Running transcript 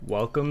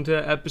Welcome to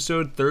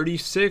episode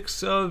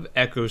 36 of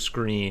Echo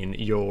Screen,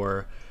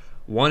 your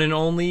one and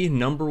only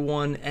number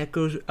one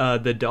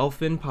the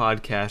Dolphin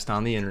podcast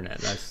on the internet.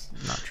 That's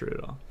not true at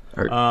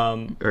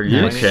all. Are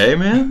you okay,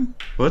 man?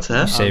 What's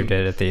happening? You saved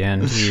it at the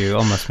end. You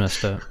almost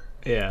messed up.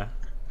 Yeah.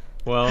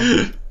 Well,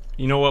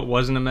 you know what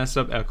wasn't a mess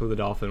up? Echo the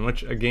Dolphin,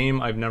 which a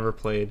game I've never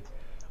played,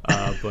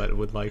 but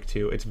would like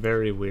to. It's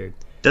very weird.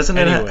 Doesn't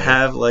it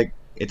have, like,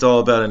 it's all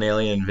about an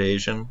alien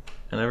invasion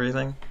and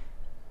everything?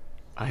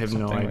 I have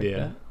no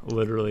idea. Like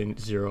literally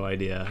zero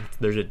idea.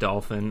 There's a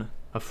dolphin,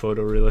 a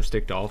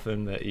photorealistic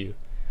dolphin that you,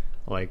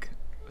 like,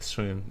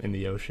 swim in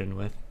the ocean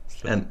with.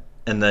 So.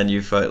 And then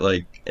you fight,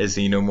 like, a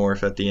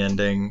xenomorph at the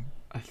ending.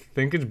 I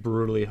think it's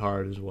brutally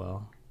hard as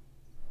well.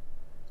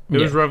 It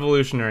was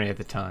revolutionary at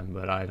the time,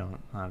 but I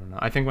don't know.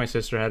 I think my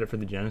sister had it for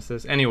the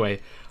Genesis.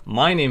 Anyway,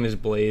 my name is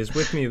Blaze.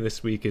 With me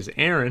this week is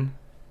Aren.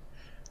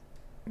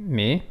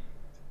 Me?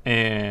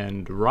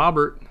 And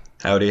Robert.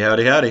 Howdy,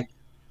 howdy, howdy.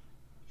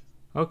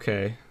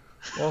 Okay.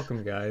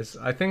 Welcome, guys.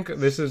 I think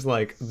this is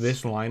like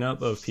this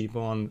lineup of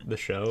people on the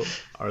show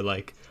are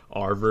like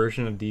our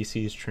version of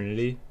DC's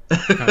Trinity.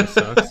 It kind of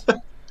sucks.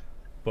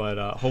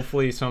 But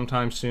hopefully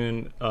sometime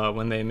soon,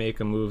 when they make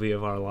a movie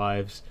of our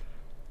lives,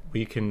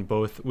 we can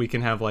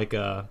have like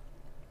a,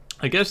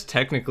 I guess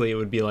technically it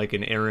would be like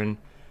an Aren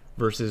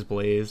versus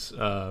Blaze,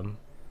 Dawn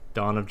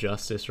of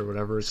Justice or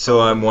whatever it's called.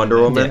 So I'm Wonder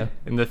Woman?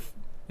 Yeah.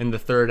 In the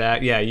third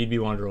act, yeah, you'd be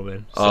Wonder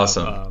Woman.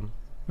 Awesome. So,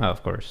 oh,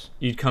 of course.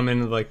 You'd come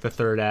in like the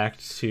third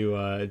act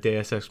to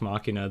Deus Ex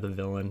Machina, the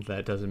villain.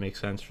 That doesn't make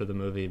sense for the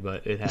movie,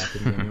 but it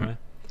happens anyway.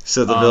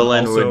 So the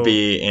villain would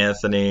be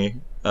Anthony,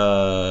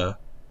 who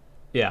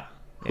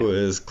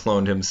has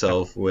cloned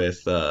himself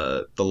with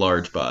the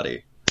large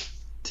body.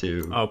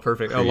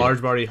 Perfect. A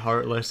large body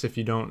Heartless, if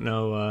you don't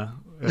know,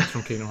 it's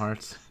from Kingdom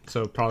Hearts.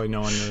 So probably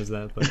no one knows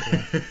that.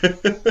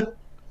 But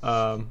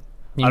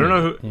I don't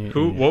know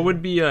who. What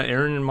would be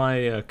Aren and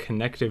my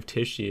connective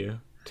tissue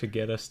to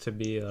get us to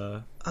be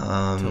to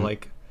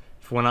like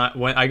when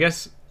I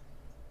guess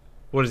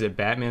what is it,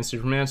 Batman,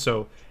 Superman?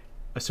 So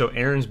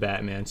Aren's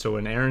Batman. So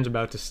when Aren's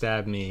about to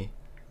stab me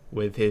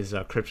with his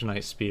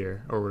kryptonite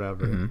spear or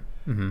whatever,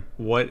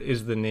 what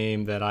is the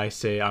name that I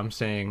say? I'm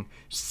saying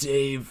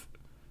save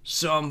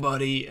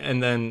somebody,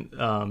 and then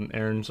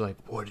Aren's like,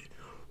 what?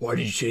 Why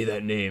did you say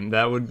that name?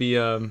 That would be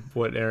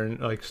what Aren,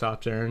 like,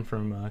 stops Aren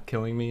from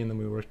killing me, and then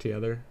we work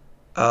together.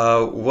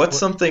 What's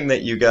something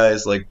that you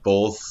guys like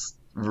both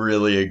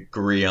really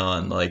agree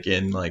on, like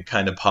in like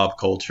kind of pop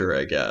culture,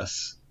 I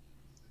guess?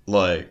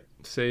 Like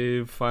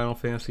save Final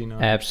Fantasy IX.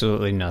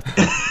 Absolutely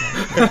nothing.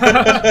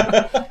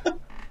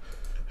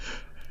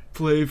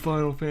 Play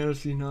Final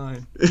Fantasy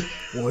IX.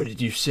 Why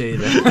did you say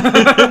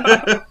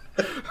that?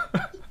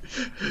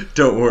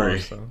 Don't worry.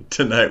 Awesome.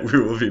 Tonight we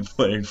will be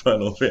playing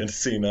Final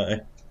Fantasy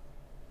IX.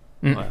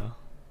 Wow.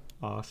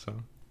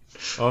 Awesome.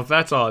 Well, if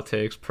that's all it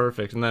takes,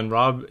 perfect. And then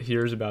Rob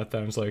hears about that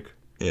and is like,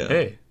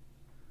 hey,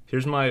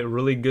 here's my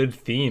really good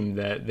theme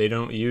that they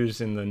don't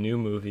use in the new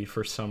movie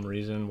for some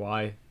reason.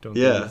 Why don't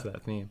they use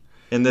that theme?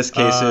 In this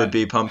case, it would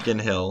be Pumpkin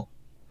Hill.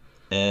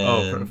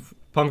 And...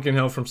 Pumpkin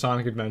Hill from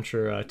Sonic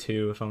Adventure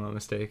 2, if I'm not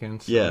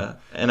mistaken. So yeah,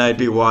 and I'd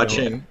be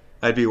watching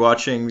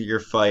your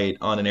fight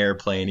on an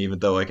airplane, even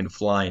though I can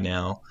fly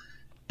now.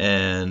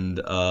 And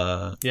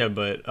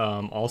but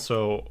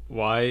also,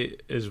 why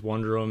is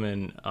Wonder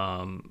Woman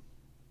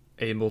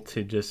able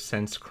to just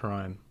sense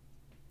crime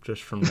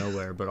just from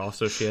nowhere? But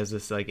also, she has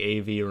this like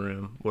AV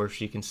room where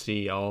she can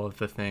see all of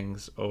the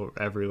things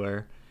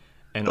everywhere.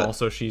 And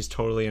also, she's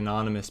totally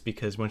anonymous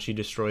because when she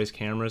destroys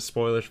cameras,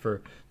 spoilers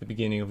for the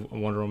beginning of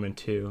Wonder Woman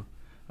 2,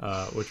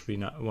 which would be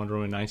Wonder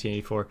Woman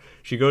 1984,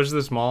 she goes to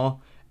this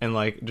mall and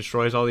like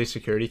destroys all these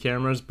security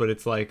cameras, but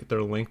it's like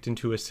they're linked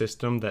into a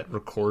system that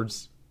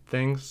records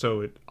things,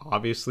 so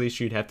obviously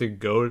she'd have to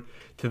go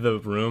to the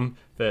room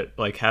that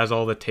like has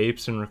all the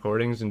tapes and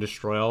recordings and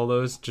destroy all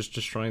those. Just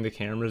destroying the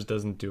cameras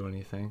doesn't do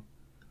anything.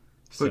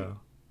 So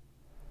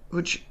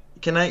which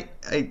can I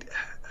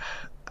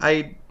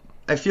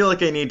feel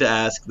like I need to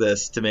ask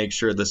this to make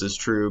sure this is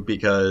true,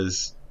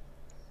 because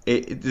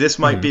this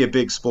might be a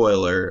big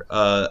spoiler.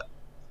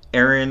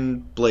 Aren,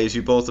 Blaze,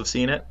 you both have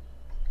seen it?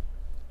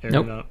 Aren,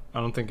 nope. No,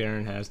 I don't think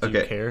Aren has. Do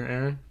you care,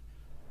 Aren?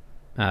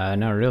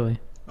 Not really.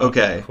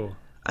 Okay. Cool.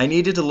 I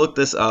needed to look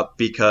this up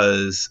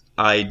because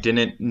I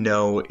didn't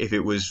know if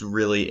it was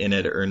really in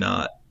it or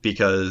not,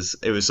 because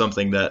it was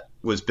something that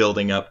was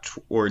building up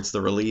towards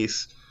the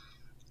release.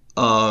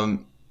 I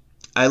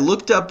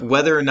looked up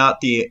whether or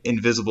not the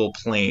invisible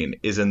plane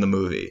is in the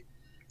movie.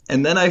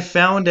 And then I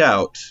found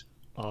out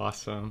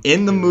awesome.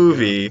 In the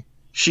movie,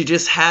 she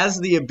just has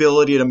the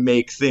ability to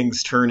make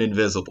things turn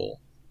invisible.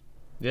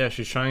 Yeah,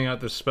 she's trying out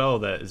the spell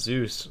that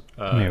Zeus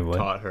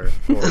taught her,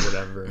 or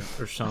whatever,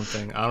 or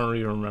something. I don't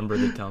even remember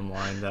the dumb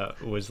line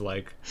that was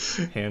like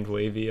hand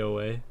wavy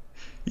away.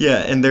 Yeah,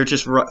 and they're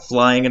just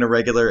flying in a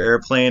regular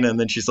airplane, and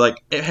then she's like,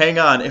 hang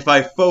on, if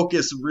I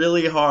focus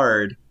really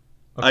hard,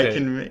 I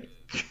can make...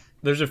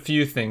 There's a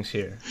few things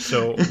here.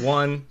 So,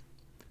 one,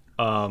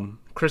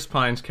 Chris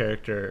Pine's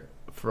character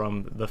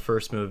from the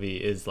first movie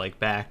is like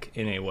back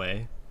in a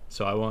way.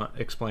 So I won't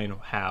explain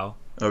how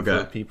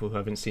for people who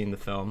haven't seen the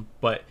film,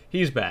 but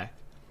he's back.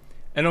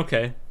 And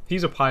okay,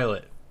 he's a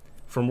pilot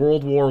from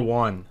World War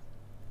One,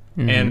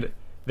 and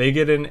they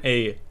get in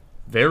a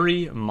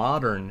very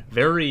modern,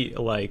 very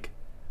like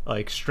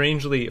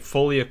strangely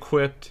fully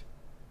equipped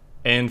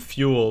and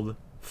fueled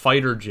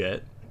fighter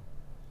jet.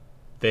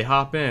 They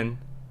hop in,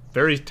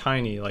 very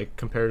tiny, like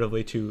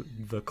comparatively to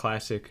the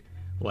classic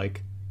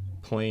like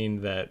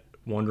plane that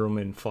Wonder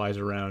Woman flies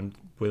around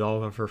with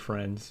all of her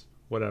friends,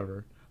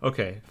 whatever.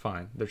 Okay,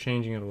 fine. They're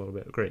changing it a little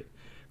bit. Great.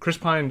 Chris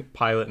Pine,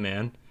 pilot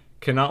man,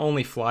 can not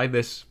only fly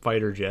this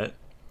fighter jet,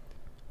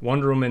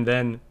 Wonder Woman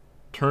then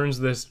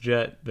turns this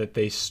jet that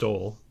they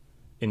stole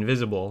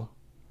invisible,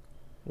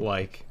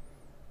 like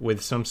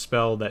with some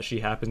spell that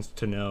she happens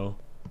to know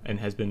and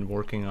has been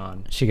working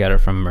on. She got it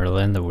from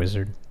Merlin, the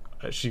wizard.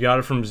 She got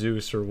it from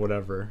Zeus or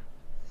whatever,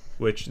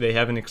 which they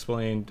haven't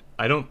explained.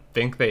 I don't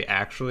think they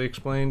actually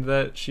explained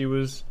that she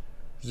was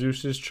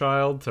Zeus's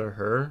child to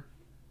her.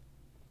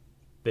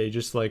 They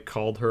just like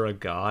called her a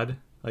god.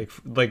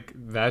 Like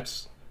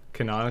that's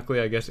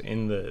canonically, I guess,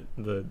 in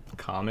the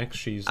comics.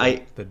 She's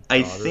like the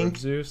daughter of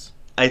Zeus.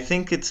 I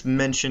think it's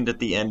mentioned at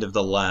the end of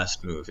the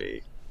last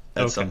movie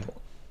at some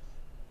point.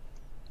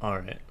 All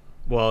right.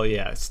 Well,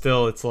 yeah.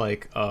 Still, it's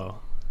like, oh,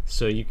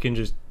 so you can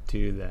just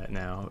do that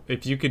now.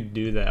 If you could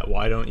do that,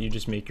 why don't you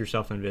just make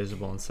yourself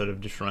invisible instead of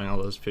destroying all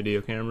those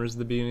video cameras at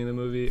the beginning of the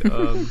movie?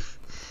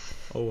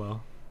 Oh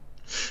well.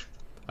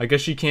 I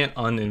guess you can't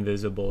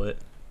uninvisible it.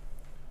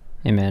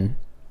 Hey man,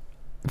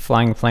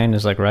 flying a plane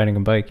is like riding a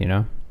bike, you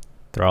know?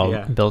 They're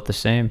all built the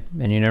same,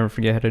 and you never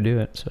forget how to do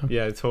it. So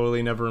yeah, it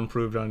totally never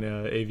improved on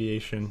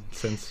aviation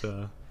since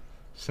the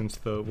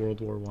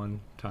World War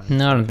One time.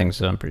 No, I don't think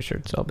so. I'm pretty sure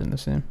it's all been the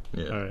same.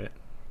 Yeah. All right.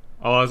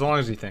 Oh, as long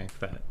as you think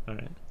that. All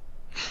right.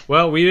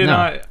 Well, we did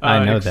not.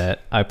 I know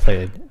that. I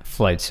played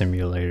Flight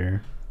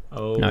Simulator.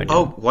 Oh.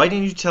 No, why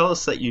didn't you tell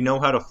us that you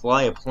know how to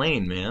fly a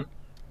plane, man?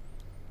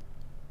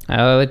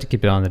 I like to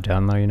keep it on the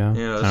down low, you know?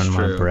 Yeah, that's I don't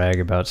true. want to brag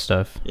about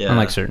stuff. Yeah.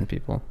 Unlike certain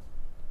people.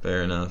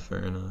 Fair enough.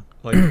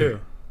 Like who?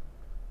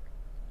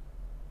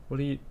 What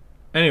do you...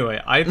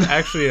 Anyway, I've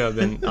actually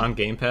been on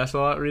Game Pass a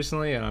lot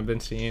recently, and I've been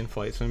seeing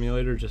Flight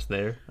Simulator just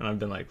there, and I've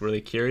been like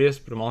really curious,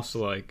 but I'm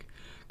also like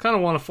kind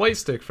of want a flight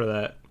stick for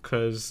that,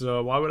 because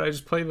why would I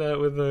just play that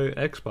with the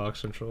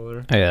Xbox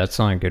controller? Oh, yeah, that's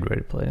not a good way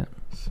to play it.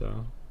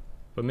 So,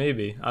 but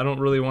maybe. I don't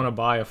really want to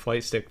buy a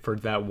flight stick for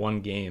that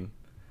one game.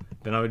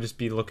 Then I would just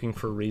be looking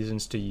for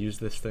reasons to use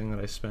this thing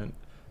that I spent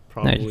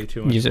probably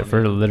too much use it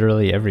for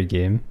literally every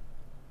game.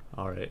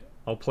 All right,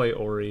 I'll play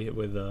Ori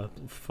with a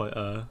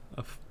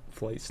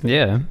flight stick.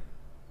 Yeah,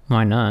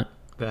 why not?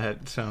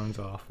 That sounds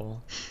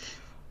awful.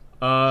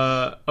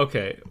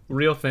 Okay,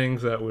 real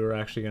things that we were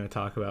actually going to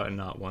talk about and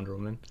not Wonder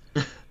Woman.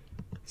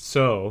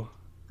 So,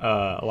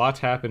 a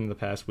lot's happened in the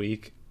past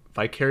week.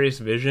 Vicarious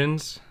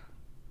Visions,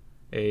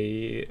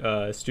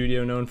 a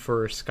studio known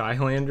for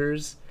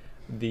Skylanders.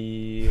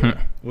 Did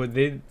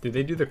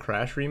they do the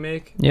Crash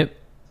remake? Yep.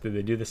 Did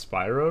they do the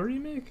Spyro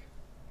remake?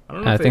 I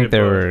don't know. I think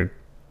they were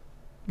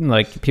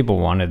like people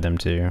wanted them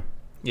to.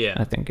 Yeah,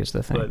 I think is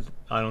the thing. But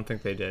I don't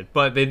think they did.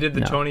 But they did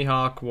the Tony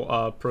Hawk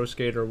Pro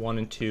Skater 1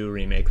 and 2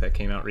 remake that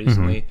came out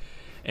recently,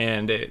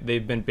 and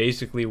they've been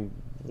basically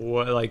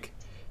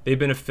they've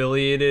been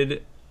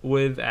affiliated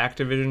with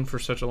Activision for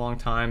such a long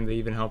time. They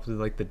even helped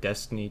with like the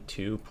Destiny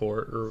 2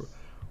 port, or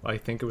I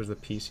think it was the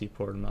PC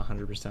port. I'm not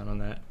 100% on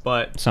that,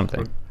 but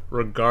something.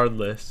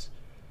 Regardless,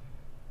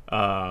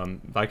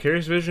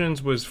 Vicarious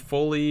Visions was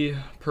fully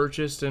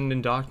purchased and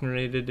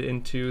indoctrinated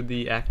into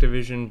the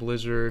Activision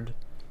Blizzard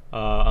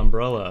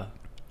umbrella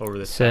over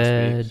this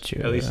past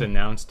week. At least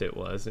announced it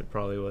was. It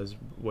probably was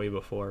way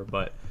before,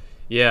 but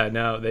yeah,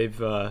 now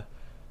they've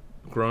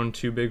grown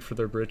too big for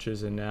their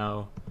britches, and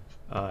now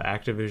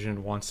Activision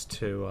wants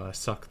to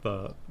suck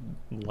the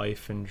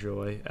life and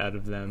joy out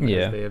of them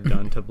as they have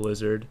done to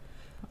Blizzard.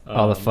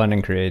 All the fun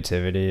and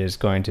creativity is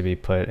going to be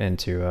put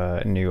into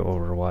new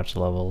Overwatch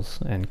levels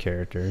and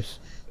characters.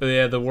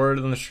 Yeah, the word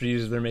on the street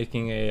is they're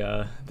making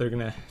they're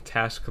gonna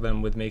task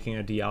them with making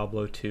a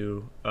Diablo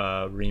 2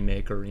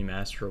 remake or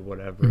remaster or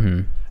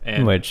whatever,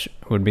 and which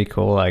would be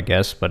cool, I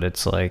guess. But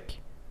it's like,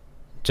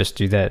 just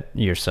do that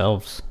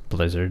yourselves,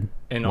 Blizzard.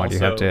 And why do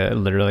you have to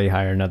literally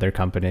hire another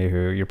company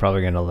who you're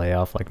probably going to lay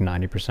off like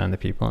 90% of the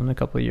people in a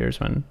couple of years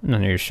when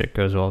none of your shit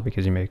goes well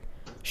because you make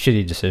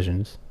shitty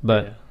decisions?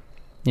 But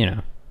you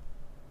know.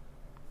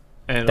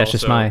 And that's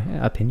just my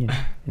opinion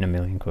in a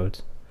million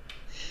quotes.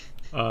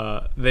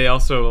 They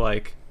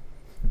also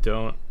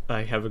don't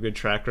have a good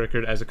track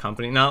record as a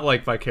company. Not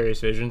like Vicarious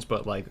Visions,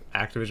 but like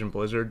Activision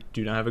Blizzard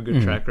do not have a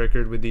good track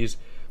record with these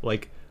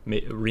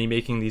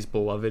remaking these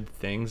beloved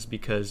things,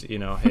 because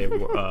hey,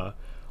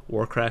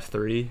 Warcraft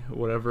 3,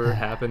 whatever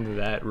happened to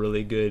that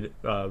really good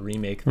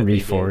remake that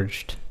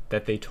Reforged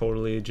that they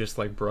totally just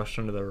brushed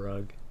under the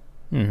rug.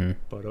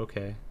 But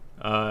okay,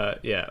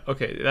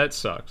 okay, that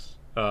sucks.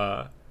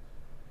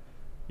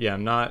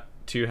 I'm not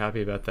too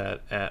happy about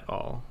that at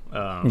all.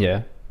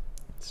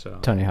 So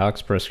Tony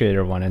Hawk's Pro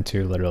Skater 1 and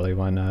 2 literally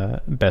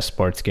won best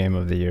sports game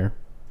of the year.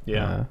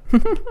 Yeah.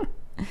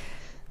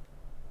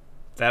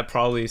 That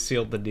probably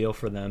sealed the deal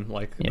for them,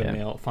 like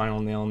the final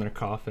nail in their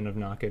coffin of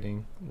not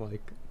getting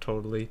like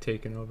totally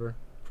taken over.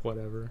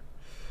 Whatever.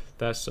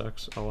 That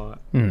sucks a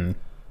lot.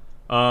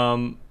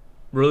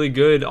 Really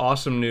good,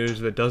 awesome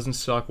news that doesn't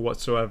suck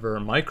whatsoever.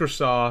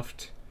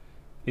 Microsoft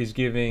is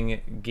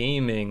giving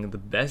gaming the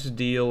best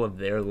deal of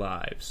their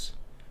lives.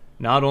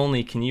 Not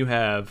only can you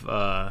have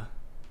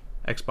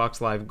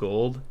Xbox Live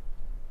Gold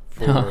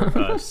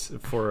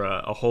for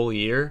a whole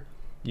year,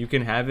 you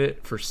can have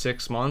it for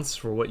 6 months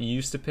for what you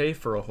used to pay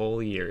for a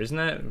whole year. Isn't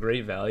that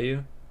great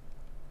value?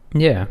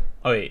 Yeah.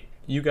 Oh wait,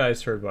 you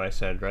guys heard what I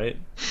said, right?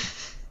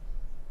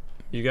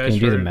 You guys can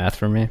you do the math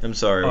for me? I'm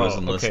sorry, I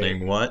wasn't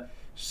listening. What?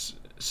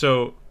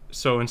 So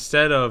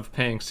instead of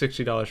paying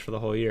 $60 for the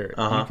whole year,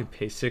 you could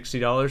pay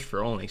 $60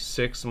 for only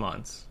 6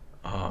 months.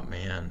 Oh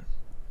man,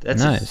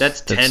 that's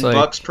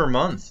 $10 per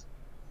month.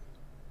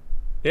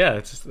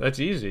 Yeah, that's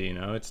easy. You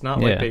know, it's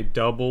not like they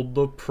doubled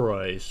the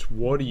price.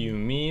 What do you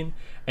mean?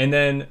 And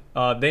then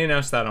they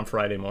announced that on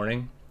Friday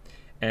morning,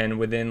 and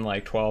within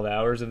like 12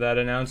 hours of that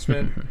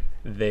announcement,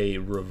 they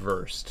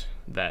reversed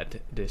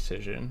that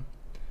decision.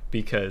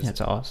 Because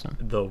that's awesome.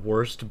 The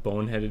worst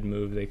boneheaded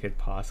move they could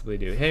possibly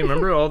do. Hey,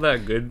 remember all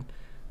that good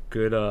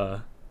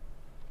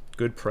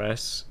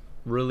press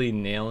really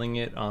nailing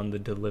it on the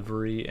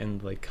delivery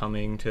and like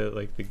coming to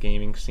like the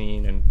gaming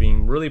scene and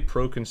being really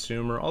pro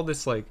consumer, all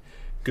this like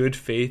good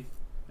faith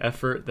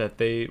effort that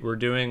they were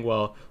doing?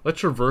 Well,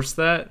 let's reverse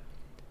that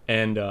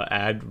and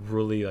add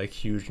really like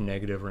huge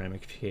negative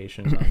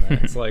ramifications on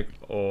that. It's like,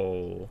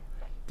 oh,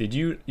 did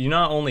you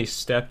not only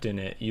stepped in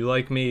it, you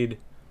like made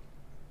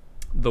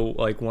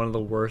one of the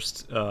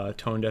worst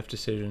tone deaf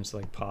decisions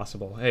like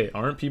possible. Hey,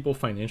 aren't people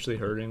financially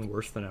hurting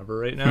worse than ever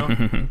right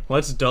now?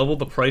 Let's double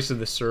the price of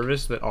the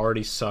service that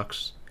already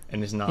sucks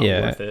and is not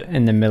worth it.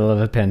 In the middle of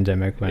a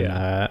pandemic when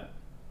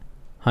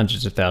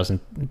hundreds of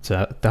thousands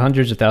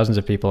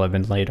of people have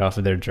been laid off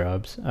of their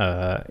jobs,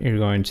 you're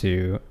going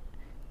to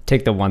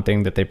take the one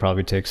thing that they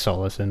probably take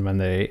solace in when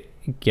they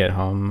get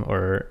home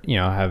or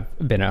have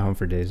been at home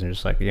for days and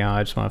just like,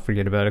 I just want to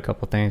forget about a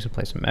couple things and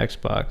play some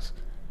Xbox.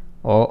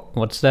 Oh,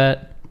 what's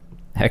that?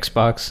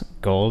 Xbox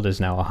Gold is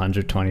now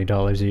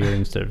 $120 a year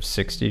instead of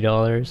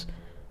 $60.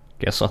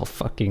 Guess I'll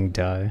fucking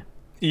die.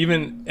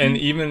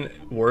 Even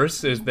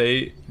worse is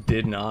they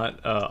did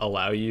not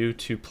allow you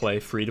to play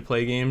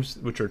free-to-play games,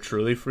 which are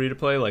truly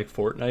free-to-play, like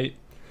Fortnite,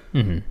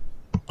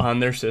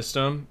 on their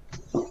system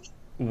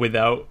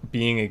without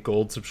being a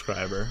Gold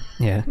subscriber.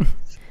 Yeah.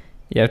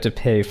 You have to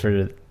pay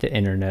for the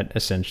internet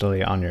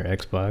essentially on your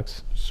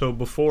Xbox. So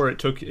before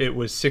it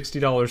was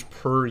 $60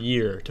 per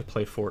year to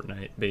play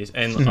Fortnite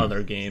and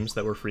other games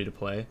that were free to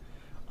play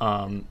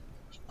on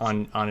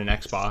an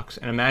Xbox.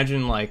 And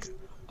imagine like,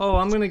 oh,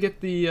 I'm gonna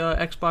get the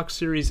Xbox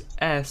Series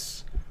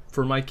S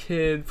for my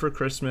kid for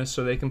Christmas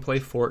so they can play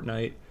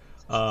Fortnite.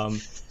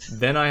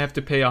 Then I have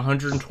to pay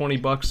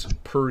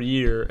 $120 per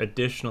year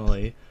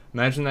additionally.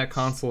 Imagine that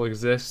console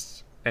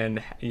exists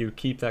and you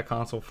keep that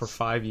console for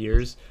 5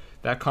 years.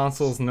 That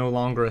console is no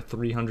longer a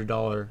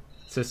 $300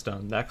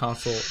 system. That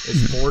console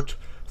is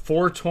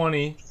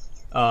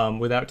 $420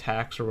 without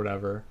tax or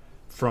whatever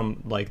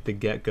from like the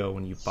get-go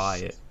when you buy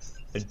it.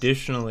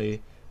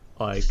 Additionally,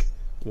 like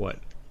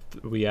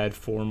we add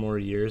 4 more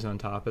years on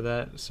top of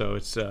that, so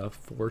it's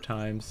 4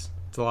 times.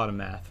 It's a lot of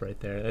math right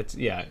there. That's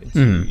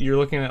you're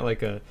looking at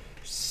like a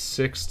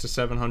 $600 to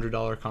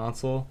 $700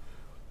 console.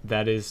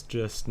 That is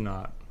just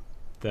not.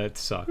 That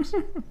sucks.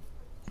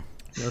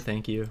 No,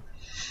 thank you.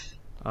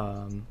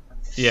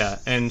 Yeah,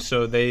 and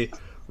so they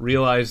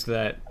realized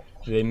that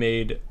they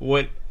made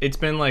what it's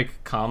been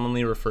like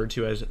commonly referred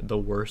to as the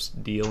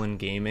worst deal in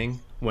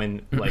gaming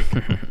when like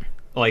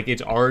like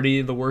it's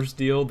already the worst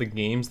deal. The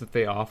games that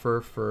they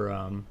offer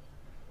for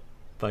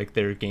like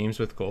their games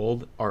with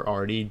gold are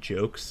already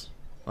jokes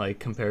like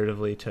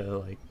comparatively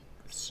to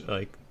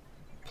like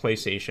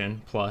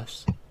PlayStation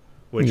Plus,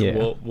 which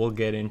we'll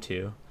get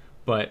into.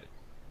 But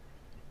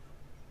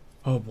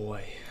oh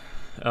boy.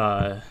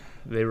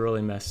 They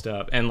really messed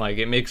up. And like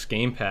it makes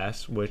Game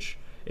Pass, which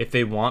if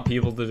they want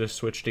people to just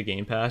switch to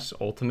Game Pass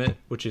Ultimate,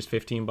 which is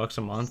 $15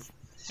 a month,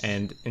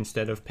 and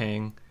instead of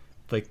paying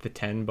like the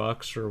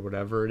 $10 or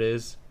whatever it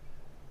is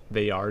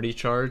they already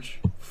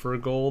charge for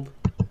gold,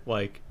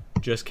 like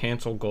just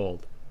cancel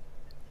gold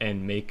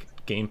and make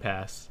Game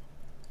Pass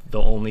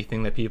the only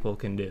thing that people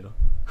can do.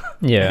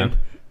 Yeah.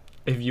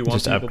 If you want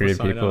just people upgrade to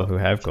sign people up, who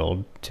have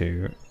gold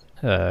to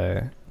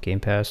Game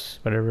Pass,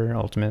 whatever,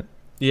 Ultimate.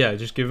 Yeah,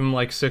 just give them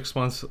like 6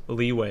 months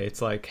leeway.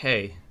 It's like,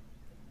 hey,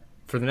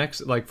 for the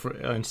next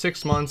in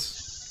 6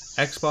 months,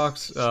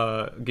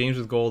 Xbox Games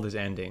with Gold is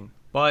ending,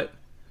 but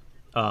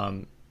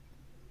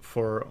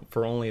for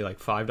only like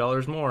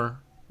 $5 more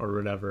or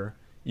whatever,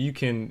 you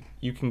can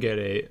get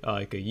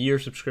a year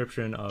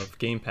subscription of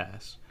Game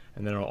Pass,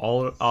 and then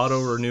it'll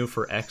auto renew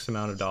for X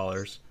amount of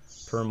dollars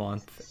per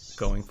month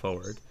going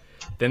forward.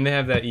 Then they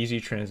have that easy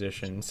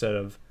transition instead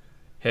of,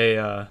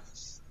 hey,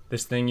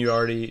 this thing you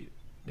already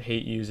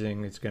hate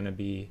using, it's going to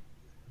be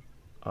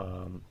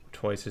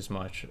twice as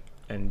much.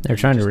 And they're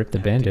trying to rip the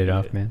Band-Aid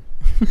off, man.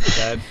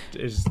 That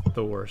is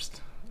the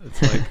worst.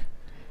 It's like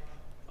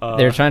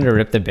they're trying to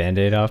rip the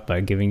Band-Aid off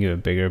by giving you a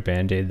bigger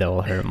Band-Aid that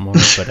will hurt more,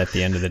 but at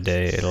the end of the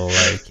day, it'll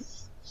like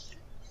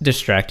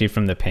distract you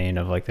from the pain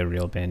of like the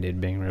real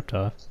Band-Aid being ripped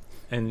off.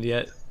 And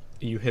yet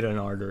you hit an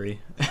artery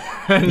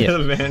and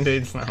the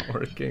Band-Aid's not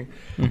working.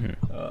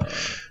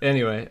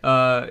 Anyway,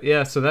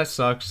 so that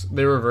sucks.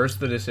 They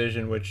reversed the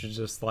decision, which is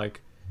just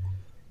like,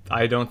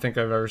 I don't think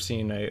I've ever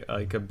seen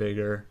a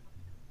bigger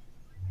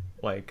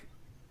like,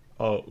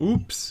 oh,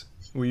 oops,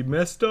 we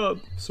messed up.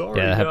 Sorry,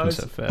 yeah, that guys. happened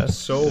so fast.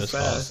 So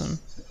fast. Awesome.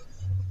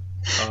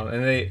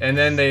 And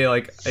then they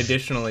like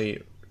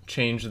additionally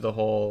changed the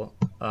whole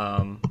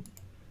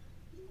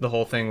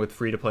thing with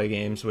free to play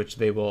games, which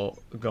they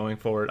will going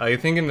forward. I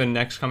think in the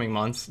next coming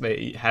months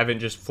they haven't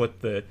just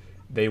flipped the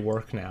they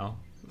work now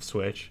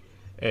switch.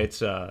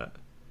 It's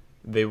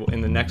they will, in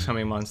the next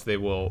coming months they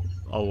will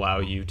allow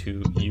you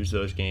to use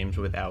those games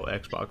without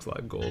Xbox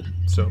Live Gold.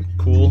 So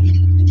cool.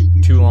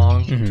 Too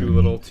long, too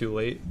little, too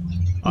late.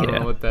 I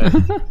don't know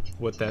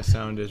what that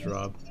sound is,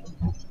 Rob.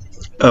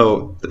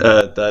 Oh,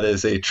 that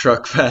is a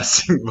truck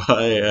passing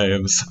by. I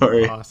am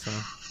sorry.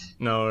 Awesome.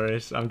 No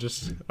worries. I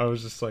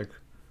was just like,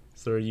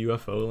 is there a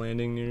UFO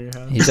landing near your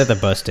house? He's at the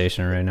bus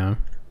station right now.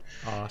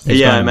 Awesome.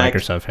 He's going to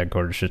Microsoft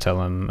headquarters to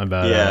tell him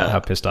about how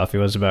pissed off he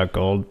was about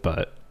gold,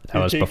 but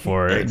that was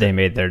before they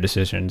made their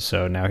decision,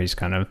 so now he's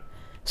kind of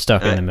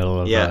stuck in the middle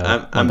of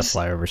on the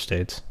flyover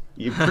states.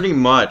 You pretty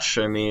much.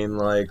 I mean,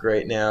 like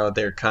right now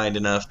they're kind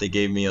enough. They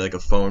gave me like a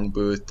phone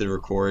booth to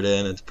record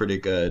in. It's pretty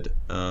good.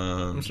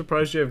 I'm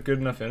surprised you have good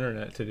enough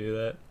internet to do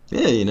that.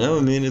 Yeah, I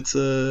mean, it's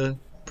a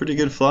pretty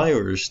good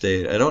flyover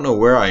state. I don't know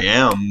where I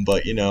am,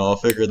 but I'll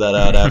figure that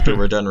out after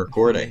we're done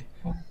recording.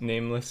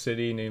 Nameless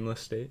city, nameless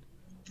state.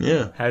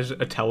 Yeah. Has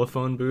a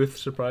telephone booth,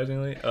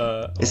 surprisingly.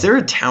 Is there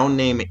a town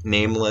name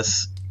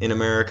Nameless in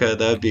America?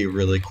 That would be a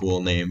really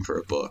cool name for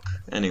a book.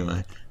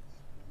 Anyway.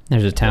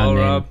 There's a town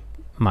named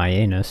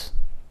Myanus.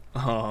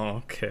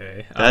 Oh,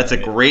 okay. That's a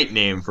great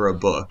name for a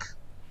book.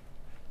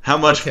 How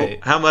much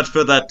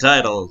for that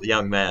title,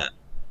 young man?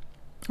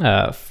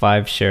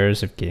 5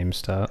 shares of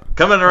GameStop.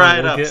 Coming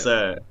right up,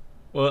 sir.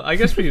 Well, I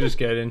guess we could just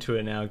get into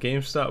it now.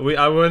 GameStop.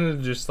 I wanted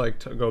to just like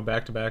go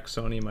back to back,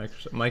 Sony,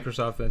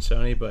 Microsoft, then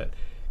Sony, but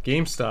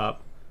GameStop,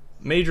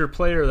 major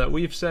player that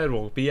we've said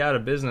will be out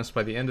of business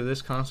by the end of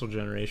this console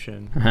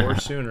generation or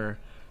sooner.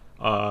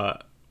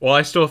 Well,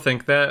 I still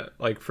think that,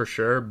 like, for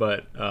sure,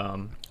 but...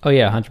 oh,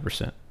 yeah,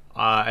 100%.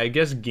 I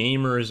guess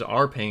gamers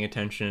are paying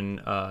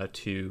attention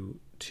to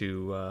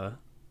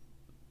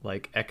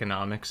like,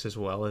 economics as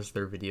well as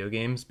their video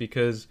games,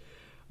 because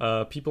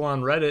people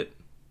on Reddit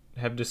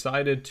have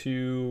decided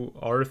to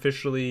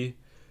artificially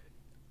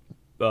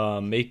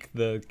make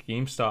the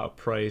GameStop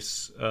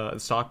price,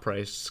 stock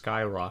price,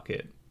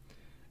 skyrocket.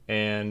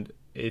 And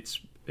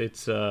it's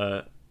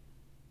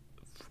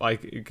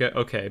like,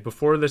 okay,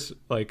 before this,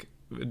 like...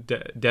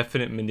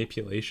 definite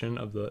manipulation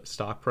of the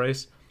stock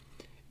price,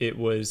 it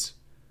was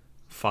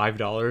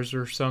 $5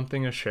 or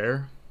something a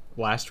share.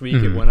 Last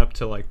week it went up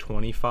to like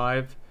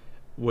 25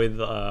 with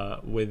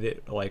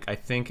it, like, I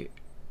think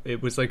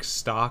it was like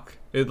stock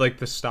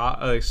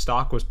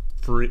was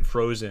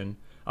frozen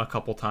a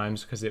couple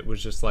times because it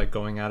was just like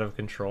going out of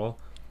control.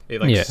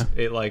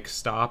 It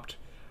stopped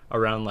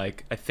around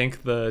like, I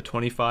think the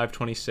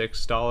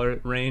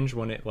 $25-$26 range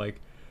when it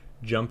like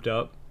jumped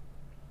up,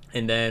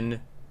 and then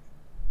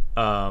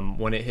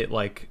when it hit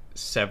like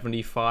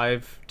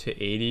 75 to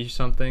 80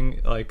 something,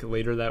 like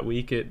later that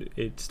week,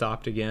 it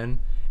stopped again.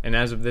 And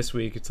as of this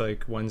week, it's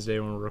like Wednesday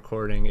when we're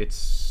recording,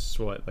 it's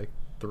what, like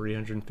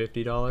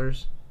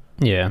 $350?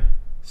 Yeah.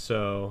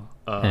 So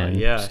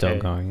going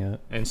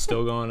up. And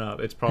still going up.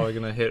 It's probably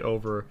gonna hit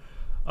over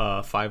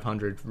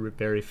 500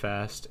 very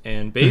fast.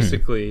 And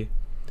basically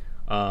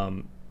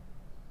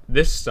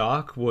this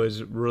stock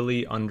was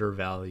really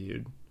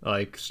undervalued.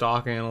 Like,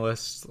 stock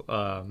analysts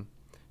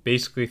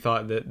basically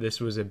thought that this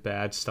was a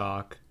bad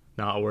stock,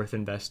 not worth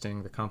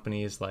investing. The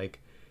company is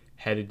like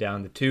headed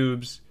down the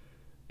tubes.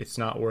 It's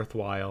not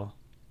worthwhile.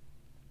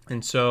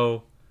 And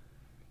so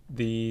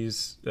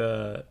these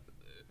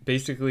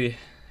basically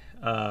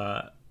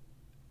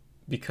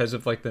because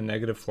of like the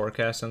negative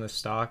forecast on the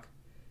stock,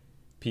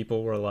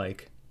 people were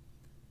like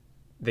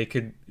they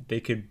could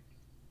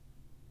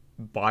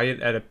buy it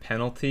at a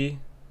penalty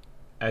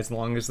as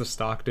long as the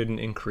stock didn't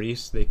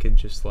increase. They could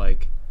just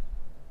like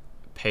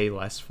pay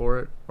less for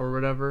it or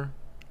whatever.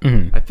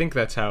 I think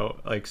that's how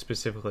like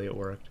specifically it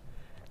worked.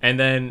 And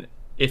then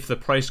if the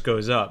price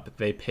goes up,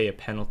 they pay a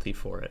penalty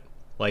for it.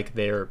 Like,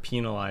 they're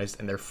penalized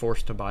and they're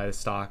forced to buy the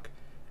stock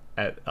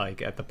at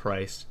the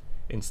price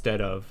instead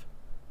of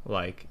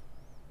like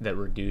that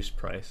reduced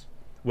price,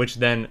 which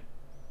then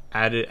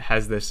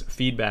has this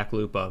feedback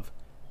loop of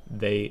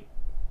they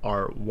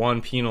are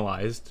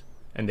penalized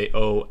and they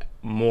owe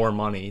more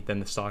money than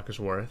the stock is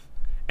worth,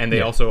 and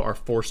they also are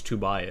forced to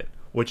buy it,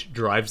 which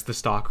drives the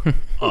stock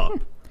up.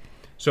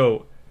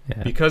 So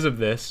because of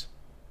this,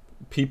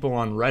 people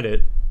on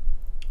Reddit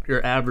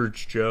your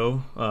average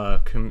Joe,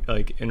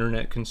 like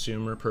internet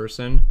consumer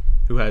person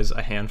who has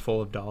a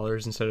handful of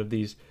dollars instead of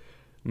these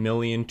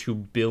million to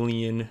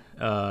billion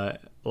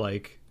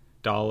like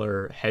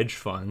dollar hedge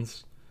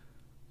funds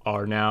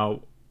are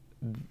now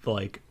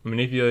like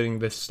manipulating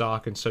this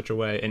stock in such a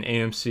way. And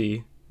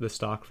AMC, the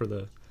stock for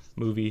the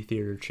movie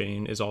theater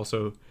chain, is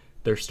also,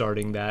 they're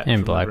starting that.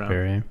 And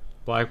BlackBerry.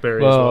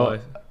 BlackBerry as well.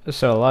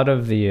 So a lot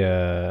of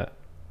the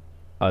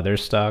other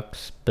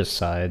stocks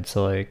besides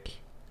like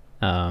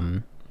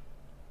GameStop,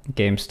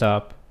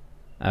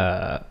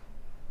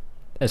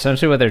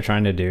 essentially what they're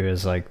trying to do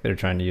is like they're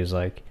trying to use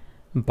like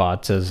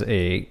bots as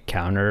a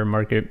counter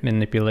market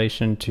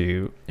manipulation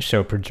to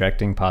show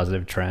projecting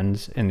positive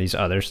trends in these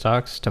other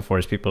stocks to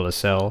force people to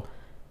sell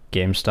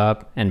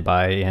GameStop and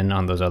buy in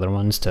on those other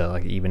ones to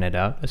like even it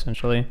out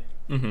essentially.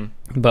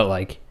 But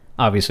like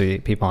obviously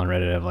people on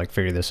Reddit have like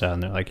figured this out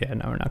and they're like, yeah,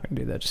 no, we're not gonna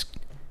do that, just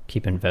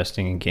keep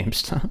investing in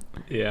GameStop.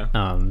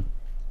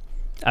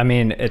 I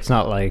mean, it's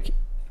not like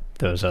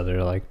those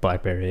other like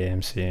BlackBerry,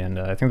 AMC, and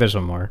I think there's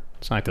one more.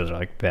 It's not like those are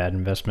like bad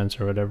investments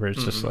or whatever.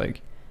 It's just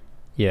like,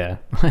 yeah,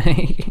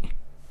 like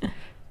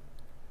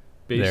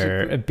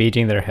they're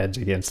beating their heads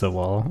against the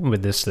wall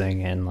with this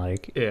thing and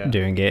like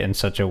doing it in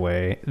such a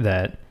way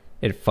that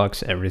it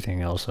fucks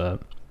everything else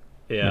up.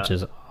 Which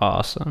is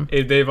awesome.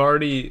 They've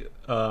already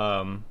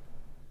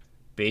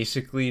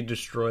basically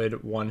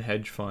destroyed one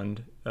hedge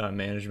fund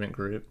management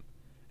group,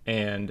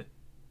 and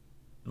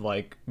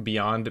like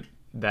beyond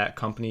that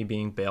company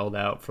being bailed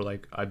out for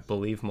like I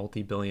believe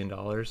multi-billion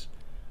dollars,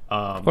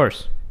 of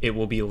course it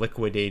will be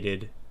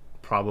liquidated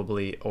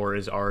probably, or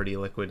is already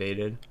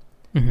liquidated.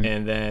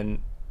 And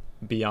then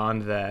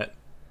beyond that,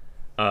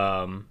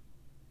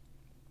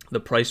 the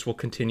price will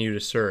continue to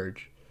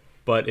surge.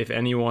 But if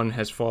anyone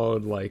has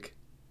followed like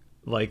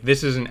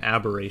this is an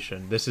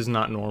aberration, this is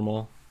not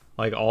normal.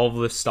 Like all of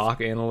the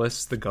stock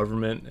analysts, the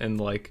government, and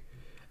like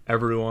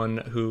everyone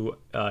who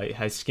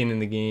has skin in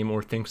the game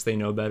or thinks they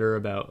know better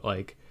about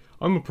like,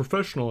 I'm a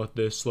professional at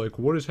this, like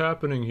what is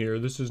happening here,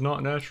 this is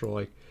not natural,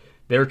 like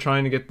they're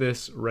trying to get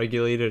this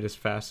regulated as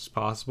fast as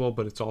possible.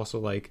 But it's also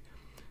like,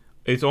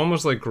 it's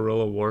almost like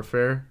guerrilla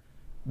warfare.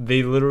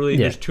 They literally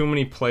there's too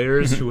many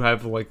players who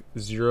have like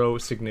zero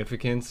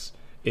significance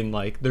in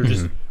like, they're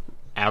just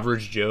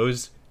average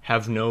Joes,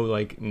 have no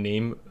like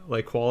name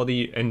like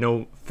quality and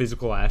no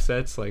physical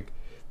assets. Like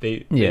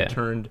they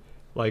turned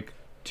like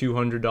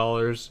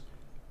 $200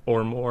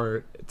 or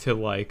more to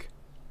like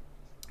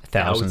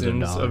thousands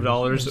of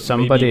dollars.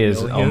 Somebody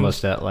is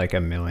almost at like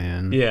 $1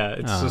 million.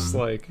 It's just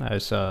like I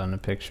saw in a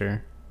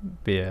picture.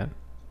 But yeah,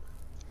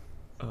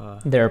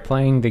 they're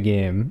playing the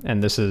game,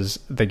 and this is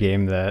the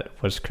game that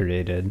was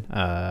created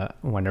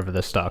whenever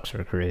the stocks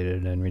were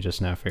created, and we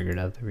just now figured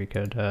out that we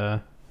could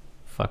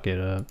fuck it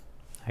up,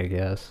 I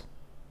guess.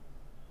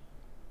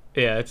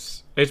 Yeah,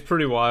 it's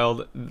pretty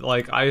wild.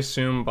 Like I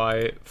assume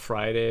by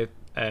Friday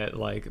at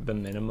like the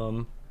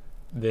minimum,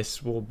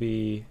 this will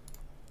be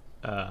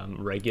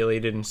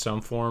regulated in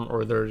some form,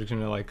 or they're just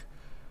gonna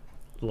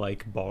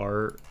like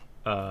bar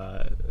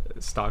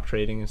stock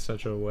trading in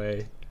such a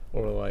way,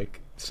 or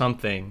like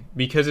something,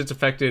 because it's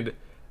affected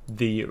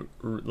the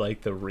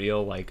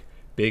real like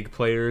big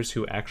players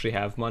who actually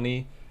have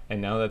money.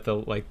 And now that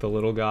the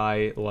little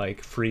guy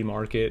like free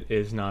market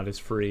is not as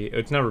free.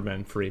 It's never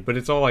been free, but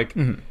it's all like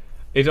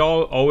it's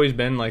always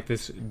been like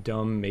this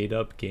dumb made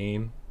up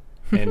game.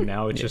 And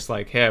now it's just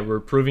like, hey, we're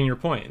proving your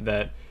point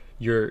that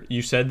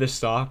you said this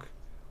stock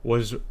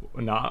was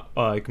not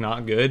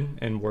good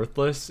and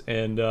worthless,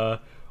 and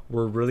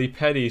we're really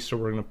petty, so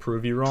we're gonna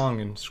prove you wrong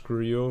and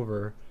screw you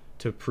over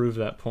to prove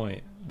that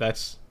point.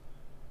 That's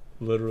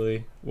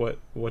literally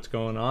what's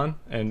going on,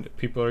 and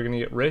people are gonna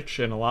get rich,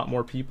 and a lot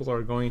more people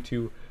are going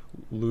to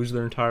lose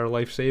their entire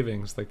life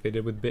savings like they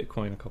did with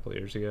Bitcoin a couple of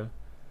years ago.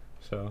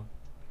 So,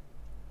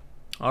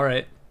 all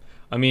right.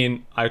 I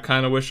mean, I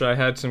kind of wish I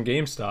had some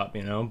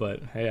GameStop,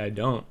 but hey, I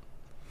don't.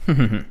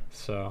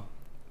 So,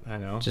 I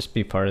know. Just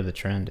be part of the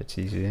trend. It's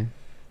easy.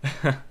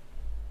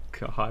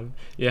 God.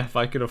 Yeah, if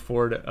I could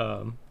afford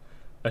a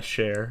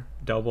share,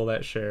 double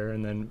that share,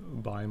 and then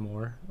buy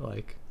more,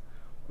 like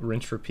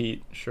rinse,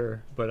 repeat,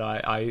 sure. But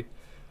I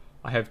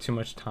have too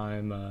much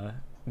time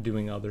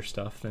doing other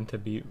stuff than to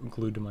be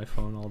glued to my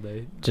phone all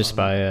day. Just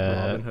buy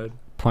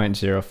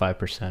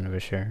 0.05% of a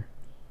share.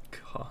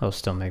 God. I'll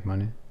still make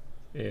money.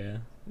 Yeah,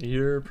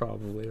 you're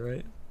probably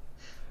right.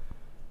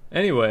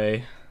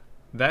 Anyway,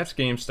 that's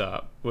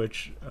GameStop,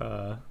 which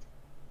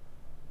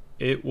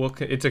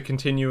it's a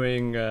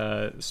continuing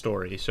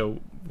story. So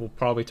we'll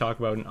probably talk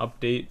about an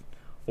update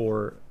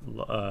or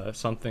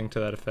something to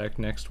that effect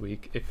next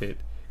week if it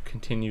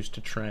continues to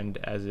trend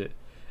as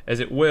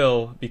it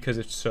will, because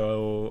it's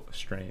so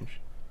strange.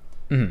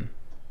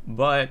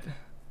 But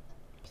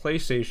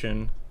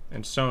PlayStation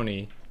and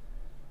Sony,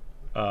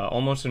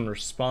 almost in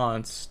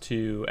response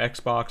to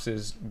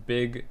Xbox's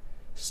big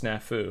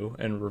snafu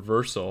and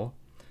reversal,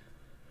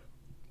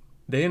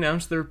 they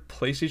announced their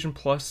PlayStation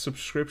Plus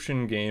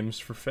subscription games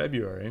for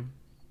February,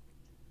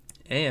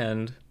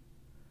 and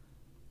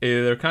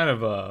they're kind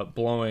of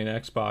blowing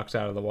Xbox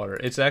out of the water.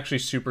 It's actually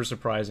super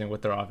surprising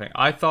what they're offering.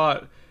 I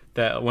thought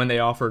that when they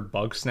offered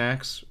Bug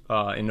Snacks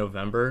in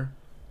November,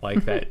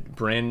 like that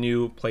brand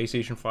new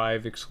PlayStation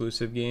 5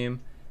 exclusive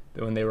game,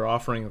 that when they were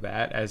offering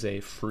that as a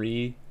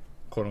free,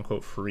 quote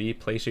unquote free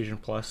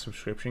PlayStation Plus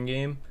subscription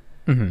game,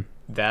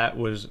 that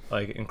was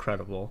like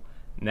incredible.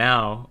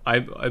 Now, I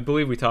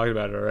believe we talked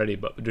about it already,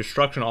 but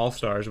Destruction All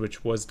Stars,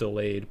 which was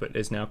delayed but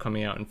is now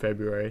coming out in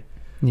February.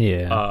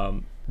 Yeah.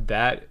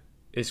 That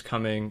is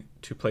coming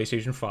to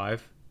PlayStation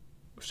 5.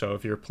 So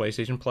if you're a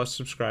PlayStation Plus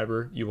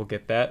subscriber, you will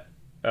get that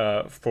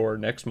for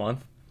next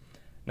month.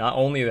 Not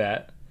only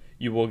that,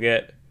 you will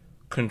get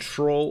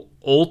Control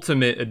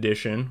Ultimate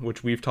Edition,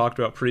 which we've talked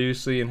about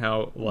previously, and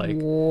how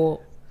like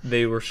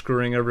they were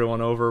screwing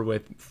everyone over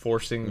with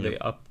forcing the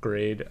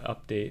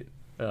update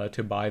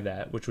to buy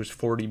that, which was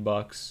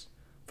 $40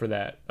 for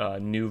that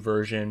new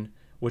version,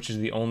 which is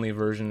the only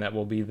version that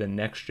will be the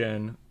next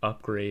gen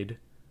upgrade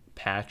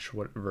patch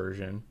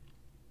version.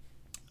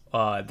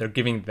 They're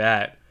giving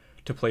that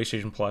to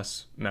PlayStation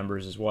Plus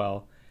members as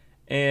well,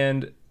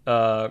 and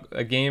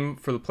a game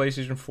for the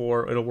PlayStation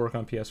 4. It'll work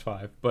on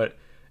PS5, but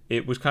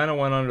it was kind of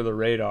went under the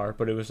radar,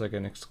 but it was like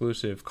an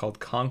exclusive called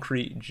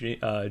Concrete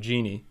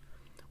Genie,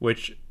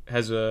 which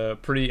has a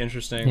pretty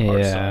interesting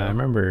art style. Yeah, I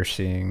remember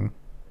seeing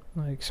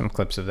like some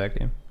clips of that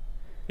game.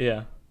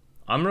 Yeah,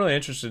 I'm really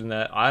interested in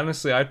that.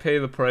 Honestly, I'd pay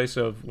the price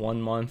of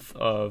 1 month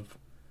of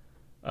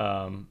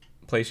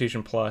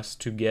PlayStation Plus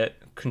to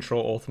get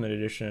Control Ultimate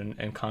Edition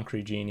and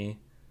Concrete Genie,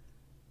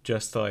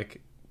 just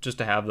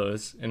to have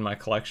those in my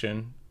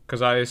collection,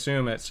 because I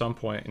assume at some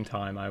point in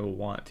time I will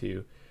want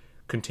to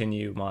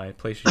continue my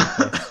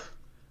PlayStation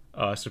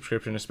Plus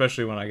subscription,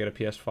 especially when I get a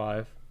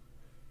PS5.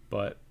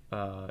 But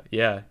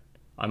yeah,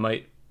 I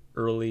might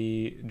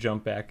early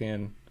jump back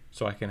in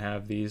so I can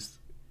have these.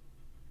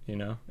 You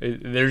know,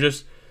 they're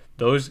just,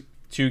 those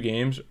two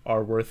games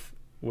are worth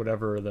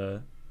whatever I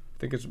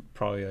think it's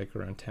probably like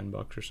around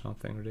 $10 or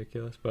something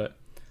ridiculous. But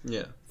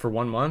yeah, for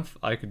 1 month,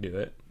 I could do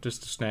it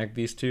just to snag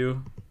these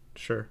two.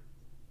 Sure.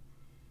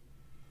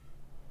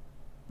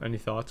 Any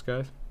thoughts,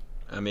 guys?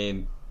 I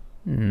mean,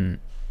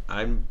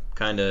 I'm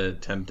kind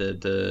of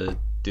tempted to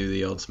do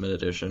the Ultimate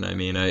Edition. I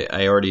mean,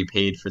 I already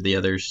paid for the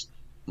others,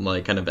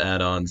 like kind of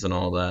add-ons and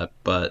all that,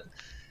 but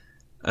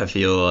I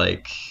feel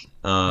like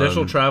this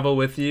will travel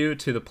with you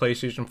to the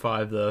PlayStation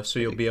 5 though, so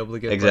you'll be able to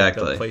get like,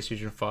 the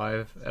PlayStation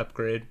 5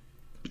 upgrade,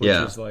 which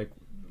is like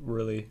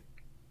really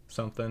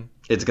something.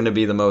 It's going to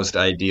be the most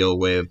ideal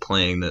way of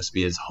playing this,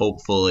 because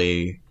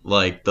hopefully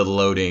like the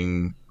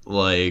loading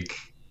like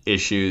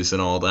issues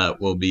and all that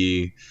will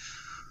be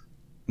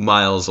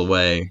miles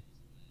away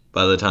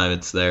by the time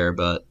it's there.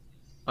 But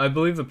I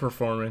believe the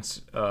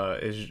performance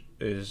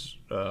is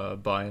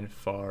by and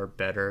far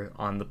better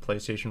on the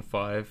PlayStation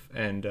 5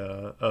 and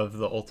of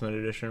the Ultimate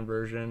Edition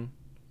version.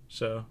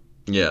 So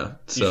yeah,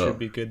 you should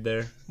be good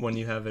there when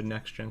you have a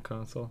next gen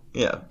console.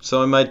 Yeah,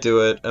 so I might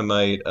do it. I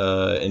might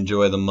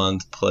enjoy the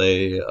month,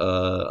 play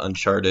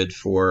Uncharted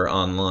 4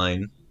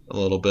 online a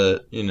little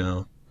bit, you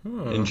know.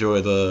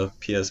 Enjoy the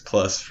PS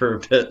Plus for a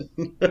bit.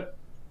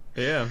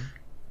 Yeah.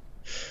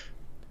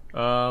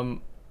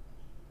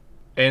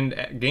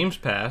 And Games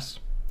Pass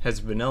has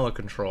vanilla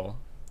control,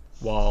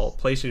 while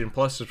PlayStation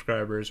Plus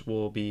subscribers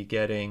will be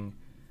getting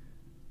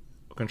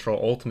Control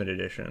Ultimate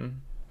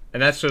Edition.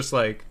 And that's just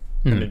like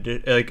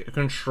like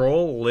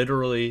Control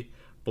literally,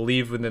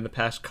 believe within the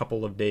past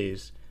couple of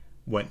days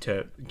went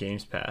to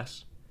Games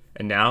Pass.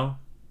 And now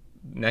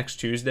next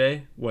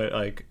Tuesday,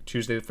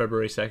 Tuesday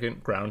February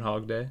 2nd,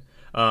 Groundhog Day,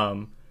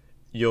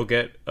 you'll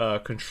get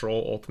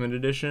Control Ultimate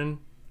Edition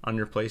on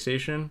your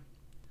PlayStation.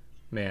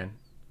 Man,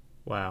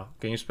 wow.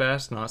 Games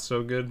Pass, not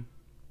so good.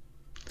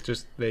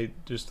 They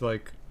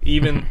like,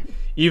 even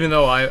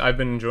though I've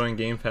been enjoying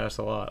Game Pass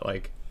a lot,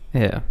 like,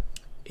 yeah,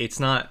 it's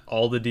not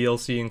all the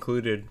DLC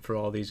included for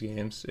all these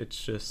games.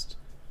 It's just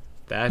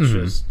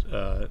just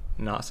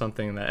not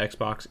something that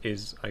Xbox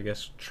is, I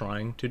guess,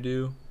 trying to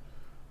do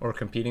or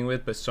competing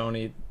with. But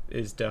Sony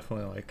is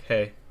definitely like,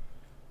 hey,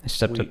 they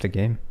stepped up the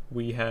game.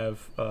 We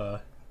have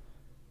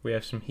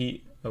some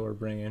heat that we're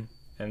bringing,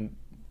 and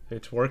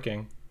it's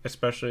working,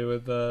 especially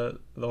with the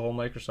whole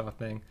Microsoft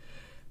thing,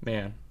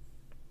 man.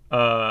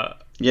 Yeah,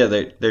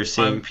 they're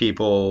seeing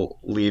people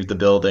leave the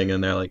building,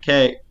 and they're like,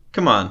 "Hey,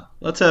 come on,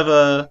 let's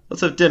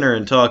have dinner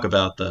and talk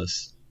about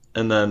this."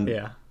 And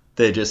then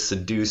they just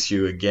seduce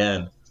you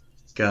again.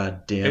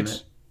 God damn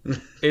it!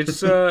 It's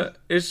so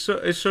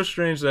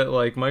strange that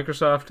like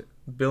Microsoft,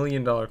 $1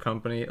 billion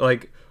company,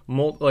 like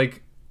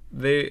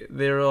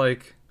they're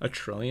like a $1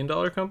 trillion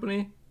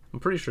company. I'm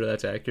pretty sure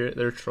that's accurate.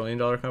 They're a $1 trillion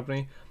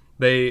company.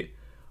 They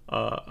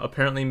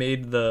apparently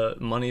made the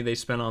money they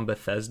spent on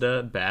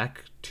Bethesda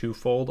back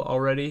twofold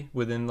already.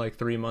 Within like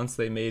 3 months,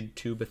 they made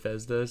 2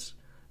 Bethesdas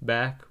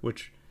back,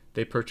 which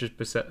they purchased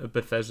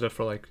Bethesda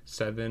for like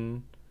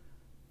 $7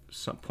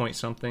 point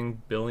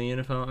something billion,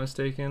 if I'm not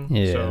mistaken.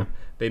 Yeah. So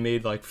they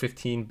made like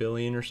 15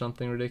 billion or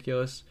something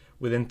ridiculous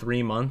within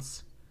 3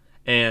 months,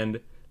 and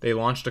they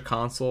launched a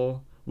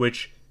console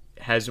which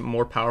has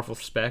more powerful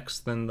specs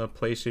than the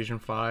PlayStation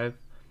 5,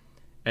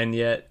 and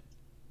yet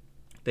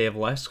they have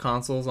less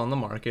consoles on the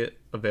market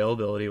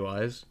availability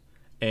wise,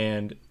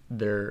 and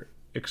their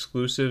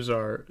exclusives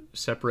are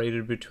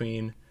separated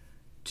between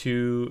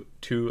between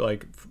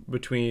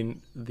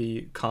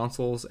the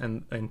consoles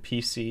and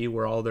PC,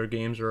 where all their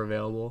games are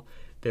available.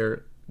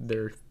 Their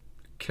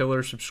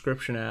killer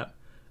subscription app,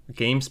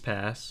 Games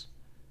Pass,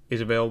 is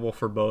available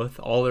for both.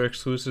 All their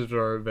exclusives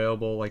are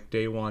available like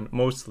day one,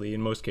 mostly,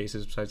 in most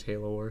cases, besides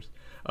Halo Wars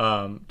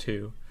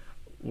 2,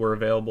 were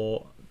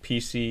available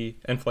PC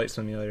and Flight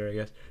Simulator, I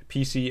guess,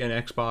 PC and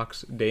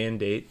Xbox day and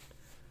date.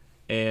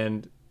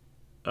 And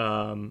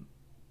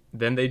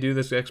then they do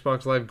this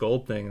Xbox Live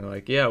Gold thing. They're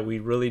like, yeah, we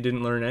really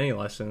didn't learn any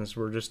lessons.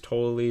 We're just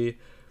totally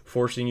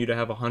forcing you to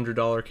have a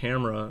 $100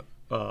 camera,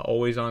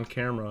 always on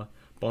camera,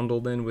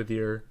 bundled in with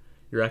your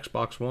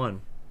Xbox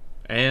One.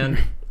 And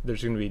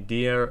there's going to be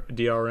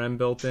DRM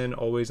built in,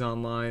 always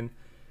online.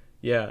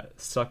 Yeah,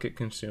 suck it,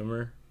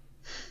 consumer.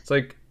 It's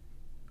like,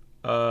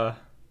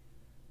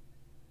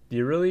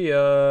 you really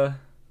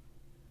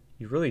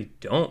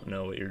don't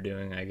know what you're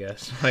doing, I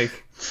guess.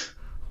 Like,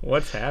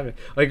 what's happening?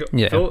 Like,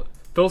 yeah.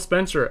 Phil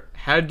Spencer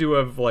had to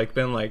have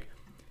been like,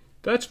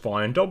 that's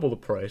fine, double the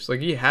price. Like,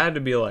 he had to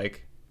be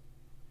like,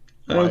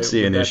 I don't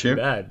see an issue.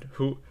 Bad.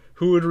 Who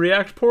would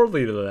react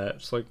poorly to that?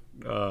 It's like,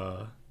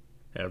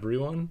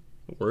 everyone.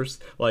 Worse.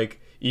 Like,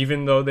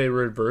 even though they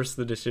reversed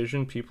the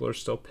decision, people are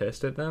still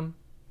pissed at them.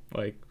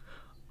 Like,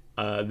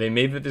 they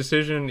made the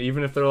decision,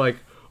 even if they're like,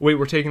 wait,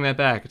 we're taking that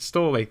back. It's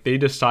still like they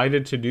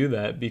decided to do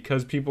that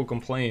because people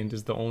complained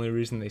is the only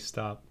reason they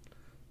stopped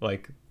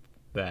like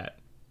that.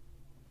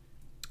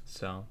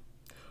 So,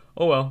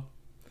 oh well.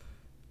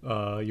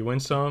 You win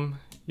some,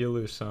 you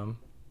lose some,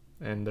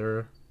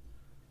 and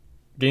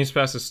Games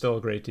Pass is still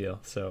a great deal.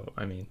 So,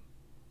 I mean.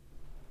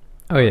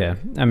 Oh yeah,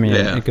 I mean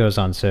it goes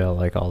on sale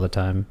like all the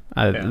time.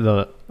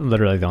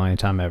 Literally the only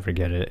time I ever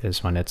get it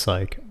is when it's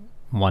like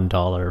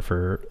 $1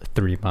 for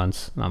 3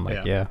 months. And I'm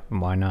like, yeah,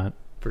 why not?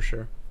 For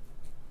sure.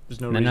 There's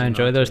no. And then I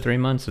enjoy those 3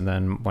 months, and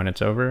then when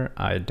it's over,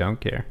 I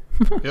don't care.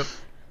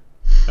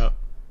 Yep.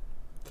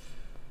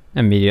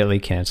 Immediately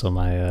cancel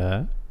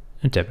my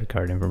debit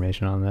card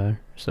information on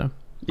there. So.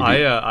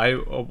 I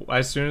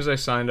as soon as I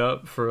signed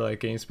up for like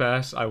Games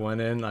Pass, I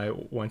went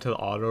to the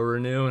auto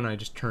renew and I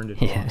just turned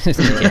it off.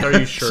 Like, are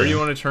you sure you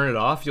want to turn it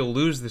off? You'll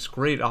lose this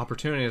great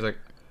opportunity. It's like,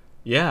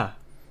 yeah,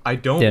 I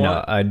don't want.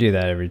 No, I do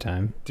that every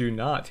time. Do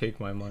not take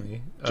my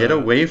money. Get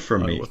away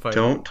from me.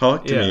 Don't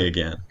talk to me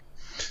again.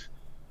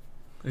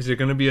 Is it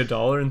going to be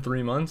 $1 in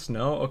 3 months?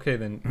 No? Okay,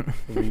 then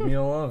leave me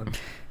alone.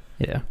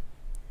 Yeah.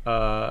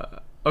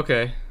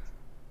 Okay.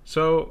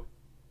 So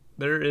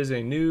there is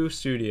a new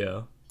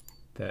studio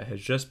that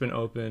has just been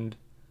opened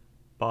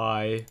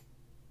by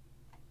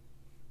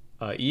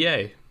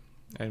EA,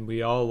 and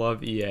we all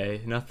love EA.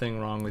 Nothing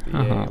wrong with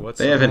EA whatsoever.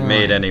 They haven't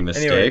made any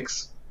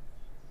mistakes.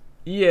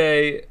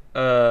 Anyway,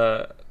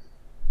 EA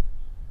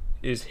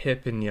is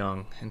hip and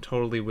young and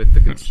totally with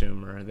the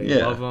consumer.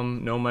 They love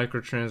them. No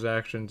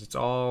microtransactions. It's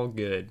all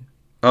good.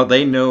 Oh,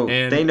 they know.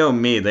 They know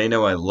me. They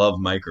know I love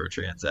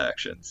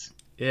microtransactions.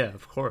 Yeah,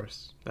 of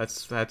course.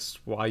 That's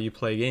why you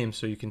play games,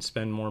 so you can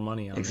spend more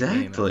money on the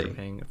game after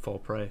paying full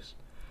price.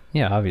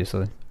 Yeah,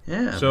 obviously.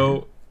 Yeah.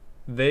 So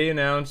they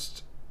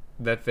announced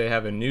that they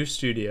have a new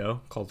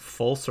studio called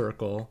Full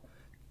Circle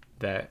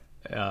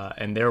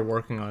and they're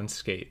working on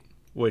Skate,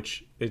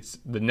 which it's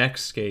the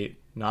next Skate,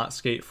 not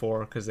Skate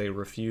 4, because they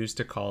refuse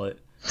to call it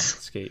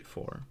Skate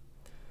 4.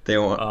 They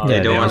don't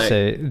want to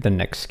say the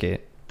next Skate.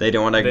 They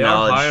don't want to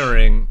acknowledge. They are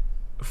hiring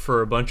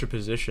for a bunch of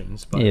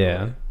positions. By the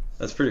way.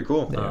 That's pretty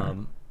cool.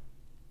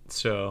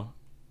 So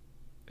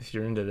if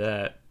you're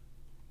into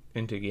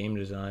game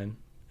design,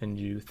 and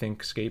you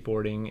think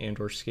skateboarding and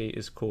or skate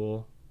is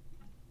cool,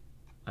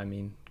 I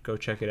mean, go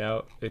check it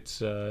out.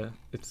 It's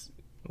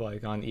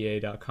like on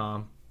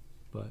EA.com.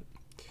 But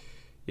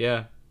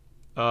yeah,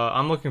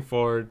 I'm looking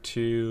forward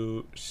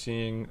to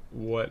seeing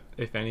what,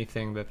 if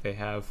anything, that they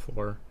have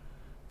for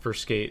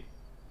Skate,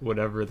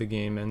 whatever the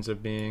game ends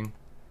up being,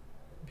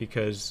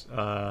 because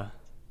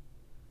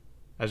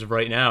as of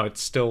right now,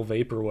 it's still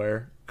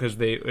vaporware, because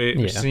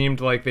it seemed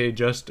like they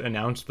just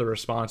announced the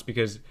response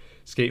because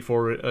Skate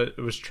 4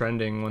 was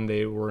trending when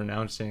they were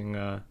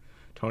announcing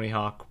Tony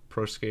Hawk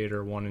Pro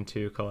Skater 1 and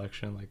 2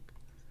 collection,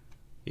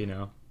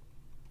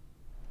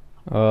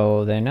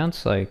 Oh, they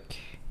announced a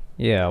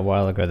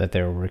while ago that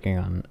they were working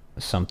on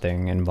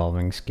something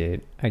involving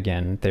Skate.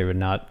 Again, they would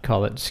not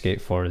call it Skate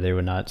 4. They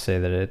would not say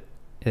that it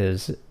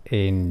is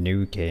a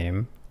new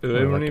game.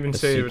 They wouldn't even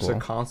say it was a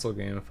console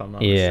game, if I'm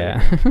not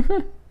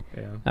mistaken.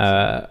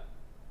 Yeah.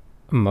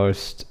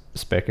 Most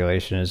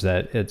speculation is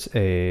that it's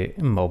a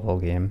mobile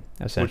game,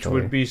 essentially.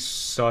 Which would be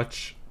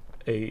such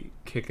a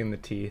kick in the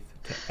teeth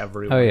to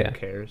everyone who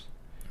cares.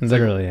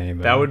 Literally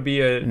anybody. That would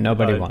be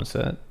nobody wants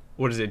that.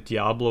 What is it,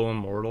 Diablo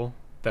Immortal?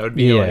 That would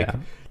be like,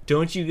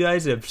 don't you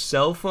guys have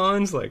cell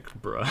phones? Like,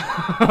 bruh.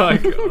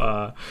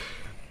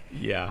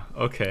 yeah,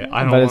 okay.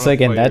 But it's like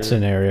in that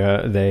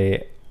scenario,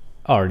 they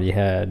already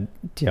had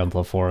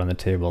Diablo 4 on the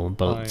table,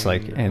 but it's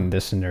like in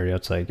this scenario,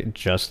 it's like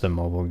just the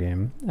mobile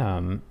game.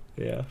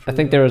 Yeah, I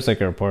think there was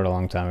like a report a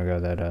long time ago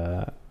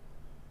that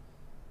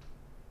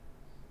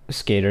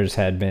skaters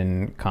had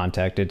been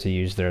contacted to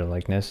use their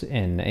likeness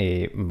in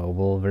a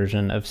mobile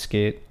version of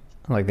Skate.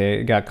 Like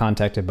they got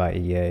contacted by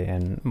EA,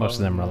 and most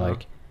of them were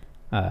like,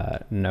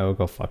 "No,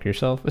 go fuck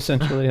yourself."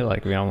 Essentially,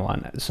 like we don't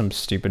want some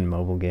stupid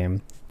mobile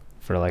game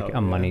for like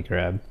a money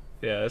grab.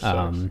 Yeah, that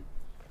sucks.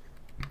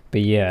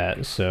 But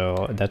yeah,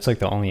 so that's like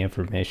the only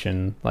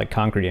information, like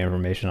concrete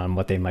information on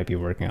what they might be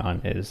working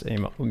on is a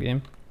mobile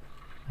game,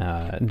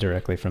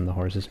 directly from the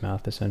horse's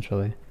mouth,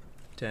 essentially.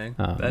 Dang,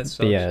 that sucks.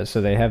 But yeah, so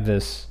they have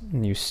this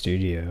new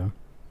studio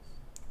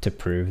to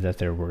prove that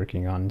they're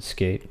working on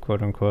Skate,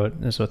 quote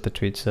unquote, is what the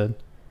tweet said.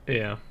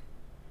 Yeah,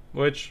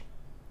 which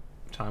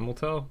time will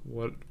tell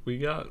what we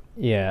got.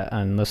 Yeah,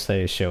 unless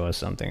they show us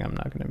something, I'm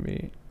not going to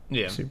be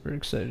super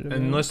excited about.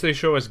 Unless they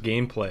show us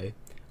gameplay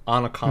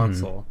on a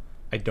console,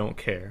 I don't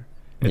care.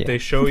 If they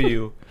show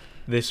you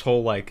this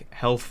whole like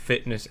health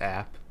fitness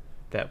app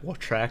that will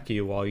track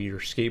you while you're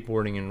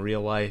skateboarding in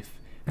real life,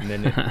 and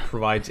then it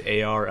provides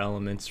AR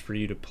elements for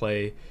you to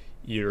play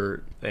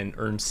and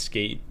earn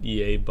skate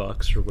EA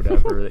bucks or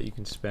whatever that you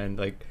can spend,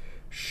 like,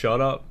 shut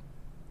up,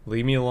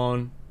 leave me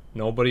alone.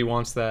 Nobody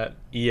wants that.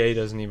 EA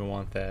doesn't even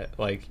want that.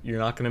 Like, you're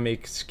not gonna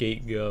make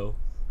Skate Go,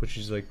 which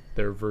is like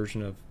their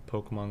version of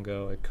Pokemon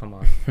Go. Like, come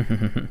on.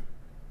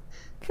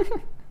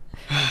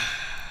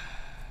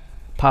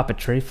 Pop a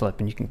tray flip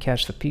and you can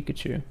catch the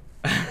Pikachu.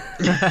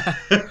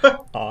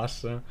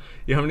 Awesome.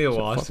 You know how many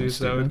lawsuits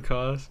that would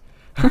cause?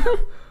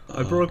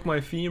 I broke my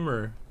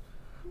femur.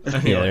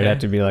 Anyway. Yeah, there'd have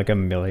to be like a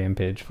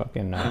 1,000,000-page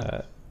fucking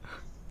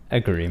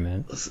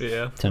agreement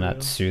to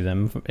not sue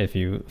them if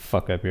you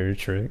fuck up your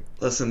trick.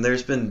 Listen,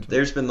 there's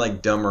been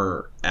like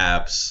dumber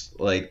apps.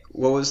 Like,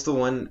 what was the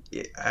one?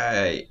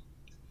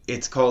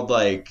 It's called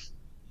like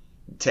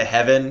To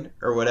Heaven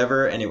or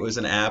whatever, and it was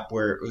an app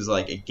where it was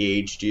like it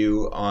gauged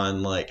you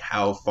on like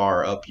how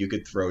far up you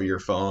could throw your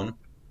phone.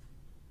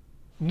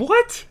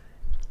 What?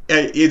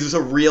 It was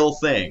a real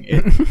thing.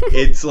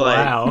 It's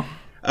like wow.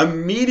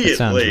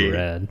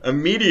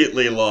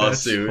 Immediately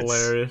lawsuits.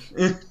 That's hilarious.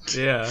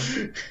 Yeah,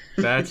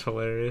 that's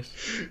hilarious.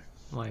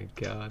 My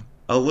God.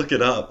 I'll look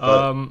it up.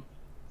 But...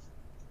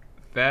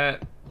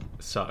 that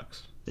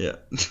sucks. Yeah.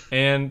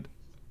 And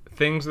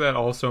things that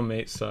also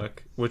may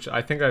suck, which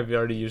I think I've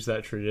already used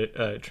that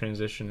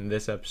transition in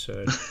this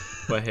episode,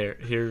 but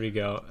here we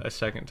go, a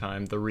second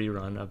time, the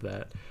rerun of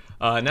that.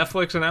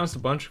 Netflix announced a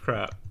bunch of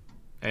crap,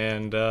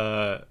 and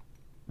they're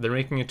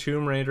making a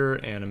Tomb Raider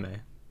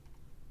anime.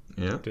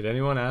 Yeah. Did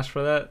anyone ask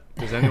for that?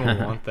 Does anyone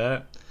want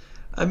that?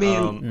 I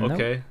mean,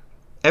 okay. Nope.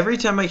 Every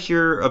time I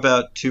hear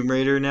about Tomb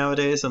Raider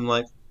nowadays, I'm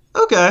like,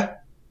 okay.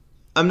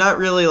 I'm not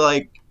really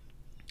like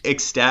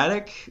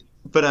ecstatic,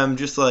 but I'm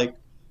just like,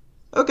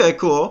 okay,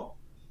 cool.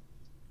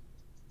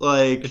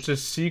 Like, it's a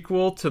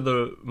sequel to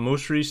the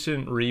most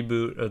recent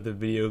reboot of the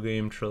video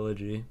game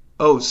trilogy.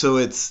 Oh, so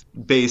it's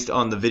based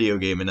on the video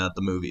game and not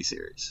the movie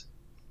series.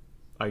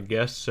 I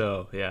guess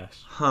so,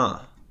 yes. Huh.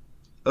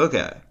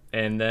 Okay.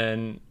 And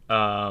then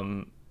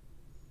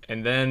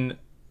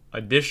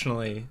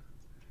additionally,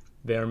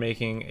 they're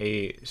making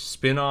a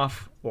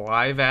spin-off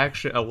live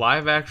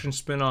action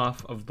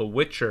spin-off of The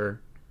Witcher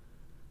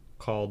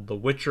called The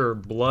Witcher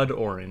Blood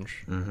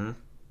Orange. Mm-hmm.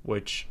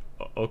 Which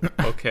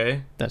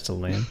okay. That's a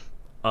lame.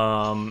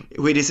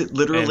 Wait, is it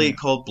literally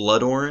called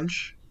Blood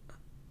Orange?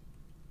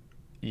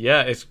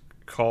 Yeah, it's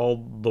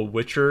called The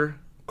Witcher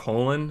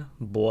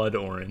Blood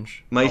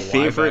Orange. My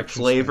favorite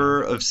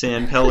flavor of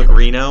San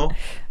Pellegrino.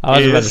 I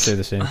was about to say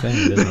the same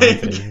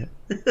thing.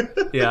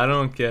 Yeah, I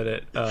don't get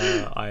it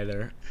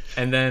either.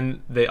 And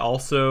then they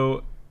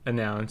also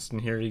announced,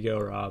 and here you go,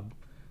 Rob,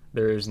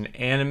 there is an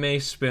anime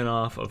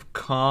spin-off of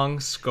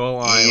Kong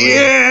Skull Island.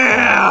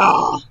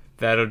 Yeah!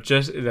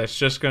 That's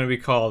just going to be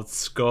called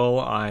Skull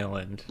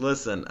Island.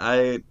 Listen,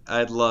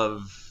 I'd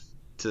love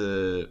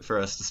for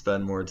us to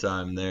spend more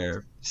time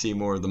there, see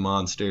more of the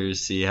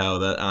monsters, see how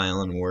that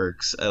island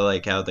works. I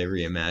like how they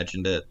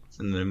reimagined it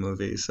in the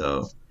movie,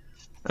 so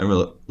I'm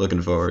really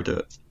looking forward to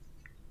it.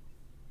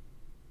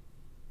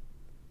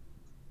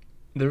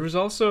 There was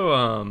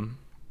also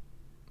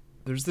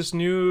there's this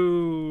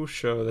new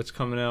show that's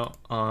coming out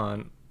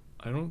on,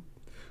 I don't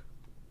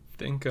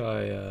think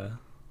I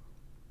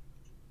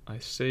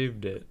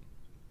saved it,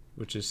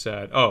 which is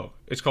sad. Oh,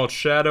 it's called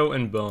Shadow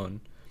and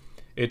Bone.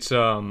 It's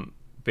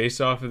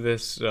based off of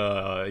this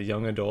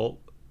young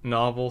adult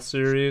novel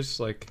series,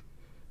 like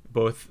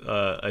both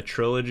a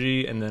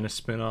trilogy and then a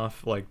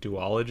spin-off like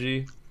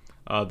duology.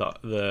 I've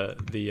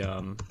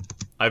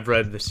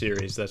read the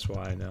series, that's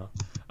why I know.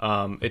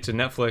 It's a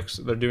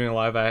Netflix. They're doing a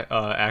live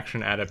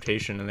action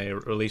adaptation, and they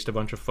released a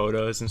bunch of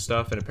photos and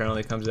stuff. And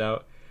apparently, it comes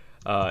out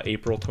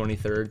April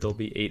 23rd. There'll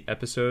be 8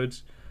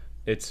 episodes.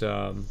 It's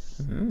the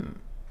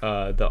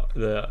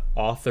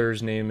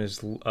author's name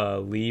is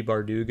Lee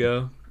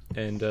Bardugo,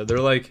 and they're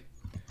like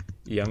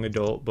young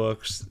adult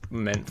books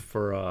meant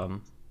for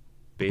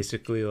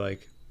basically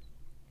like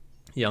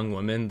young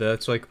women.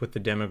 That's like what the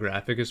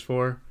demographic is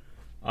for.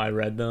 I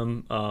read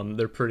them.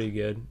 They're pretty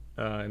good,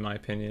 in my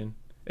opinion.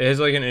 It has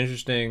like an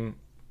interesting,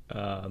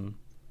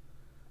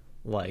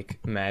 like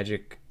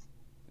magic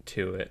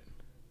to it.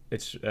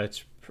 It's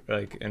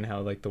like, and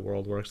how like the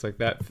world works like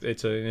that.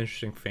 It's an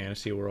interesting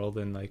fantasy world,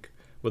 and like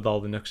with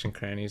all the nooks and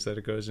crannies that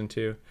it goes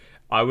into.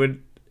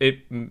 It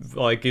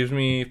like gives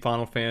me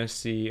Final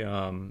Fantasy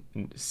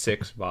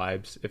 6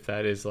 vibes, if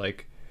that is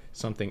like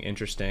something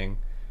interesting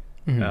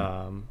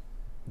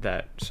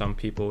that some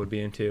people would be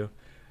into.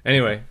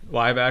 Anyway,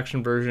 live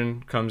action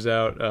version comes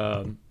out,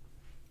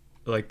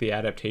 like the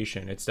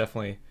adaptation. It's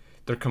definitely,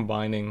 they're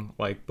combining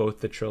like both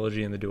the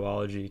trilogy and the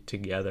duology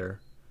together.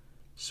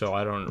 So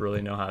I don't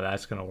really know how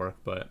that's gonna work,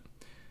 but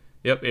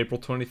yep, April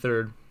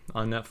 23rd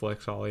on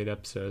Netflix, all 8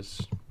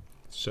 episodes.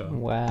 So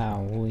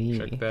wow,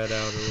 check that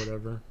out or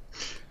whatever.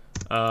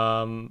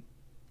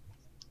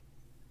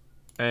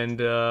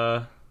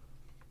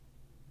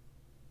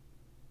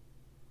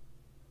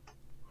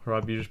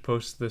 Rob, you just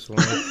posted this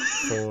link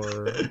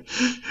for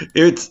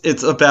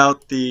it's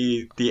about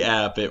the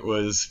app. It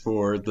was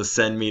for the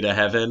Send Me to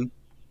Heaven,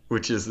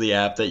 which is the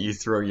app that you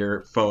throw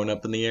your phone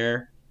up in the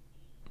air.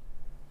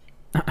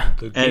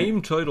 The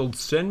game titled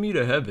Send Me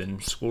to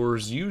Heaven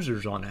scores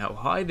users on how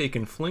high they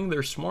can fling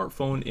their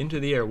smartphone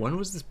into the air. When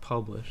was this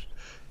published?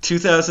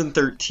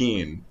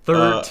 2013.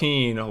 Wow.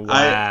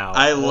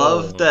 I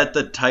love that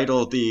the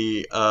title of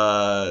the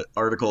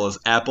article is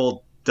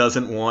Apple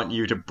doesn't want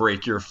you to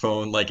break your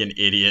phone like an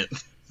idiot.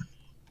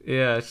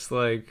 Yeah, it's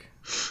like,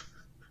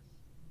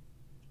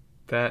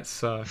 that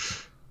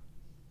sucks.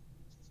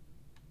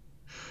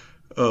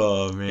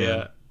 Oh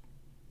man.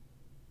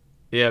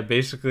 Yeah,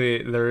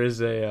 basically there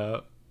is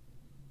a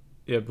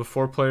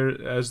before players,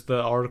 as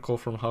the article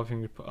from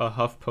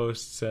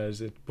HuffPost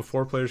says,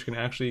 before players can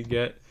actually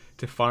get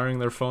to firing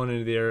their phone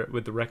into the air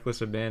with the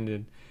reckless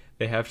abandon,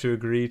 they have to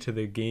agree to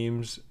the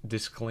game's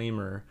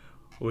disclaimer,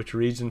 which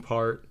reads in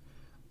part,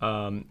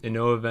 in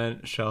no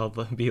event shall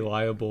be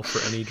liable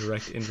for any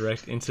direct,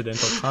 indirect,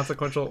 incidental,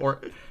 consequential,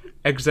 or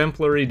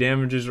exemplary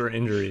damages or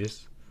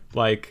injuries.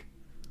 Like,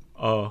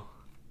 oh,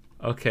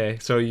 okay,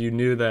 so you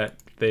knew that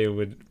they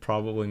would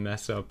probably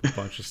mess up a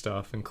bunch of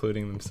stuff,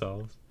 including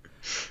themselves.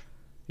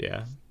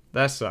 Yeah,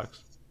 that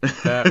sucks.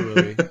 That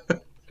really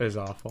is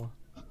awful.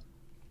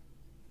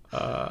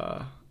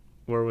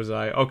 Where was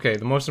I? Okay,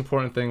 the most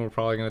important thing we're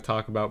probably going to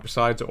talk about,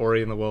 besides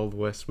Ori and the Will of the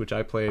Wisps, which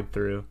I played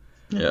through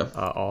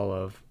all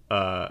of,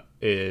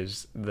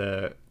 is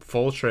the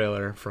full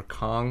trailer for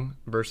Kong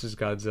versus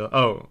Godzilla.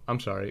 Oh, I'm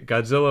sorry,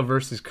 Godzilla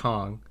versus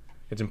Kong.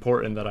 It's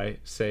important that I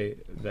say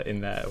that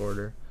in that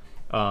order.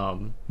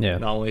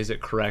 Not only is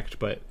it correct,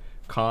 but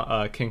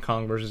King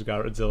Kong versus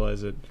Godzilla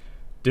is a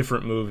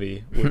different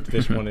movie, which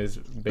this one is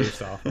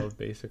based off of,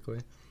 basically.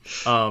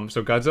 So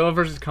Godzilla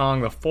versus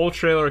Kong, the full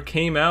trailer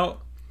came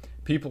out.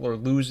 People are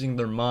losing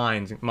their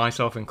minds,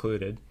 myself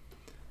included.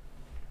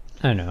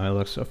 I know, it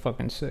looks so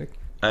fucking sick.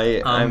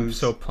 I'm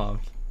so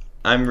pumped.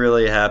 I'm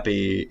really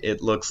happy.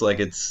 It looks like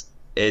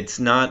it's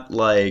not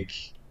like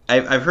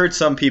I've heard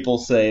some people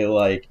say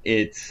like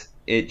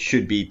it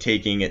should be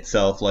taking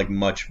itself like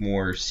much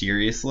more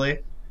seriously.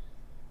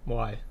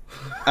 Why?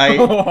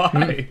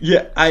 Why?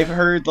 Yeah, I've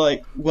heard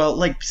like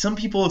some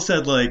people have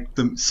said like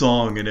the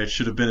song and it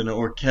should have been an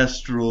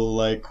orchestral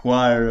like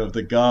choir of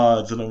the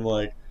gods, and I'm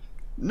like,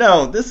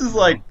 no, this is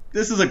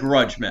a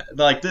grudge match.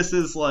 Like this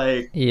is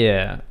like,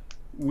 yeah,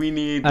 we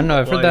need. I don't know.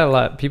 I've heard that a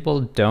lot.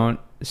 People don't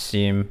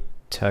seem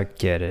to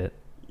get it,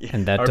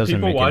 and that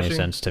doesn't make any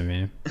sense to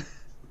me.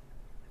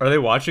 Are they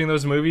watching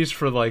those movies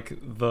for like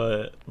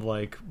the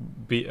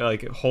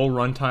whole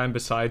runtime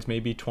besides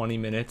maybe 20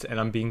 minutes? And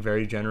I'm being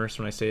very generous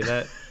when I say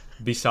that.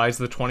 Besides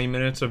the 20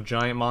 minutes of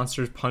giant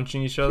monsters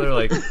punching each other,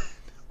 like,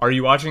 are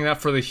you watching that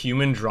for the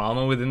human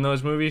drama within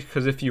those movies?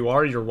 Because if you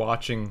are, you're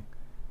watching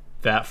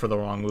that for the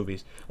wrong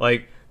movies.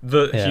 Like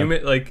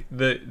human, like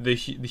the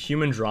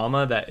human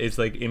drama that is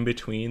like in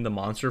between the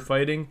monster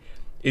fighting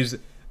is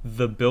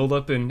the build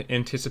up and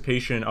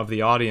anticipation of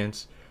the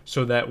audience,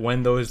 so that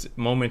when those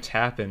moments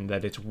happen,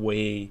 that it's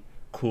way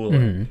cooler.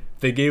 Mm-hmm.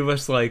 They gave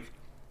us like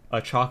a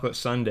chocolate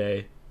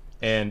sundae,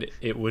 and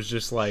it was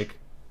just like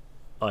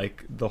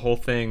the whole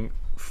thing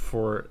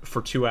for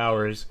 2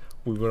 hours,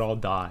 we would all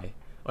die.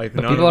 Like,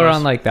 but people are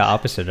on like the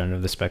opposite end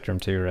of the spectrum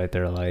too, right?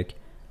 They're like,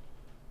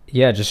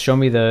 yeah, just show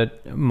me the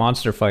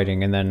monster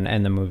fighting and then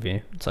end the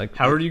movie. It's like,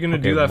 how are you going to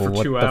do that for 2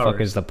 hours? What the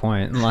fuck is the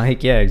point?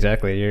 Like, yeah,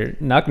 exactly. You're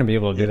not going to be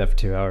able to do that for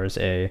 2 hours,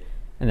 A.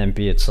 And then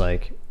B, it's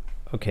like,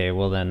 okay,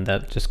 well then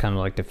that just kind of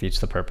like defeats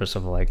the purpose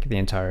of like the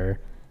entire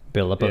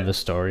build-up of the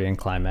story and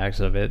climax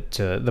of it,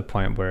 to the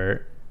point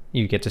where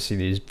you get to see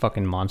these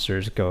fucking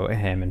monsters go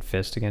ham and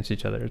fist against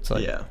each other. It's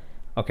like,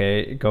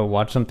 okay, go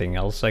watch something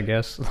else, I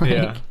guess. Like,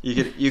 yeah,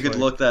 you could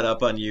look that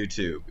up on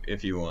YouTube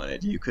if you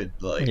wanted. You could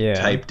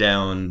type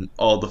down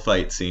all the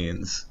fight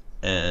scenes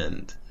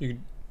and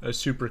a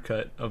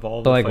supercut of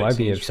all. But the like, fight why scenes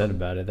be upset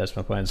about it? That's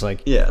my point. It's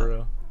like, for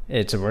real.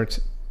 It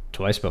works.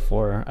 twice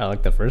before. I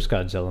like the first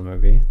Godzilla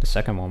movie. The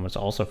second one was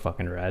also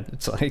fucking rad.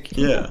 It's like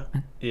yeah.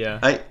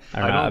 I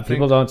don't know.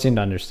 People don't seem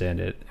to understand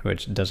it,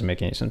 which doesn't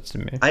make any sense to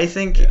me. I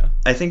think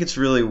it's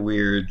really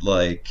weird.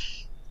 Like,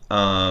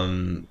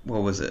 what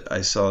was it?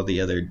 I saw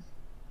the other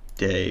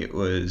day. It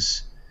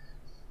was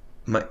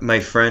my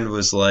friend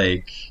was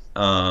like,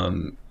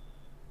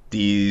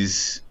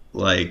 these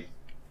like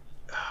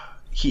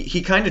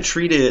he kind of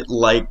treated it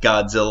like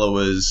Godzilla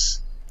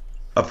was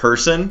a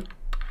person,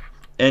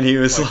 and he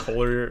was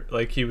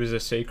like he was a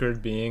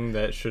sacred being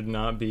that should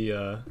not be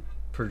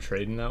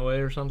portrayed in that way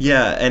or something.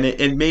 Yeah, and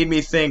it made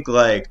me think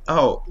like,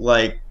 oh,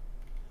 like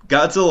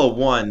Godzilla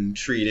 1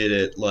 treated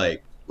it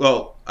like,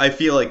 well, I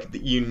feel like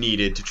you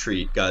needed to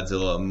treat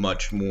Godzilla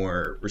much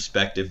more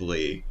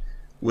respectively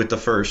with the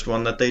first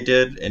one that they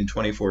did in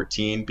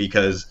 2014,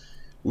 because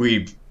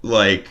we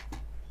like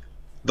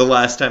the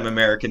last time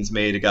Americans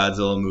made a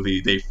Godzilla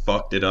movie, they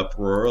fucked it up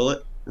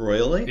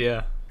royally.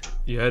 Yeah,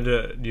 you had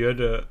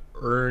to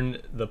earn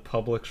the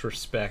public's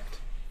respect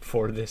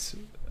for this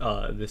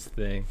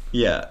thing.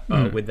 Yeah,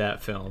 with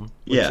that film,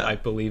 which I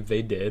believe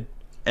they did.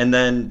 And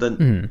then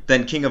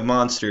then King of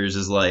Monsters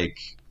is like,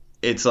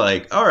 it's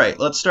like, all right,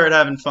 let's start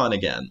having fun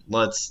again.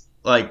 Let's,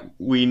 like,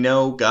 we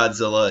know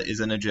Godzilla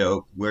isn't a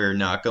joke. We're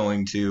not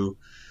going to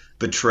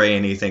betray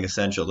anything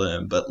essential to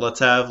him, but let's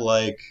have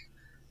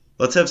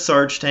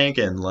Sarge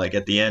Tankin, like,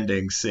 at the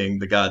ending sing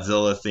the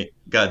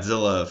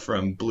Godzilla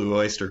from Blue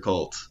Oyster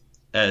Cult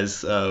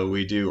as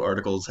we do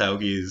articles how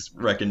he's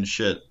wrecking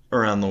shit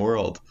around the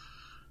world.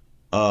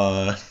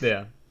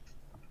 Yeah,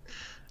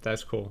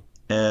 that's cool.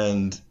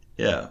 And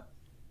yeah,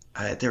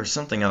 there was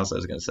something else I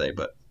was gonna say,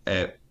 but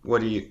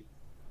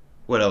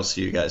what else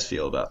do you guys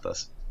feel about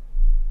this?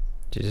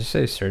 Did you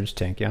say Serge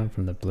Tankian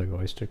from the Blue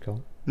Oyster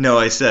Cult? No,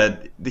 I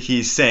said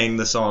he sang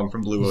the song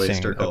from Blue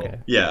Oyster Cult. Okay.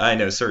 Yeah, I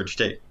know, Serge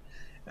Tankian.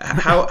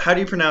 How do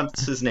you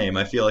pronounce his name?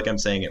 I feel like I'm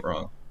saying it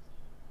wrong.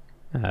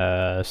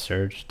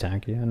 Serge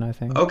Tankian, I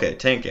think. Okay,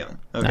 Tankian.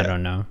 Okay. I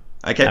don't know.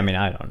 I don't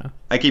know.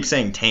 I keep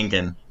saying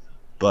Tankin,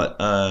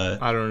 but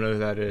I don't know who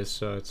that is,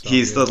 so it's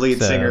he's the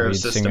lead singer of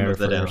System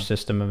of a Down.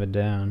 System of a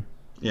Down.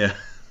 Yeah.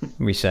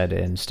 We said it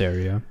in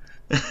stereo.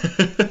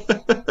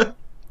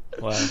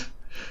 Wow.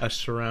 A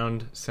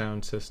surround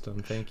sound system.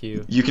 Thank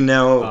you. You can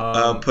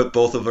now put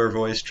both of our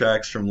voice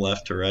tracks from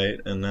left to right,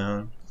 and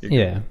now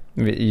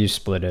you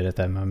split it at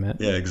that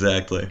moment. Yeah,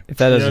 exactly. If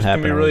that doesn't It's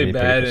happen, gonna be really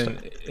bad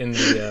in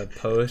the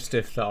post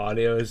if the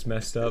audio is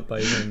messed up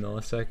by even a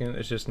millisecond.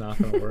 It's just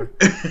not gonna work.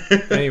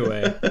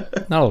 Anyway,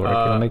 that'll work.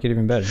 It'll make it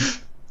even better.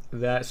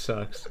 That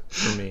sucks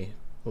for me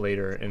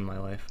later in my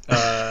life.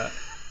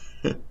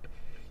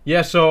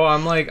 Yeah, so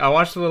I'm like, I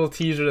watched the little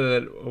teaser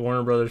that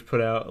Warner Brothers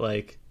put out,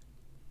 like,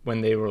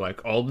 when they were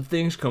like, all the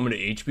things coming to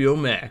HBO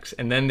Max,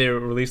 and then they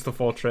released the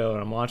full trailer.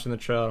 I'm watching the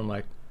trailer, I'm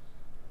like,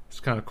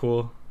 it's kind of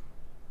cool.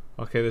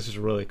 Okay, this is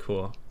really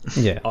cool.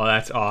 Yeah. Oh,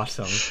 that's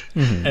awesome.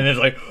 Mm-hmm. And it's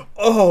like,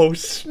 oh,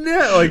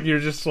 snap. Like, you're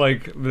just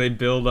like, they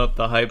build up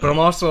the hype. But I'm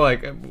also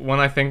like, when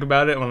I think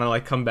about it, when I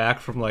like come back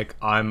from like,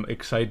 I'm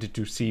excited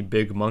to see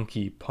Big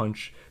Monkey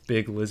punch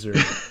Big Lizard.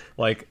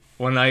 Like,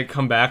 when I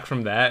come back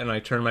from that and I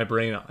turn my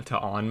brain to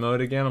on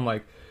mode again, I'm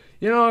like,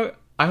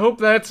 I hope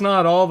that's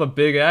not all the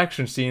big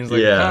action scenes.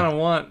 Like, I kind of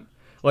want,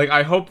 like,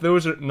 I hope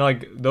those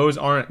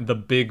aren't the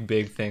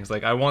big things.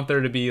 Like, I want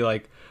there to be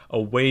like a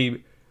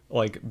way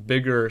like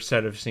bigger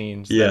set of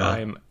scenes that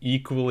I'm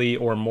equally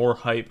or more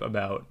hype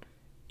about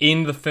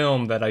in the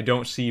film that I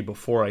don't see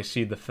before I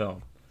see the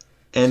film.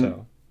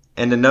 And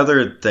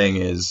another thing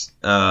is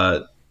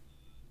the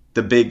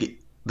big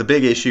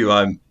issue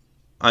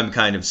I'm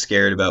kind of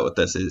scared about with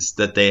this is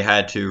that they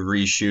had to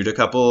reshoot a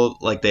couple,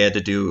 like they had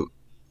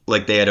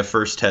a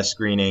first test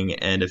screening,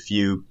 and a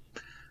few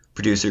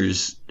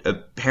producers,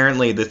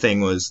 apparently the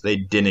thing was they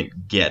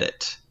didn't get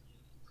it,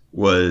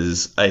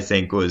 I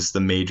think was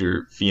the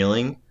major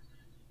feeling.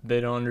 They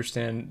don't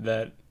understand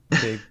that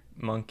Big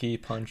Monkey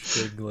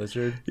punch Big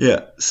Lizard.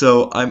 Yeah,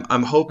 so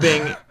I'm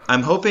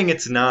hoping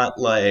it's not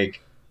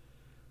like,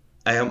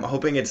 I'm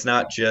hoping it's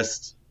not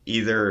just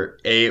either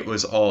it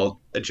was all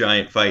a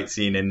giant fight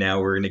scene and now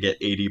we're going to get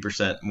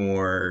 80%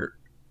 more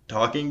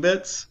talking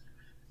bits.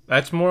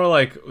 That's more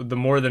like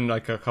more than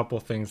like a couple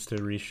things to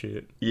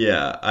reshoot.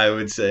 Yeah, I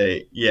would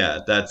say,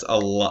 that's a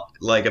lot.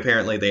 Like,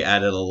 apparently they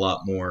added a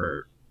lot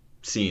more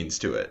scenes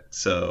to it,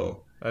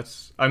 so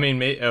that's, I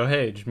mean,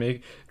 just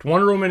make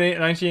Wonder Woman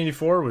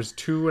 1984 was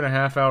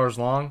 2.5 hours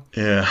long.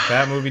 Yeah,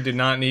 that movie did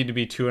not need to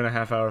be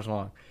 2.5 hours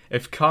long.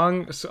 If if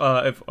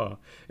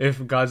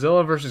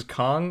Godzilla versus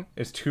Kong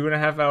is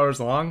 2.5 hours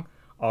long,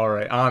 all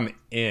right, I'm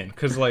in.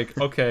 Because like,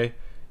 okay,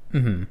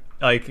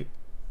 like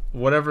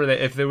whatever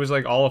if there was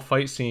like all a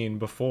fight scene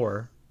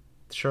before,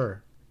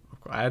 sure,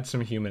 add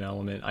some human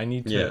element. I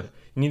need to you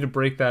need to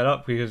break that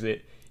up, because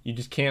you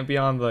just can't be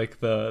on like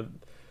the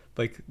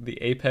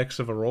apex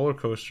of a roller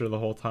coaster the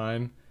whole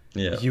time.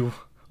 Yeah, you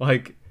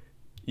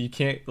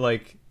can't,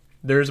 like,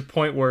 there's a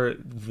point where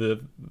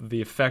the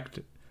effect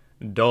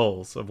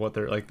dulls of what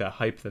they're like, the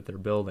hype that they're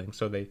building,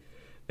 so they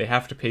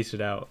have to pace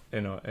it out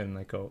in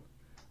like a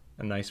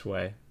nice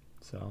way.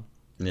 So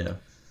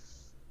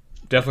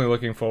definitely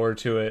looking forward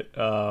to it.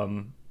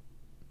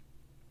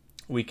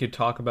 We could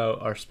talk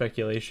about our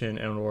speculation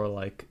or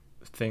like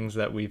things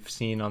that we've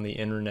seen on the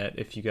internet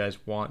if you guys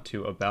want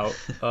to about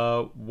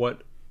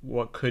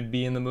what could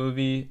be in the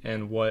movie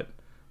and what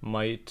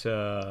might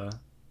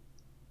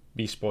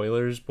be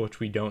spoilers,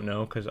 which we don't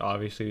know because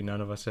obviously none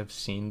of us have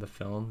seen the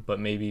film, but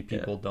maybe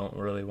people don't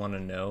really want to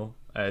know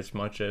as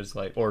much as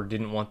like, or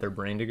didn't want their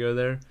brain to go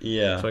there.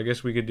 Yeah. So I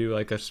guess we could do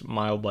like a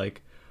mild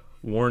like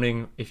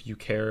warning if you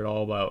care at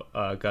all about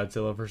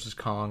Godzilla versus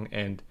Kong,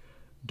 and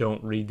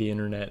don't read the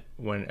internet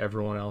when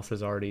everyone else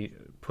has already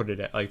put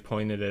it at, like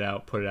pointed it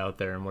out, put it out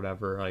there and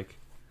whatever. Like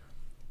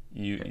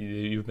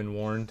you've been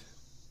warned.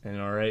 And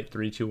all right,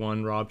 3, 2,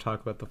 1. Rob,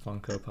 talk about the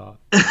Funko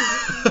Pop.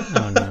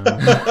 Oh no!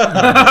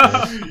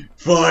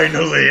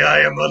 Finally,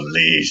 I am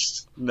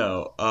unleashed.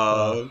 No,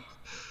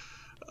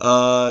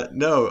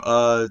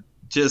 no.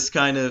 Just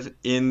kind of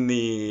in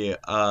the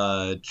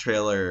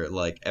trailer,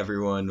 like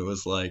everyone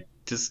was like,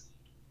 does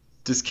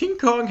King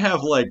Kong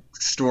have like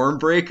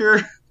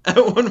Stormbreaker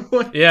at one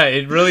point? Yeah,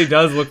 it really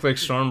does look like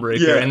Stormbreaker,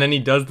 yeah. And then he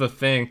does the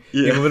thing.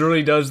 Yeah. He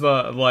literally does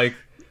the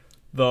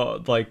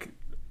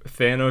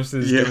Thanos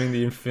is doing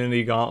the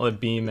Infinity Gauntlet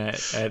beam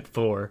at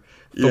Thor.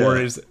 Thor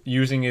is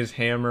using his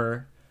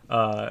hammer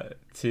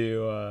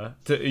to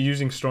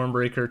using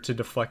Stormbreaker to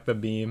deflect the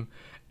beam,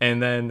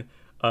 and then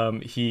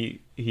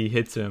he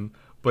hits him.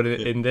 But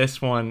in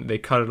this one, they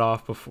cut it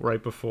off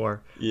right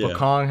before. Yeah. But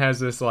Kong has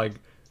this like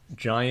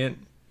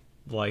giant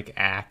like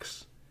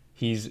axe.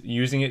 He's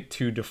using it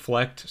to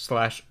deflect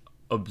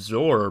 /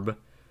 absorb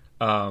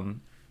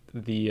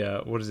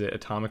the what is it?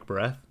 Atomic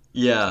breath.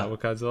 Yeah. Is that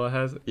what Godzilla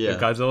has? Yeah.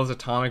 Godzilla's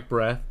atomic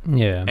breath.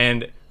 Yeah.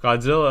 And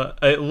Godzilla,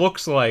 it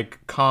looks like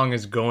Kong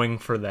is going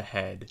for the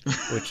head,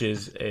 which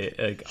is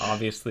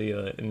obviously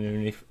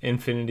an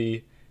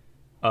Infinity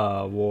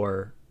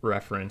War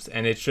reference.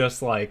 And it's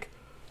just like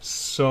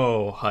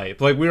so hype.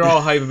 Like we were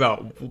all hype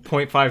about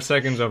 0.5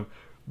 seconds of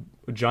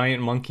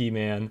giant monkey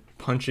man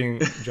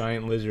punching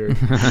giant lizard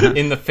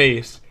in the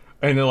face.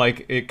 And they're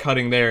like it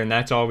cutting there, and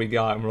that's all we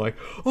got. And we're like,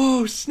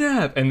 oh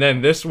snap! And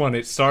then this one,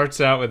 it starts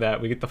out with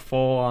that. We get the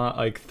full on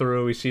like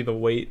through. We see the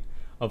weight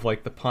of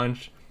like the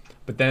punch,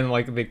 but then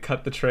like they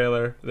cut the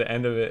trailer, the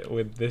end of it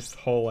with this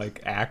whole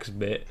like axe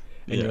bit,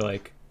 and you're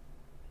like,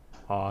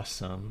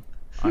 awesome!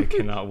 I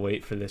cannot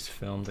wait for this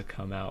film to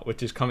come out,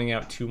 which is coming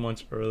out 2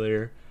 months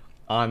earlier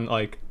on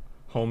like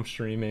home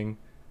streaming.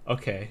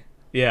 Okay,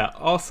 yeah,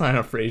 I'll sign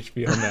up for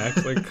HBO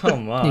Max. Like,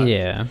 come on.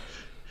 Yeah.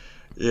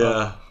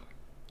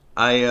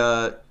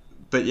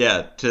 But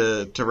yeah,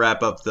 to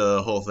wrap up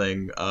the whole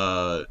thing,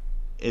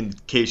 in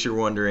case you're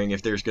wondering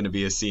if there's going to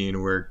be a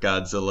scene where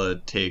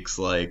Godzilla takes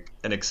like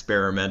an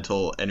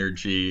experimental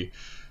energy,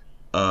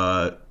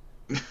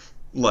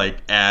 like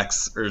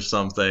axe or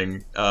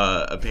something,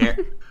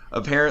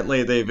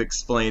 apparently they've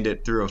explained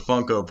it through a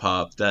Funko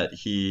Pop that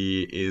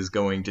he is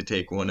going to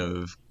take one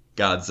of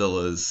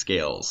Godzilla's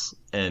scales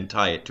and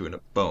tie it to a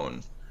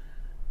bone.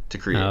 To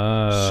create.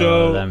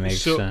 Oh, that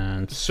makes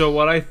sense. So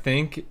what I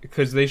think,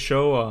 because they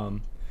show,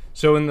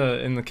 so in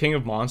the King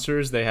of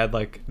Monsters, they had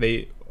like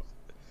King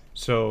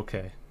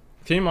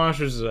of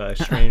Monsters is a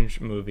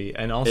strange movie,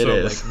 and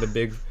also like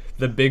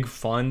the big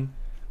fun,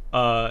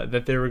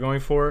 that they were going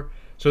for.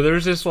 So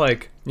there's this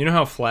like, you know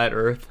how flat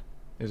Earth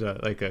is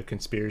a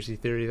conspiracy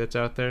theory that's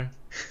out there.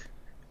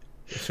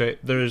 So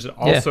there's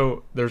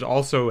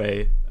also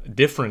a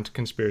different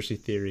conspiracy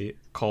theory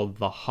called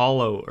the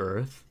Hollow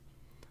Earth,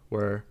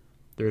 where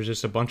there's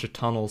just a bunch of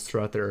tunnels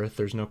throughout the Earth.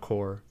 There's no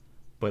core,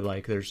 but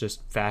like there's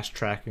just fast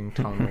tracking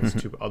tunnels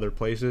to other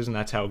places, and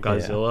that's how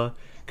Godzilla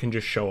can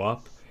just show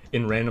up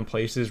in random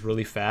places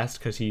really fast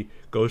because he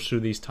goes through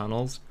these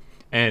tunnels.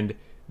 And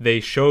they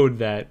showed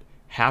that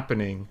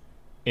happening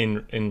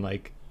in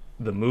like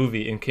the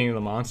movie in King of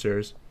the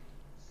Monsters,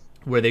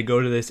 where they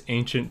go to this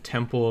ancient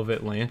temple of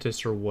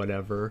Atlantis or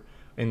whatever,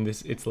 and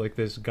it's like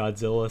this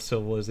Godzilla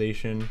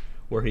civilization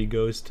where he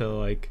goes to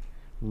like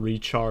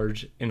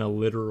recharge in a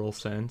literal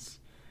sense.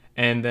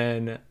 And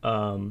then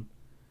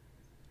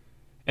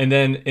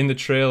in the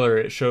trailer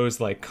it shows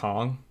like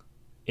Kong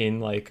in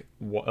like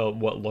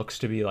what looks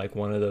to be like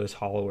one of those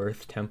Hollow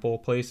Earth temple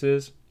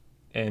places,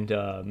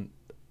 and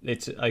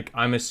it's like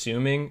I'm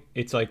assuming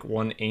it's like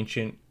one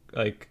ancient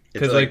like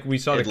because like we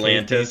saw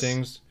Atlantis. The cave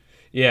paintings,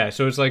 yeah.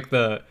 So it's like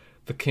the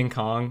King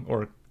Kong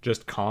or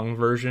just Kong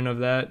version of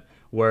that,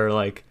 where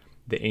like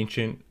the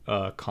ancient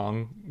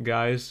Kong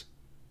guys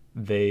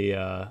they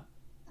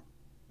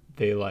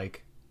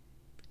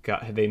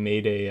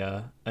made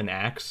an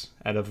axe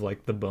out of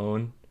like the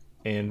bone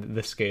and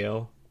the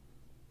scale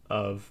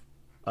of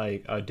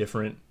like a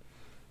different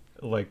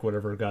like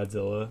whatever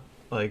Godzilla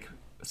like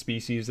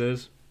species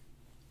is.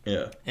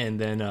 Yeah. And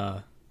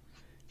then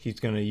he's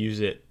gonna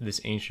use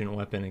this ancient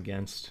weapon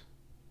against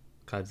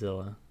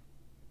Godzilla.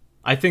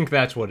 I think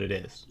that's what it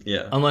is.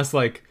 Yeah. Unless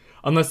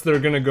they're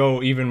gonna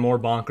go even more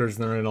bonkers,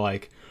 they're gonna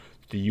like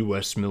the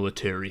U.S.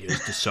 military has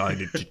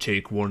decided to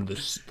take one of the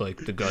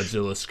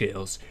Godzilla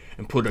scales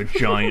and put a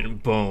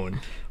giant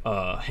bone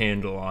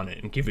handle on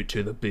it and give it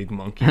to the big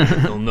monkey.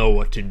 They'll know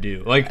what to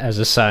do. Like, as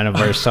a sign of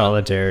our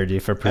solidarity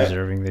for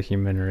preserving the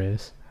human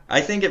race.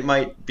 I think it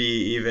might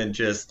be even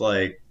just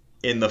like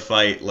in the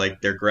fight,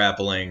 like they're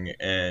grappling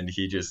and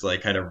he just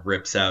like kind of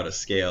rips out a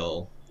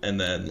scale. And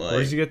then, like,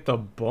 where does he get the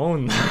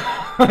bone?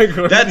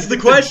 That's the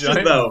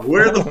question, though.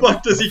 Where the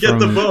fuck does he get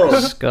the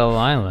bone? Skull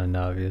Island,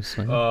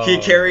 obviously. He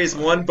carries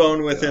one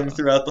bone with him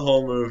throughout the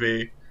whole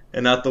movie,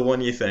 and not the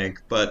one you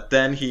think. But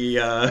then he.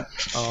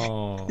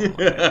 Oh.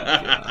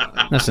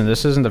 Listen,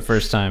 this isn't the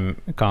first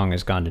time Kong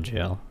has gone to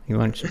jail. He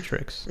learned some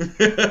tricks.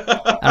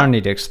 I don't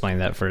need to explain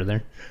that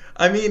further.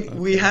 I mean,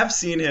 we have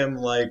seen him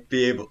like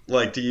be able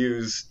to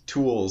use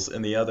tools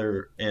in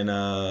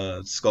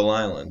Skull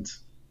Island.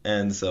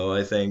 And so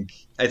I think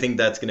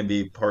that's going to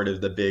be part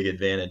of the big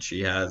advantage he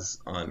has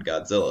on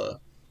Godzilla.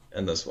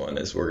 And this one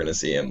is we're going to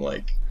see him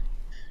like,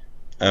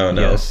 I don't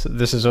know. Yes,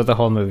 this is what the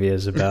whole movie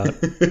is about.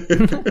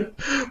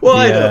 Well,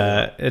 I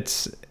know.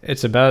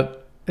 It's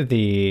about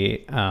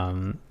the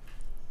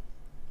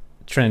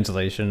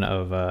translation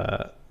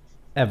of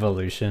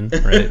evolution,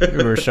 right?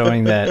 We're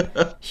showing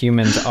that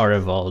humans are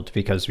evolved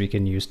because we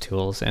can use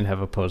tools and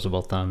have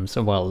opposable thumbs.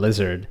 While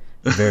Lizard,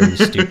 very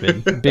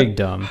stupid, big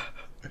dumb.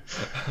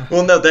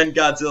 Well, no, then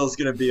Godzilla's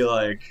gonna be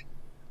like,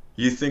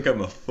 you think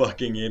I'm a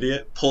fucking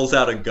idiot? Pulls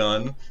out a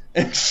gun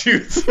and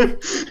shoots him.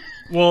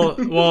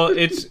 Well,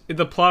 it's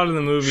the plot of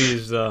the movie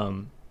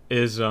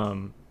is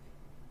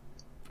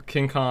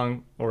King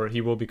Kong, or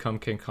he will become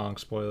King Kong.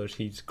 Spoilers: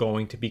 he's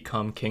going to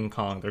become King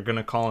Kong. They're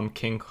gonna call him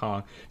King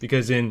Kong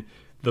because in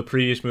the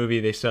previous movie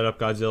they set up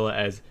Godzilla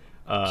as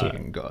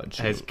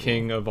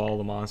king of all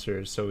the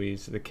monsters, so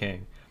he's the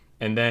king.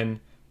 And then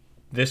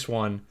this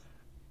one,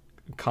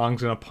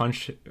 Kong's gonna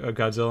punch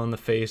Godzilla in the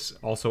face,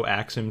 also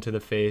axe him to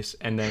the face,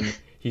 and then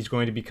he's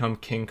going to become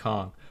King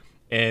Kong.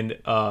 And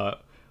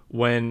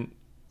when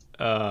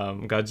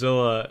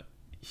Godzilla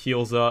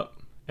heals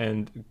up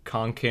and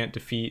Kong can't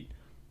defeat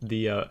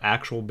the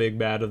actual big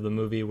bad of the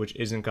movie, which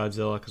isn't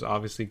Godzilla, because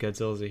obviously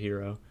Godzilla's a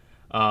hero.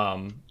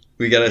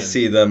 We gotta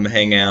see them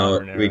hang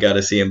out. We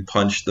gotta see him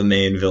punch the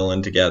main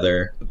villain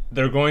together.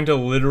 They're going to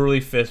literally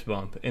fist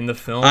bump in the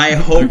film. I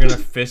hope they're gonna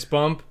fist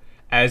bump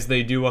as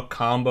they do a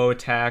combo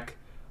attack.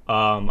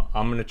 I'm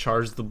gonna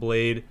charge the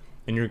blade,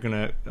 and you're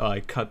gonna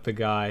cut the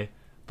guy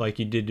like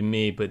you did to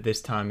me, but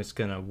this time it's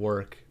gonna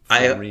work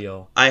for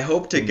real. I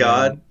hope to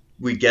God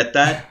we get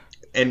that,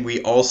 and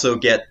we also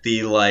get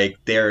the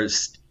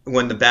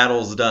when the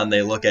battle's done,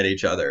 they look at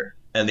each other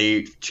and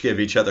they give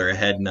each other a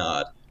head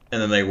nod,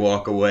 and then they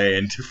walk away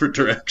in different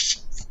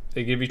directions.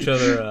 They give each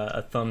other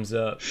a thumbs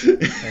up,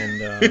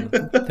 and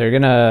they're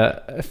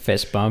gonna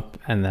fist bump,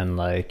 and then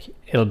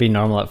it'll be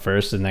normal at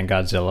first, and then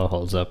Godzilla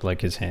holds up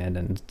his hand,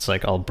 and it's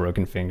all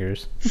broken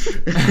fingers.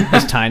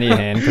 His tiny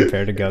hand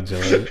compared to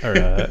Godzilla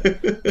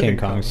or King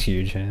Kong's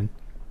huge hand.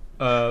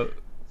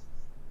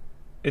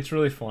 It's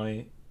really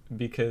funny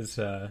because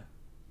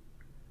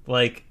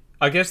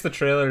I guess the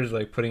trailer is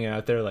putting it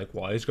out there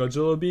why is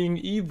Godzilla being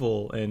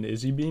evil, and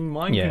is he being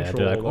mind controlled?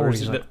 Yeah, they're like,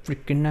 he's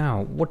freaking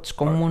out. What's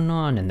going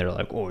on? And they're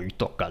like, you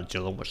thought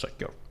Godzilla was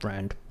your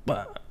friend.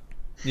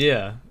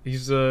 Yeah,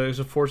 he's a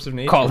force of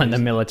nature. Calling the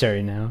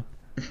military now.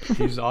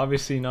 He's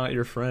obviously not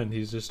your friend.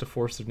 He's just a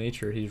force of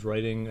nature. He's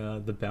writing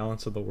the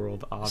balance of the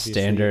world, obviously.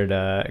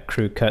 Standard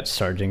crew cut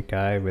sergeant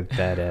guy with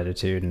bad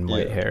attitude and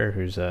white hair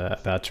who's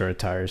about to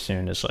retire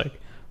soon is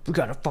we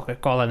gotta fucking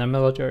call in the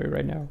military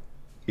right now.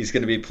 He's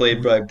going to be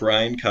played by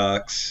Brian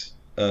Cox,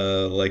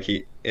 like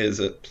he is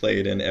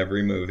played in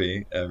every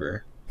movie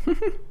ever.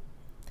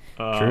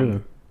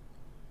 True.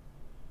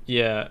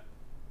 Yeah,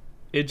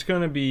 it's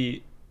going to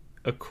be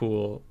a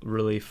cool,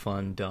 really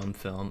fun, dumb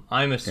film.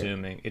 I'm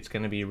assuming it's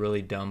going to be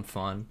really dumb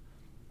fun,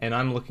 and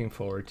I'm looking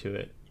forward to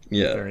it.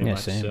 Yeah, very much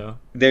same. So.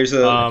 There's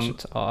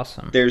it's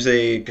awesome. There's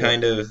a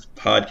kind of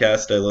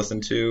podcast I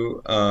listened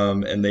to,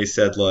 and they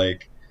said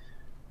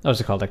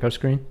is it called Echo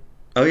Screen?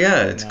 Oh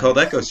yeah, it's called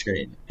Echo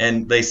Screen,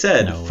 and they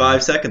said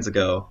 5 seconds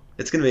ago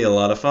it's gonna be a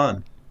lot of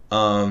fun.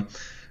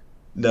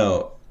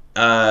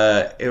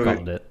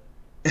 It.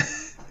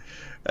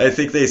 I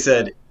think they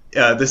said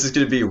this is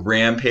gonna be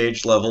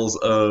rampage levels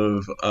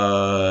of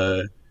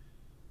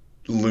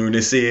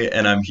lunacy,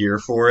 and I'm here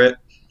for it.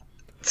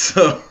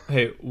 So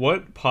hey,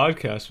 what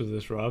podcast was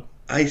this, Rob?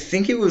 I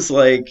think it was they're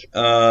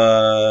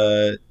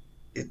on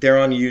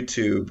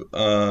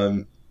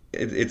YouTube.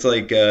 It's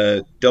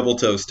Double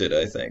Toasted,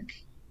 I think.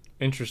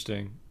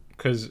 Interesting,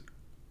 because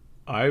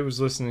I was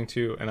listening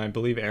to, and I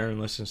believe Aren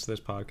listens to this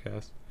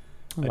podcast,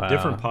 a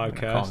different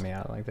podcast. Call me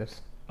out like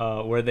this.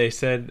 Where they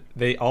said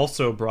they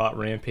also brought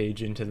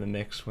Rampage into the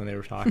mix when they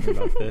were talking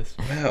about this.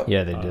 Wow.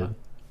 Yeah, they did.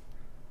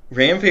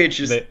 Rampage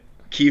just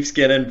keeps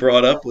getting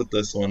brought up with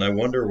this one. I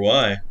wonder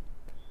why.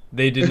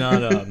 They did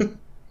not.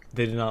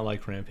 They did not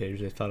like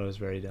Rampage. They thought it was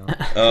very dumb.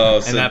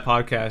 And that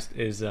podcast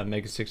is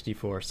Mega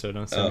 64. So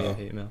don't send me a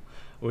hate mail.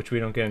 Which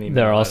we don't get any.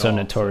 They're also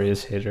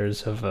notorious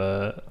hitters of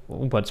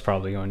what's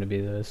probably going to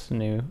be this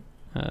new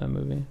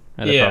movie.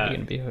 They're probably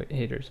gonna be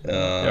haters.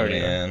 Oh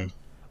man.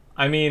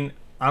 I mean,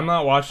 I'm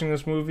not watching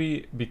this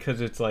movie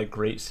because it's like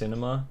great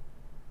cinema.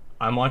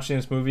 I'm watching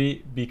this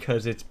movie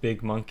because it's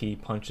Big Monkey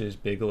punches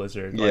Big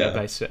Lizard.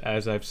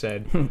 As I've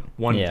said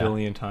 1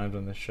 billion times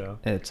on this show.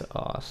 It's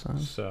awesome.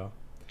 So,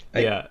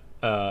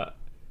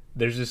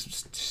 there's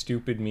this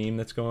stupid meme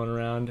that's going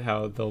around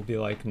how there'll be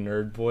like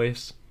nerd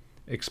voice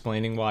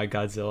explaining why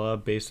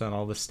Godzilla, based on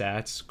all the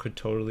stats, could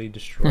totally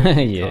destroy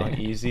King Kong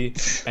easy,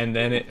 and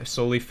then it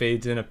slowly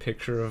fades in a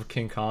picture of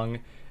King Kong,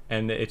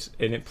 and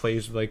it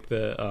plays like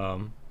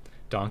the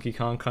Donkey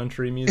Kong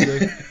country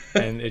music,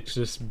 and it's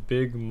just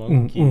Big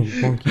Monkey.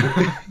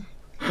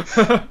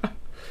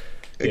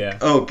 Yeah.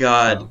 Oh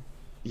God,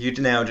 you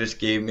now just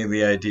gave me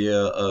the idea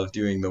of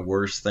doing the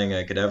worst thing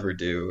I could ever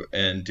do,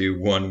 and do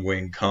One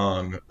Wing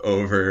Kong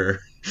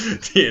over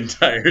the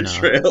entire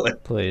trailer.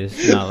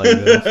 Please, not like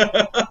this.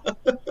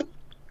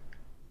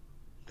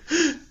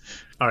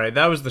 All right,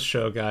 that was the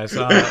show, guys.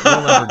 We'll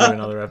never do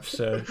another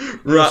episode.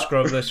 We'll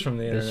scrub this from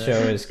the internet. The show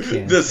is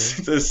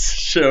canceled. This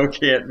show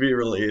can't be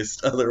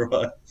released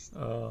otherwise.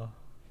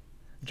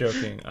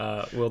 Joking.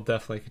 We'll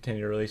definitely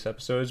continue to release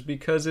episodes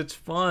because it's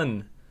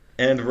fun.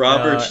 And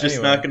Robert's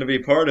just not going to be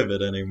part of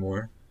it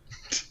anymore.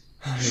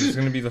 He's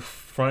going to be the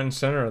front and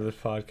center of this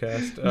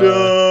podcast.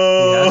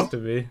 No! He has to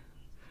be.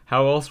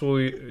 How else will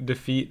we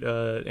defeat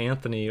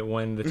Anthony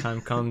when the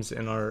time comes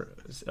in our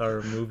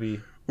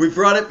movie? We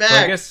brought it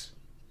back.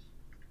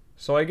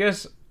 So I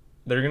guess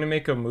they're gonna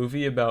make a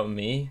movie about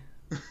me,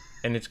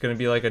 and it's gonna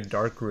be like a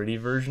dark, gritty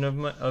version of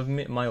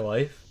my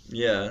life.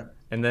 Yeah.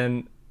 And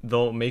then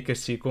they'll make a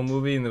sequel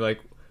movie, and they're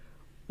like,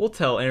 "We'll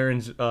tell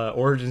Aren's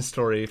origin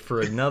story for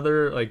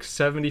another like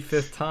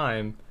 75th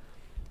time,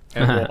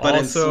 and we'll but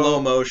also in slow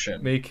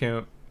motion. Make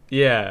him."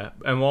 Yeah,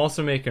 and we'll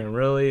also make him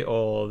really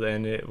old,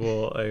 and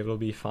it'll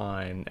be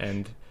fine,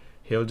 and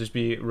he'll just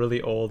be really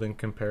old in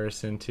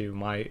comparison to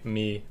my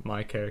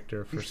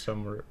character for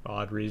some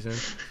odd reason.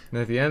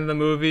 And at the end of the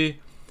movie,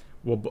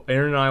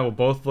 Aren and I will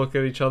both look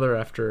at each other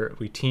after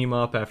we team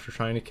up after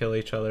trying to kill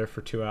each other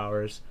for 2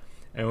 hours,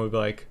 and we'll be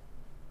like,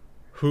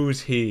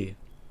 "Who's he?"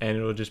 And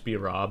it'll just be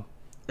Rob,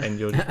 and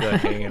you'll just be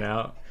like hanging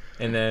out.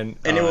 And then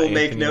it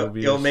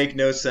will make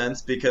no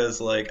sense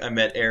because like I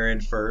met Aren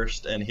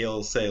first, and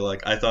he'll say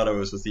like I thought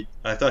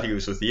he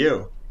was with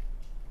you.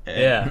 And...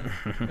 Yeah,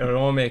 it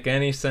won't make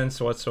any sense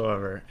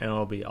whatsoever, and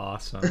it'll be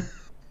awesome.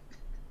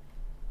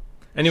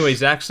 Anyway,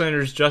 Zack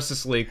Snyder's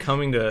Justice League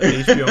coming to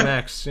HBO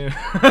Max soon.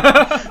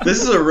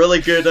 This is a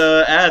really good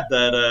ad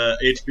that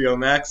HBO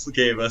Max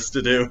gave us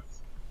to do.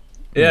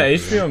 Yeah,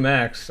 HBO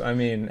Max. I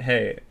mean,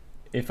 hey,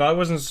 if I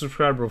wasn't a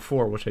subscriber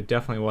before, which I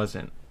definitely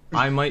wasn't,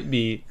 I might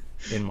be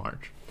in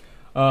March.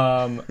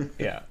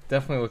 Yeah,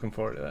 definitely looking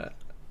forward to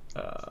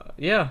that.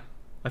 Yeah,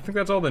 I think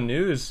that's all the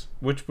news,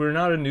 which we're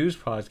not a news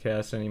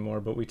podcast anymore,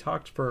 but we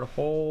talked for a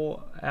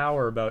whole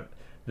hour about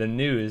the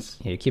news.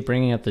 Yeah, you keep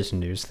bringing up this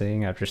news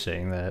thing after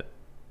saying that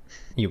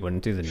you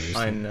wouldn't do the news thing.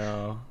 I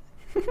know.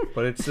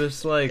 But it's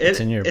just like... it's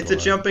a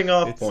jumping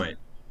off point.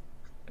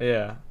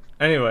 Yeah.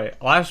 Anyway,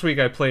 last week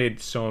I played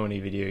so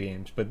many video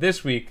games, but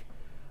this week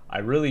I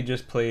really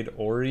just played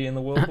Ori and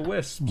the Will of the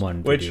Wisps.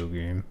 One video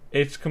game.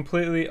 It's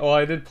completely... Oh,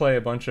 I did play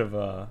a bunch of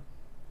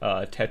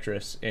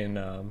Tetris in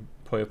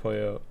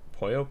Puyo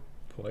Puyo...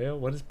 Puyo?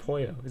 What is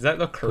Puyo? Is that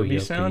the Kirby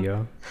sound?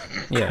 Puyo.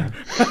 Yeah.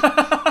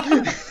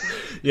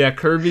 Yeah,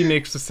 Kirby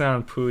makes the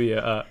sound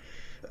Puyo.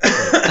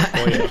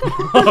 Puyo.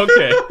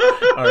 Okay.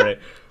 All right.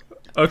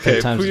 Okay.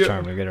 Time's a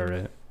charm. We get it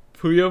right.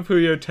 Puyo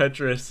Puyo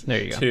Tetris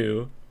there you go.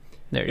 2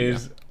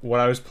 is what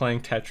I was playing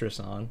Tetris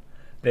on.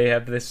 They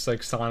have this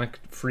like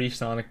free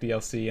Sonic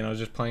DLC, and I was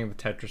just playing the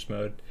Tetris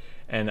mode,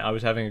 and I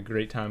was having a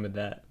great time with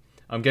that.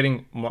 I'm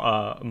getting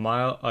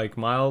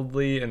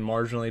mildly and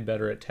marginally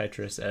better at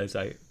Tetris as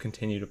I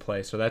continue to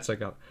play, so that's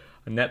like a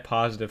net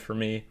positive for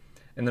me.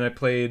 And then I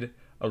played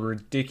a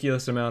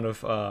ridiculous amount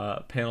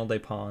of Panel de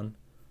Pon,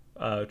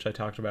 which I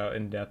talked about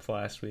in depth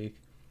last week,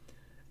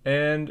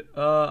 and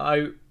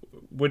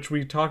which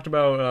we talked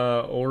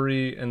about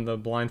Ori and the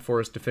Blind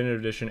Forest Definitive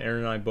Edition. Aren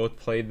and I both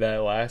played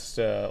that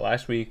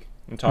last week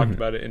and talked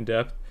about it in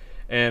depth.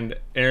 And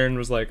Aren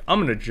was like,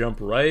 "I'm going to jump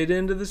right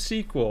into the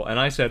sequel." And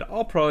I said,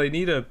 "I'll probably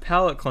need a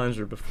palate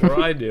cleanser before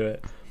I do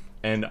it."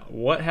 And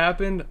what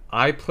happened?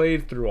 I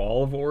played through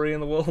all of Ori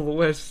and the Will of the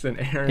Wisps, and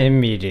Aren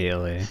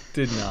immediately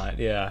did not.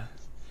 Yeah.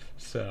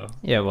 So.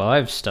 Yeah, well, I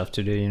have stuff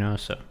to do,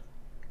 so.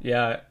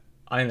 Yeah,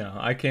 I know.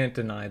 I can't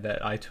deny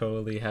that I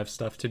totally have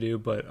stuff to do,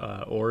 but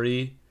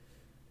Ori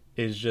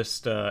is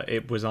just,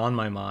 it was on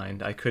my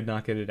mind. I could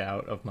not get it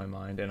out of my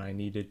mind, and I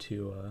needed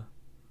to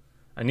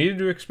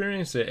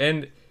experience it.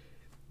 And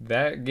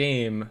that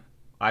game,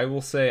 I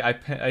will say,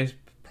 I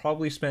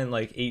probably spent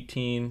like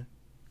 18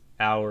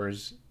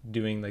 hours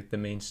doing like the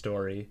main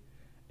story,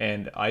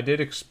 and I did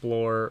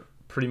explore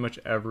pretty much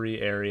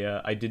every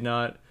area. I did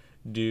not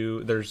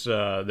do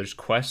there's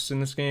quests in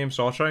this game,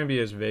 so I'll try and be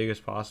as vague as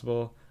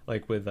possible,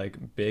 like with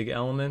like big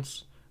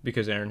elements,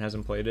 because Aren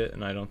hasn't played it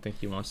and I don't think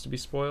he wants to be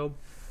spoiled.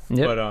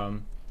 Yep. But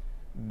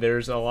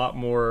there's a lot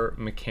more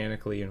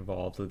mechanically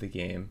involved with the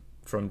game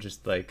from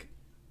just like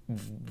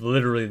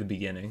literally the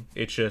beginning.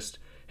 It's just,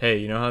 hey,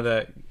 you know how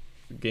that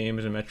game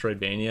is a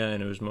Metroidvania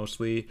and it was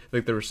mostly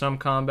like there was some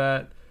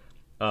combat.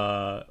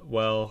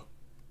 Well,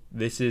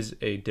 this is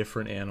a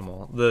different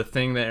animal. The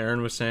thing that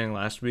Aren was saying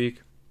last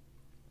week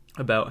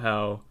about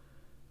how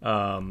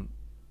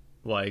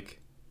like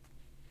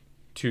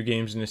two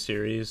games in a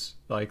series,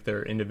 like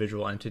they're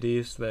individual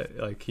entities, that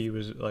like he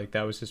was like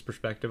that was his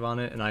perspective on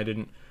it, and I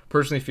didn't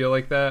personally feel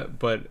like that,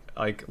 but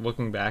like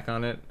looking back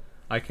on it,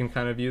 I can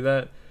kind of view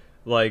that.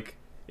 Like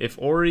if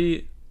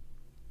Ori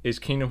is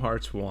Kingdom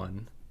Hearts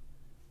 1,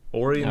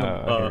 Ori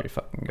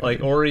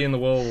and Ori and the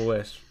Will of the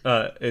Wisp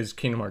is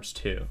Kingdom Hearts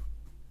 2.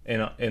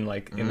 In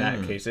like in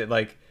that case, it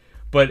like,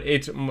 but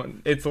it's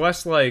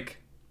less like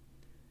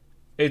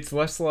the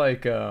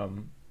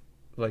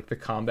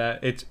combat.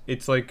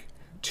 It's like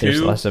two.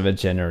 There's less of a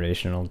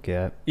generational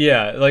gap.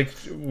 Yeah, like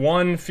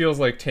one feels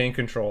like tank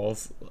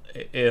controls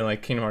in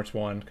like Kingdom Hearts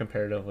 1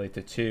 comparatively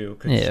to 2,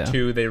 because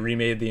 2 they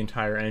remade the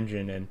entire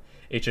engine and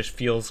it just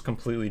feels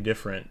completely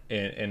different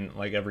in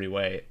like every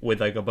way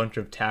with like a bunch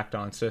of tacked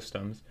on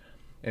systems.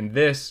 And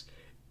this,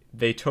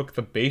 they took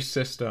the base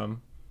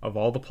system of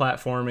all the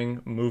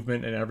platforming,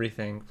 movement, and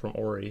everything from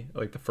Ori,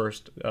 like the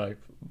first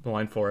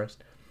Blind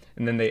Forest,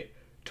 and then they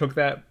took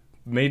that,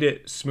 made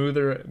it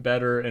smoother,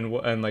 better,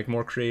 and like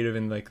more creative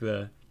in like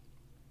the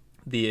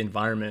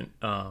environment,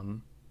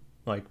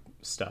 like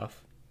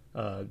stuff,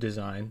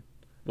 design,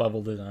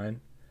 level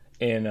design,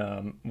 in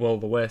Will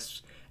of the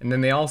Wisps, and then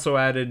they also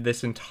added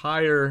this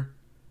entire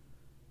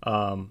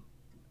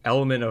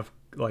element of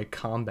like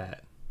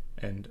combat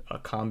and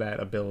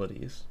combat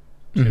abilities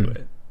to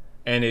it.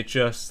 And it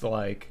just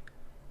like,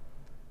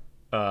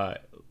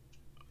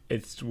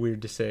 it's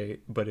weird to say,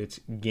 but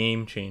it's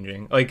game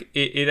changing. Like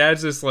it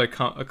adds this like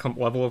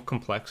level of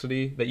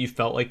complexity that you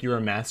felt like you were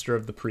a master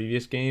of the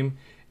previous game.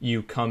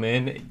 You come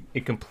in,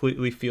 it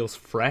completely feels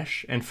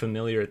fresh and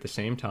familiar at the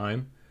same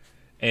time.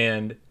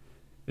 And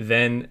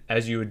then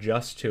as you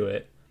adjust to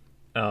it,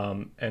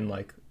 and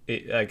like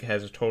it like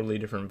has a totally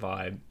different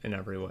vibe in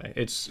every way.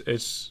 It's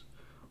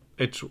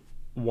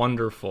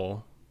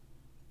wonderful,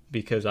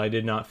 because I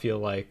did not feel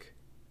like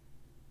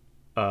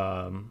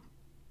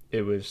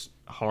it was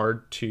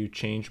hard to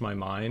change my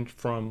mind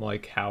from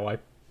like how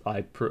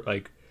I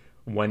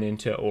went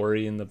into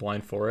Ori in the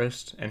Blind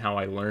Forest and how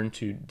I learned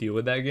to deal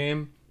with that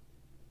game.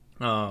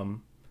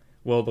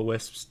 Will of the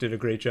Wisps did a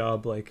great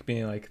job like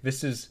being like,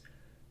 this is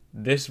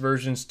this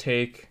version's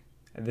take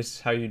and this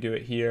is how you do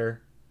it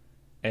here,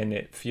 and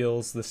it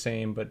feels the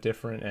same but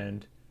different,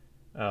 and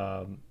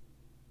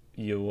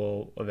you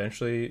will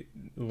eventually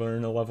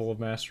learn a level of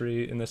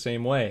mastery in the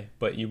same way,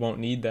 but you won't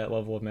need that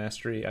level of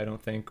mastery, I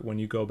don't think, when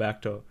you go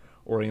back to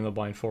Ori and the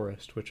Blind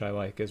Forest, which I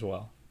like as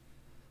well.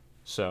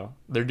 So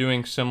they're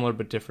doing similar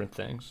but different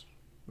things,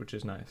 which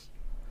is nice.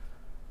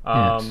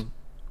 Yes.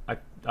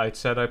 I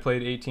said I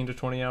played 18 to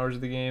 20 hours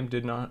of the game,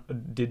 did not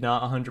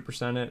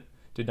 100% it,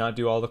 did not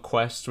do all the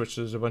quests, which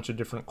is a bunch of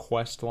different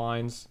quest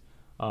lines,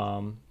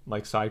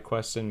 like side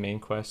quests and main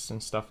quests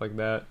and stuff like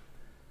that.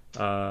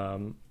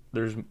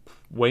 There's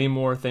way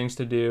more things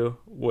to do,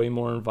 way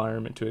more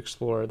environment to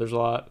explore. There's a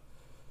lot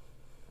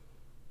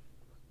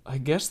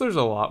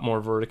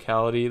more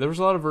verticality. There was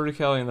a lot of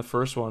verticality in the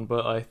first one,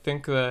 but I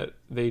think that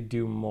they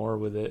do more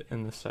with it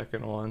in the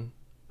second one.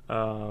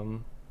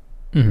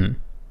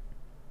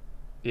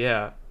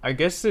 Yeah, I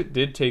guess it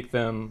did take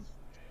them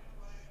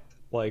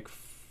like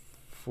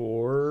 4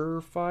 or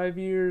 5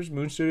 years.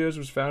 Moon Studios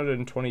was founded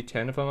in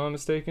 2010, if I'm not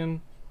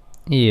mistaken.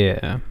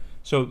 Yeah.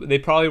 So they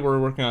probably were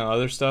working on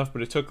other stuff,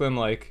 but it took them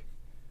like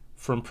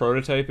from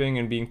prototyping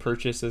and being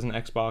purchased as an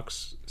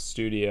Xbox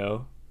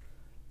studio,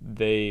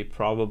 they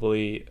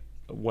probably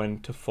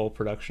went to full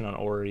production on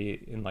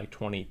Ori in like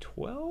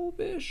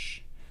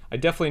 2012-ish. I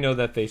definitely know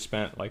that they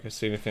spent like a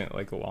significant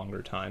like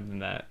longer time than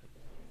that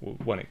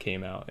when it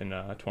came out in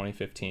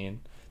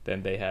 2015.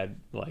 Then they had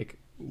like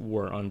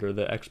were under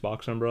the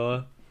Xbox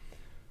umbrella.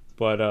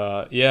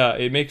 But yeah,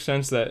 it makes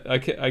sense that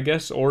I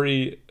guess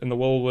Ori and the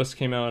Will of the Wisp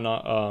came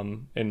out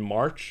in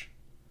March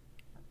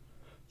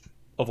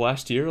of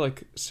last year,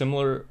 like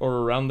similar or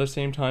around the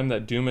same time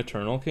that Doom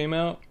Eternal came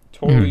out.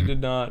 Totally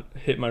did not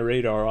hit my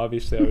radar.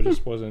 Obviously, I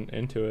just wasn't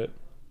into it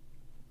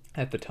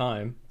at the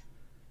time.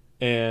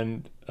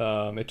 And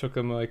it took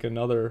them like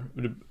another,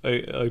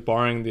 like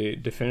barring the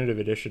definitive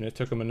edition, it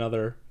took them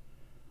another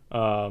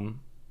 5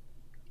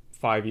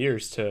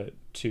 years to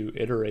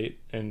iterate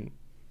and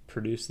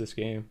produce this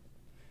game.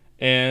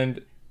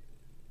 And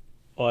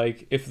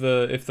like if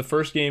the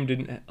first game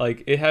didn't,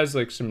 like, it has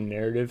like some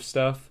narrative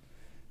stuff,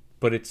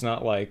 but it's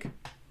not like,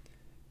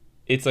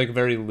 it's like a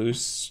very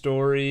loose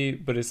story,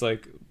 but it's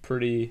like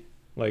pretty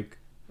like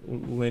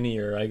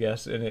linear, I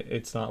guess, and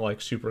it's not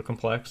like super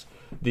complex.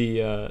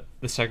 The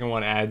second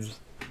one adds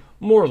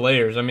more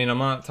layers. I mean, I'm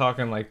not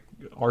talking like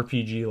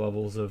RPG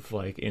levels of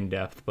like in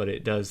depth, but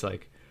it does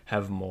like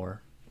have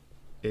more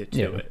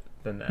to it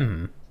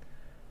than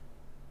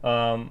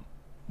that.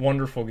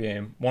 Wonderful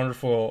game,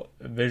 wonderful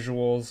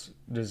visuals,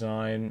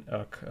 design.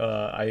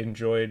 I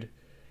enjoyed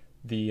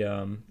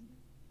the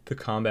the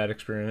combat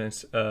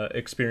experience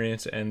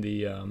and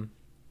the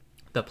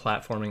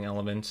platforming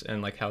elements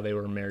and like how they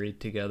were married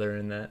together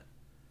in that.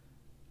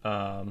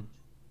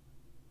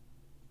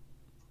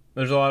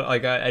 There's a lot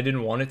like I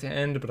didn't want it to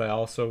end, but I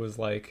also was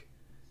like,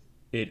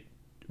 it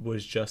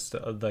was just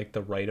like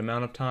the right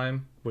amount of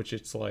time, which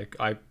it's like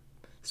I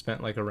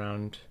spent like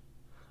around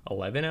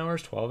 11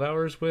 hours, 12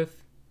 hours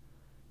with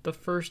the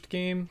first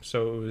game,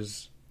 so it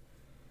was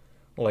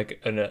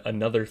like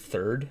another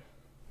third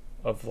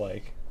of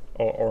like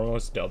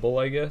almost double,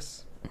 I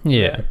guess.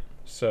 Yeah.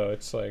 So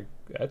it's like,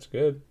 that's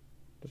good.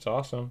 That's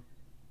awesome.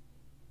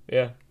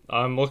 Yeah,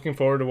 I'm looking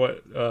forward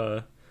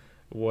to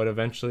what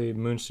eventually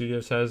Moon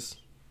Studios has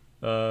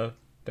down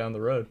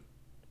the road.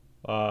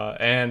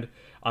 And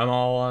I'm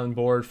all on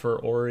board for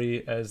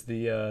Ori as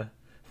the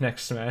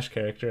next Smash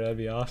character. That'd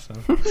be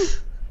awesome.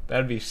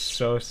 That'd be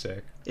so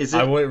sick.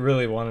 I would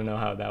really want to know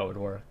how that would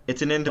work.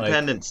 It's an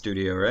independent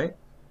studio, right?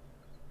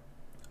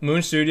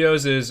 Moon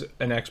Studios is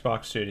an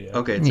Xbox studio.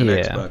 Okay, it's an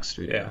Xbox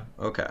studio. Yeah.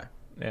 Okay.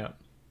 Yeah.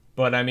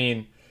 But I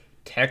mean,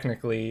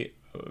 technically,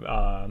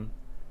 even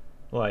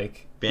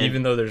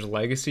though there's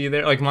legacy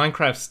there, like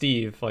Minecraft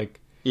Steve,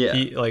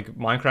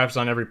 Minecraft's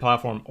on every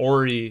platform.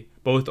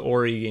 Both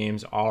Ori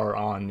games are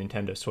on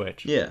Nintendo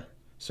Switch. Yeah.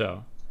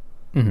 So.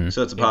 Mm-hmm.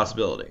 So it's a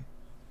possibility.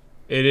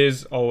 It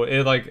is.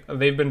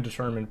 They've been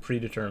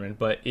predetermined,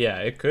 but yeah,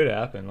 it could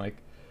happen. Like,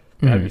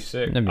 that'd be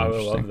sick. I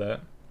would love that.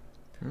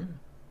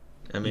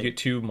 I mean, you get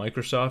 2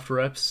 Microsoft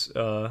reps.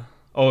 3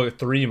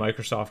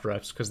 Microsoft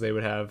reps, because they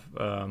would have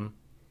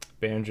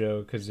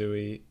Banjo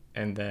Kazooie,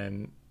 and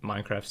then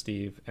Minecraft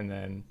Steve, and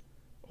then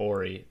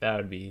Ori. That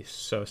would be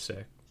so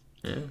sick.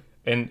 Yeah.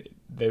 And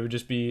they would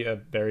just be a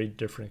very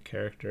different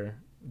character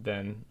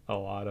than a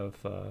lot of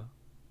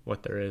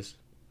what there is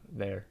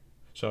there.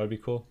 So it'd be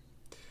cool.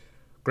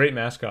 Great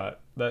mascot.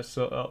 That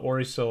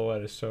Ori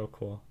silhouette is so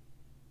cool.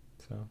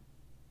 So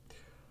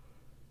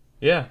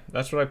yeah,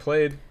 that's what I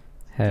played.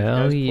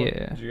 Hell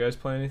yeah. Did you guys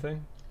play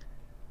anything?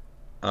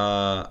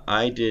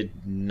 I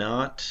did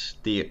not.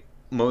 The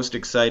most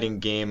exciting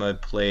game I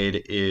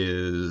played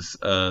is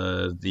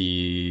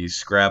the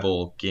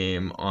Scrabble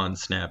game on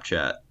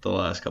Snapchat the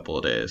last couple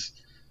of days.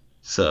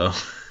 So.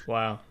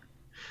 Wow.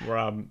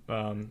 Rob,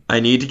 I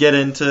need to get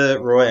into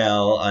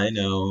Royale. I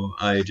know.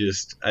 I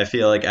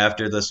feel like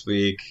after this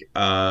week,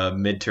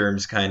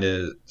 midterms kind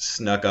of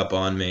snuck up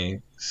on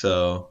me.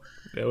 So.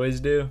 They always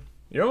do.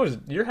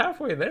 You're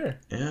halfway there.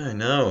 Yeah, I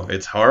know.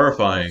 It's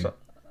horrifying.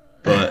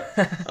 But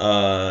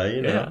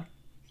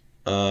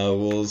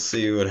we'll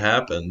see what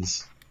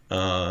happens.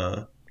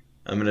 I'm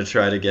gonna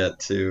try to get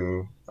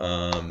to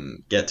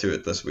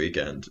it this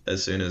weekend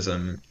as soon as I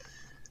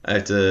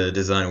have to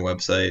design a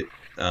website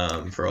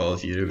for all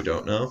of you who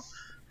don't know.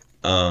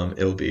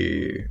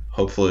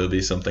 Hopefully it'll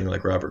be something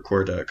like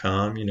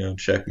robertcore.com.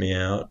 Check me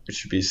out. It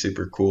should be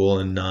super cool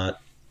and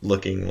not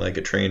looking like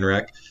a train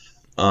wreck.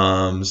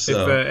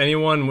 If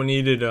anyone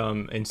needed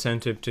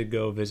incentive to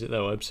go visit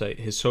that website,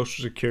 his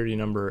social security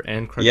number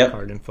and credit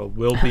card info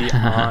will be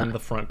on the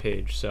front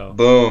page. So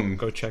boom,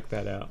 go check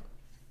that out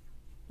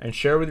and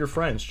share with your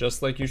friends,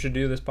 just like you should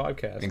do this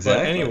podcast.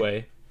 Exactly. But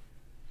anyway,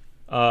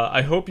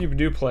 I hope you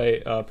do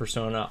play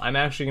Persona. I'm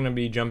actually going to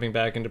be jumping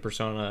back into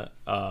Persona.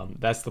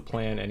 That's the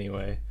plan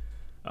anyway.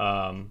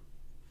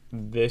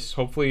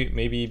 Hopefully,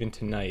 maybe even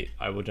tonight,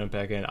 I will jump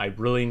back in. I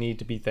really need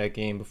to beat that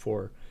game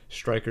before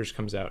Strikers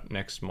comes out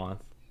next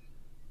month.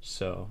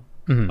 So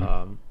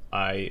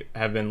I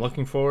have been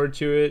looking forward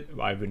to it.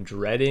 I've been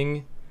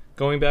dreading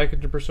going back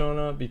into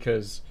Persona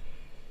because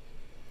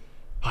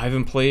I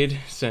haven't played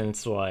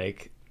since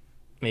like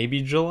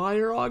maybe July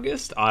or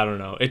August. I don't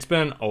know. It's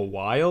been a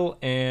while,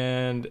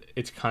 and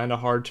it's kind of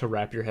hard to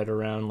wrap your head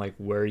around like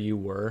where you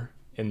were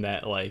in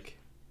that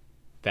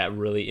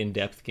really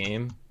in-depth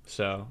game.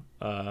 So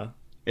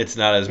it's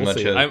not as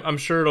much. I'm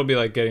sure it'll be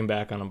like getting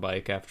back on a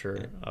bike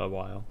after a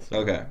while. So.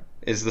 Okay.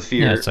 Is the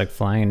fear? Yeah, it's like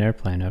flying an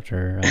airplane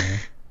after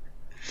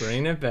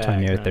bringing it back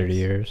 20 or 30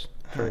 years.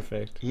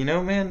 Perfect.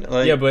 Man.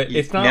 But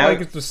it's not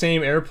like it's the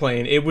same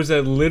airplane. It was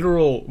a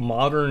literal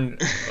modern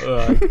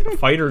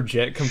fighter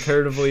jet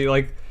comparatively.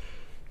 Like,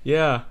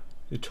 yeah,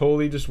 it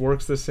totally just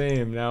works the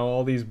same. Now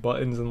all these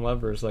buttons and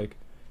levers, like,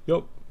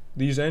 yup,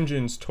 these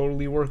engines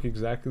totally work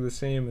exactly the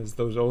same as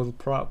those old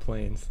prop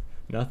planes.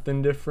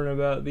 Nothing different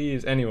about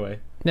these.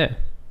 Anyway. Yeah.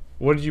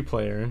 What did you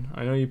play, Aaron?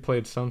 I know you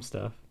played some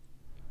stuff.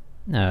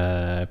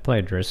 I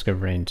played Risk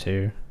of Rain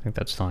 2. I think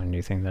that's the only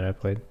new thing that I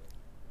played.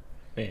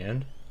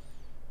 And?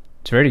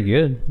 It's very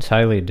good. It's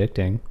highly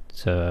addicting.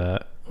 It's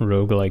a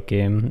roguelike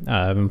game.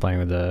 I've been playing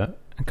with a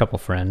couple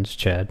friends,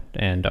 Chad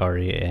and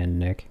Ari and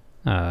Nick.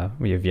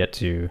 We have yet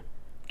to...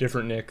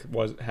 Different Nick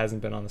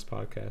hasn't been on this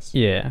podcast.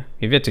 Yeah.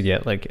 We've yet to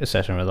get like a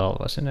session with all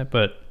of us in it,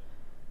 but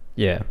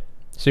yeah,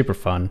 super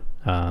fun.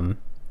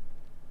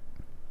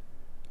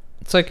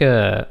 It's like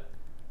a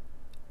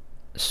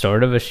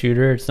sort of a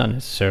shooter. It's not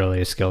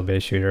necessarily a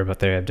skill-based shooter, but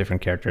they have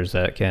different characters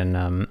that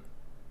can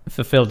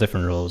fulfill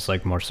different roles,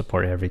 like more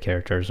support-heavy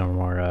characters or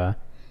more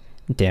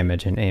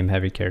damage and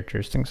aim-heavy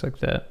characters, things like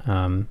that.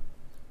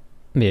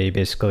 Yeah, you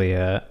basically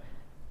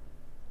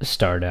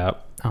start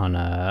out on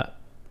a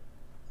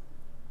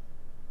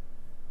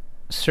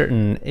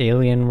certain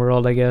alien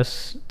world, I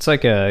guess. It's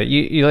like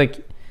you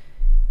like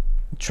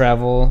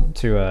travel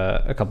to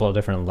a couple of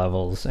different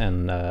levels,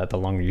 and the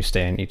longer you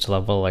stay in each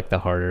level, like the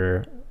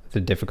harder the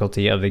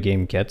difficulty of the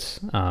game gets.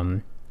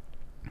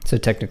 So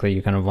technically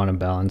you kind of want to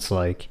balance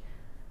like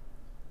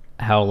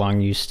how long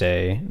you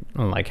stay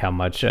and like how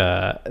much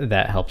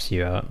that helps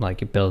you out,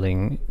 like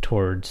building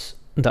towards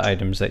the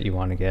items that you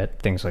want to get,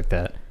 things like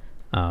that,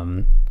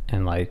 and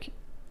like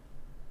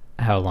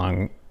how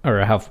long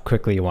or how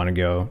quickly you want to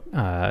go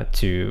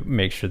to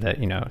make sure that,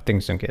 you know,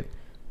 things don't get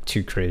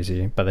too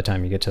crazy by the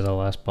time you get to the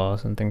last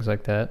boss and things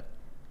like that.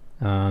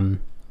 But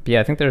yeah,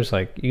 I think there's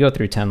like, you go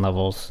through 10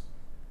 levels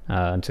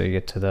until you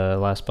get to the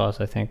last boss,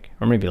 I think,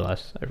 or maybe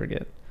less, I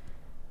forget.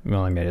 We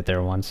only made it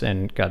there once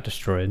and got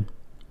destroyed.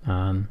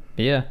 But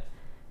yeah,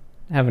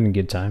 having a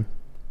good time.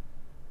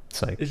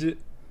 It's like, is it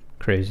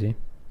crazy?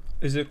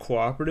 Is it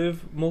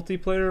cooperative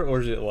multiplayer, or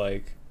is it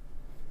like,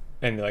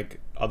 and like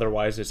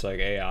otherwise it's like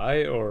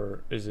AI,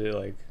 or is it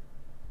like?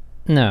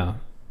 No,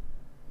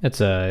 it's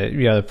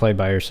you either play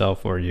by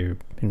yourself or you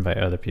invite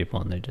other people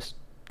and they just,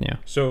 yeah.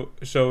 So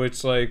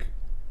it's like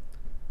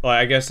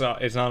I guess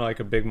it's not like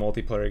a big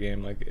multiplayer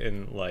game like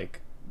in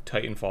like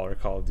Titanfall or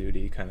Call of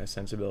Duty kind of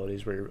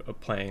sensibilities where you're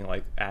playing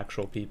like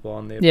actual people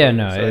on the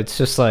side. It's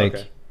just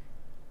like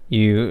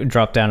you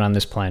drop down on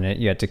this planet,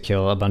 you have to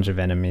kill a bunch of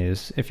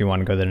enemies. If you want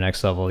to go to the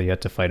next level, you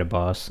have to fight a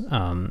boss.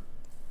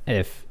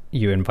 If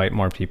you invite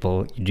more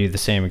people, you do the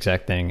same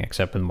exact thing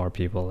except with more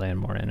people and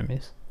more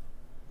enemies.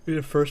 Is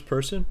it first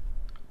person?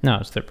 No,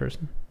 it's third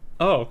person.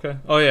 Oh, okay.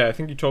 Oh yeah, I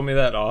think you told me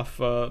that off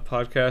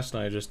podcast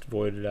and I just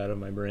voided it out of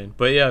my brain.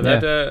 But yeah,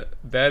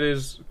 that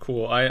is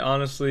cool. I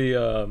honestly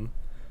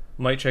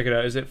might check it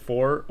out. Is it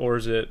 4 or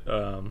is it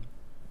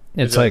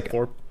it's like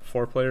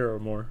four player or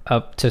more?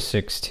 Up to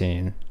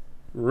 16.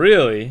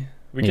 Really?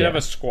 We could have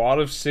a squad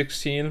of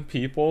 16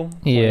 people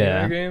playing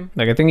a game?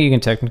 Like I think you can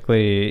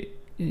technically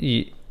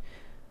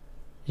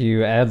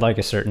you add like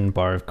a certain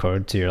bar of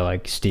code to your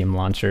like Steam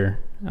launcher,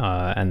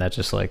 and that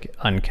just like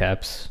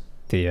uncaps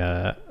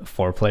the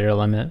 4-player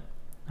limit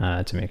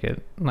to make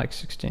it like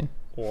 16.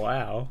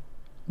 Wow.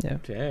 Yeah.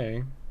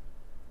 Dang.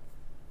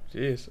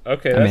 Jeez.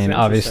 Okay. I mean,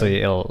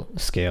 obviously it'll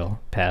scale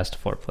past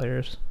 4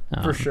 players.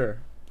 For sure.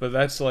 But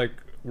that's like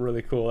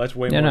really cool. That's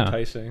way more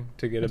enticing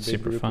to get a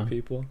big group of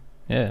people.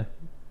 Yeah.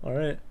 All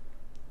right.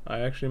 I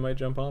actually might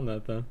jump on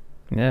that then.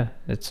 Yeah,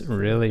 it's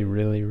really,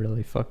 really,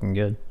 really fucking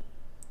good.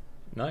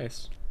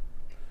 Nice.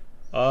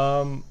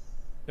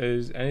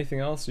 Is anything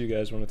else you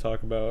guys want to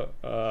talk about?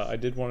 I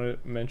did want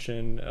to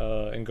mention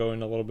and go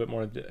in a little bit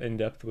more in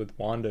depth with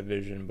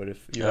WandaVision, but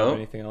if you have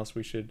anything else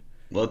we should...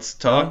 Let's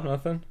talk...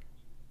 nothing?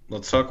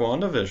 Let's talk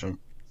WandaVision.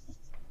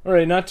 All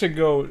right, not to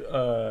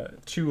go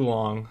too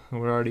long.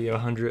 We're already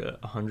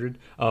an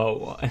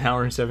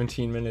hour and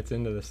 17 minutes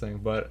into this thing,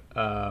 but...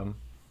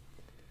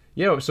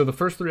 yeah, so the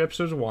first 3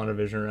 episodes of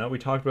WandaVision are out. We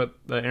talked about...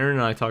 Aaron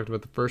and I talked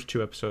about the first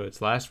 2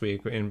 episodes last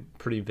week in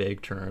pretty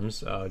vague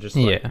terms.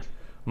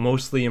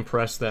 Mostly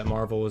impressed that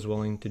Marvel was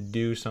willing to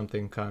do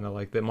something kind of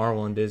like that.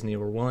 Marvel and Disney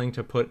were willing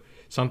to put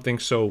something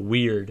so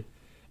weird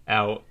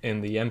out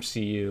in the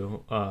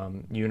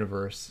MCU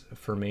universe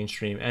for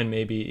mainstream, and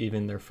maybe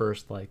even their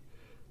first like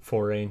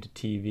foray into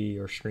TV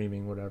or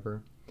streaming,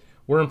 whatever.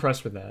 We're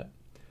impressed with that.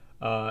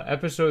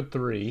 Episode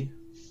 3,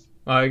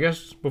 I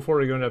guess before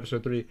we go into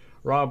episode 3,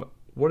 Rob,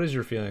 what is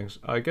your feelings?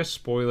 I guess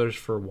spoilers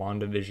for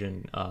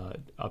WandaVision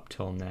up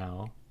till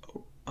now.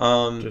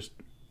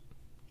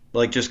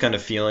 Just kind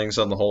of feelings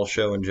on the whole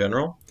show in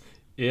general?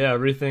 Yeah,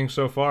 everything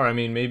so far. I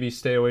mean, maybe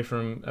stay away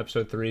from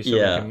episode 3 so we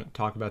can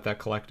talk about that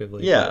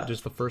collectively. Yeah.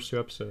 Just the first 2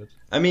 episodes.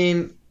 I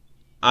mean,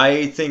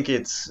 I think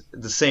it's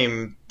the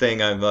same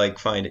thing. I like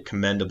find it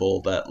commendable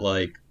that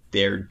like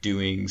they're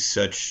doing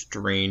such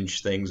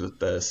strange things with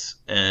this.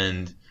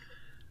 And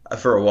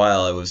for a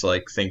while I was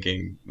like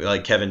thinking,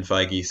 like Kevin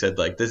Feige said,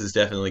 like this is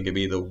definitely going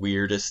to be the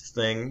weirdest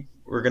thing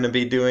we're going to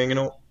be doing in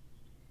a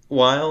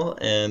while.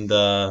 And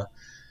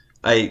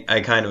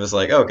I kind of was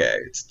like, okay,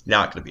 it's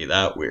not going to be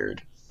that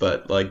weird.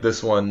 But, like,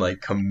 this one,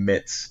 like,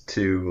 commits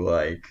to,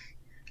 like,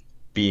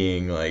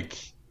 being, like,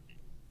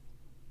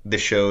 the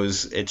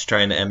shows it's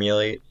trying to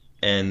emulate.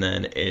 And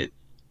then it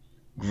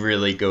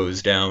really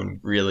goes down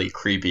really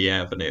creepy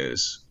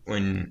avenues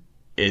when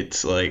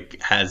it's,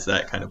 like, has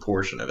that kind of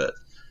portion of it.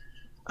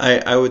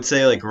 I would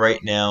say, like,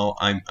 right now,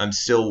 I'm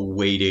still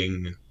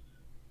waiting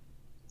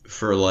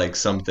for, like,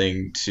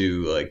 something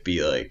to, like,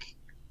 be, like...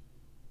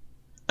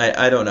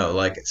 I don't know,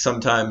 like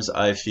sometimes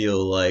I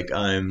feel like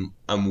I'm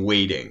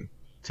waiting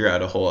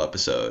throughout a whole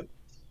episode,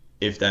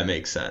 if that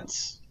makes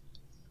sense.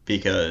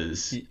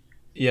 Because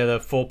the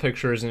full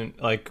picture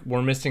isn't like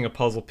we're missing a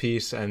puzzle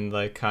piece, and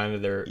like kind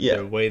of their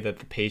way that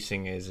the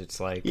pacing is, it's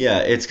like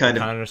it's kind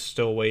of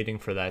still waiting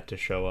for that to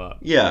show up.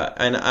 Yeah,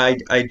 and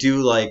I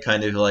do like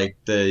kind of like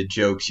the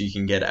jokes you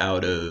can get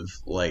out of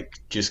like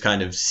just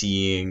kind of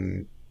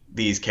seeing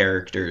these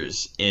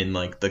characters in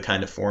like the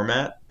kind of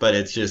format, but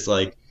it's just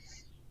like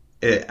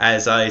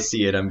as I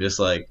see it, I'm just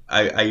like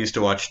I used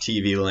to watch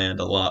TV Land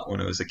a lot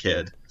when I was a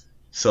kid.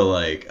 So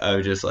like I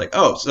was just like,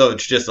 oh, so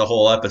it's just a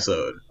whole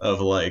episode of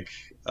like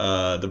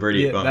the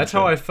Brady Yeah, Bunch. that's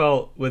how I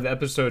felt with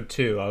episode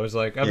 2. I was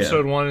like,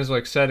 episode 1 is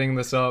like setting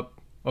this up.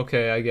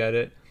 Okay, I get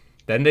it.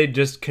 Then they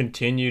just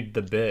continued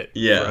the bit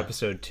for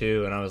episode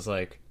 2, and I was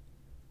like,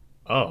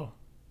 oh,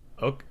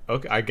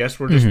 okay. I guess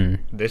we're just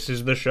this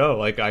is the show.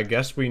 Like, I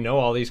guess we know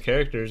all these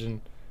characters,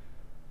 and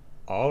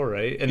all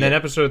right. And then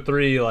episode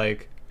 3,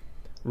 like,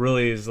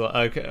 really is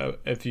like,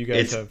 if you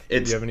guys do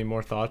you have any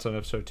more thoughts on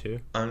episode 2?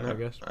 I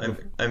guess.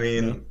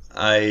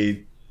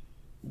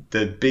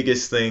 The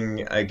biggest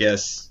thing, I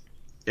guess,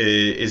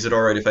 is it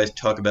alright if I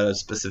talk about a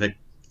specific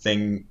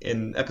thing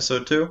in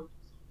episode 2?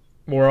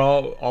 We're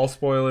all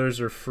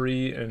spoilers are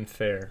free and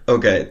fair.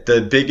 Okay,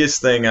 the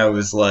biggest thing I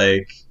was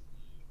like,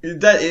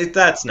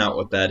 that's not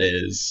what that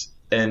is.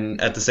 And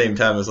at the same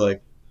time, I was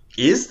like,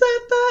 is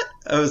that?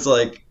 I was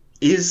like,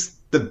 is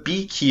the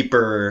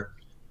beekeeper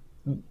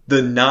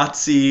the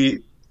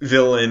Nazi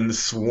villain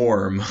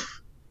Swarm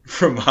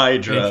from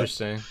Hydra?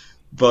 Interesting.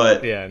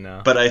 But yeah,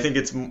 no. But I think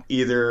it's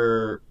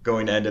either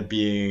going to end up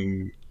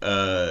being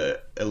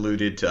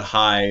alluded to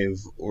Hive,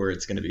 or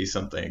it's going to be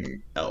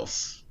something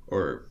else,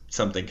 or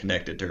something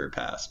connected to her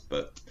past.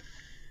 But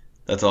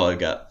that's all I've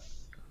got.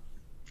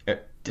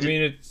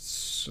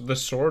 It's the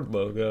sword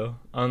logo,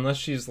 unless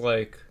she's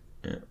like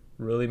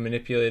really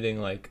manipulating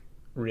like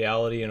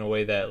reality in a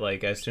way that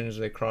like as soon as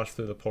they cross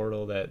through the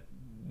portal that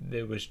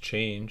it was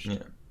changed.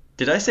 Yeah.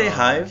 Did I say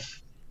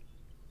Hive?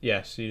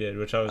 Yes, you did.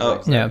 Which I was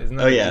like, isn't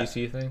that a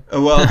DC thing?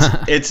 Well,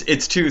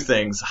 it's two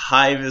things.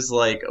 Hive is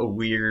like a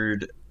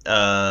weird,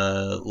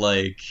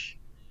 like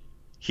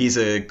he's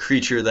a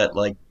creature that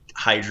like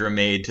Hydra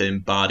made to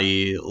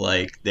embody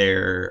like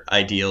their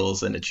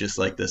ideals, and it's just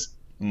like this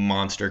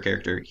monster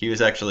character. He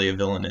was actually a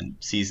villain in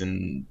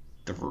season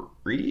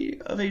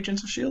 3 of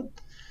Agents of S.H.I.E.L.D.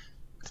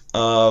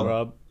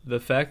 Rob, the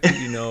fact that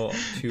you know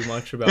too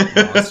much about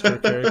monster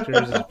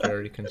characters is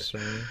very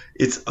concerning.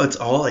 It's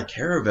all I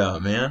care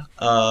about, man.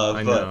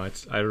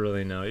 I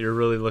really know. You're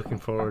really looking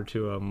forward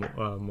to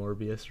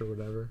Morbius or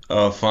whatever.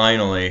 Oh,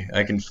 finally!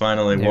 I can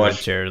finally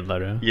watch Jared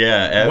Leto.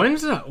 Yeah.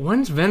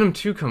 When's Venom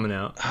 2 coming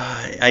out?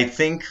 I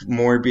think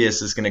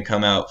Morbius is going to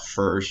come out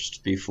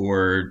first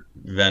before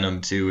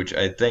Venom 2, which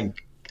I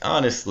think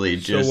honestly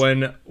just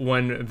so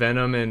when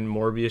Venom and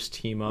Morbius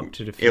team up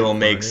to defeat it will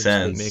Carnage, make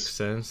sense. It makes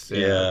sense.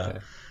 Yeah.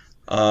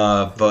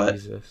 Okay.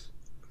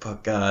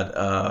 But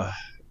God.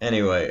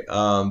 Anyway.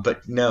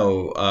 But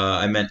no.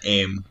 I meant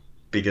AIM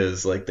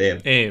because like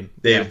they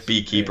have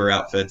beekeeper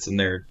outfits and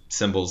their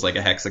symbols like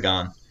a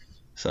hexagon.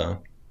 So.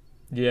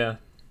 Yeah.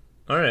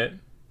 All right.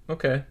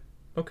 Okay.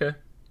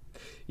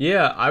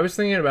 Yeah, I was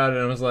thinking about it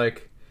and I was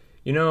like,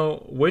 you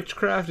know,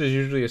 witchcraft is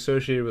usually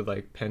associated with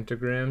like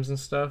pentagrams and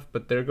stuff,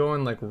 but they're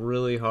going like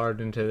really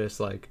hard into this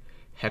like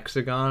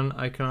hexagon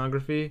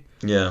iconography.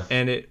 Yeah.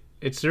 And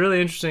it's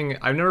really interesting.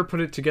 I've never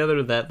put it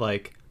together that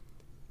like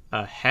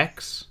a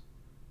hex,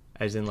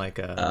 as in like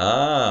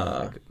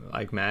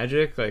like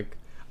magic. Like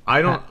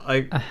I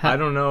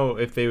don't know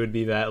if they would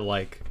be that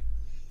like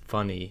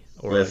funny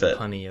or like,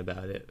 punny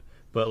about it.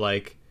 But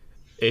like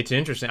it's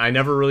interesting. I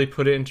never really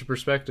put it into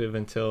perspective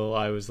until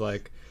I was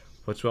like,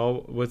 what's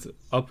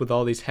up with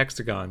all these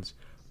hexagons?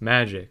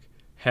 Magic,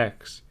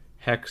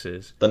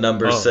 hexes. The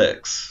number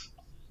 6.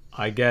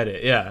 I get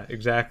it. Yeah,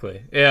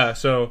 exactly. Yeah,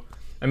 so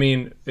I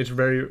mean, it's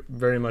very,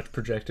 very much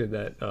projected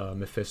that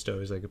Mephisto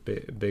is like a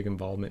big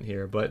involvement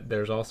here, but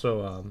there's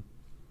also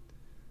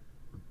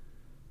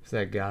it's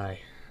that guy,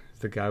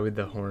 the guy with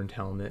the horned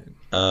helmet.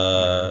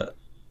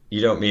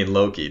 You don't mean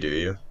Loki, do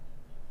you?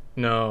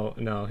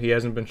 No, he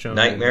hasn't been shown.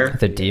 Nightmare?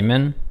 The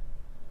demon?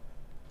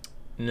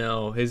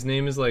 No, his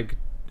name is like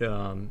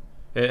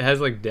it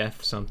has like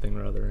death something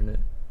or other in it.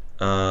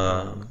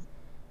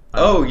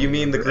 You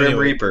mean the Grim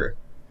Reaper?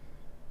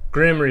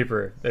 Grim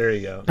Reaper. There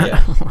you go.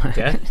 Yeah.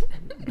 Death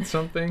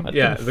something?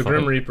 Yeah, the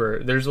Grim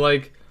Reaper. There's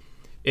like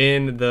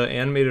in the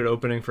animated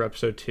opening for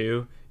episode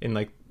 2, in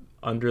like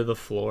under the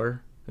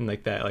floor, in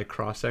like that like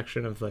cross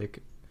section of like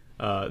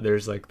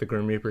there's like the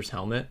Grim Reaper's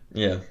helmet.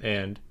 Yeah.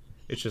 And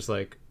it's just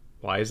like,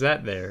 why is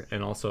that there?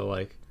 And also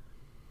like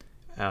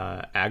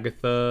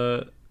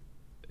Agatha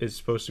is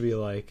supposed to be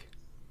like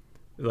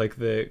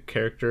the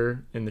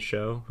character in the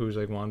show who's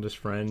like Wanda's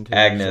friend,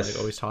 Agnes, like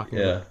always talking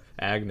about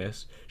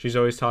Agnes. She's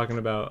always talking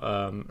about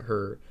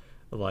her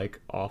like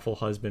awful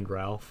husband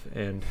Ralph,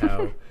 and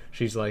how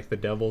she's like the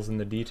devil's in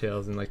the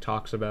details, and like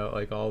talks about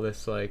like all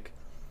this like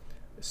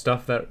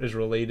stuff that is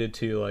related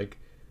to like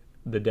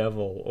the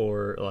devil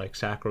or like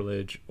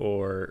sacrilege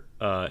or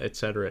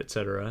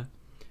etc.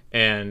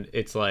 And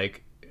it's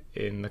like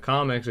in the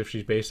comics, if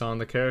she's based on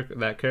that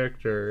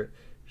character,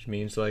 which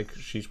means like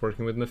she's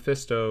working with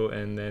Mephisto,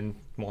 and then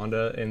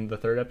Wanda in the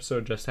 3rd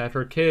episode just had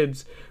her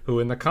kids, who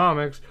in the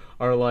comics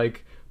are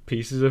like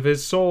pieces of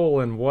his soul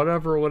and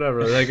whatever.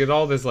 Like it's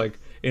all this like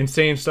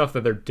insane stuff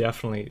that they're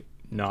definitely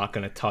not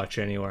going to touch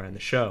anywhere in the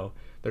show.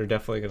 They're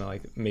definitely going to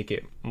like make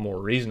it more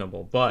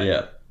reasonable,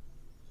 but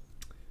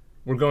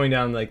we're going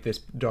down like this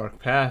dark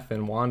path,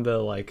 and Wanda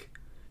like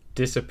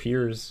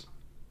disappears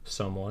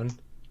someone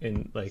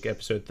in like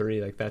episode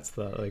 3. Like that's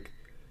the like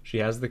she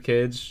has the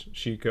kids.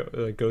 She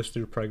goes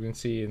through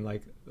pregnancy in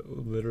like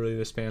literally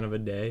the span of a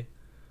day.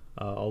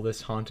 All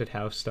this haunted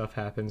house stuff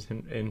happens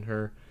in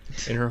her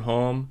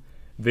home.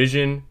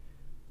 Vision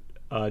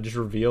just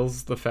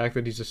reveals the fact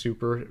that he's a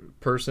super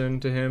person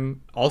to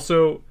him.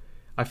 Also,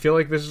 I feel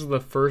like this is the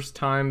first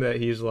time that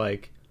he's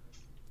like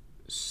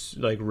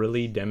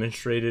really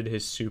demonstrated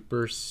his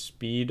super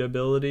speed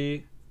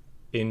ability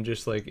in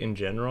just like in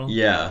general.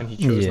 Yeah. And he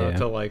chose not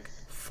to like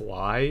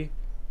fly,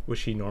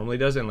 which he normally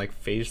does, and like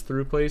phase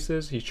through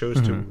places. He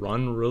chose to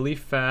run really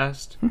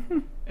fast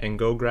and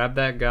go grab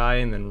that guy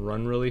and then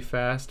run really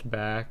fast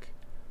back.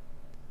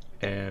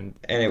 And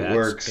it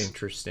works.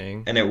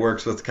 Interesting. And it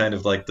works with kind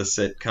of like the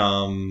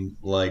sitcom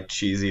like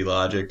cheesy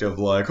logic of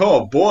like,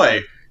 oh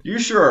boy, you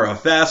sure are a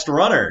fast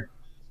runner.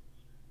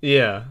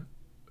 Yeah.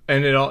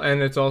 And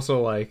it's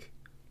also like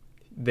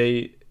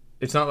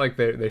it's not like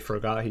they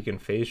forgot he can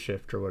phase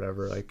shift or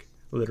whatever, like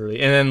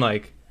literally. And then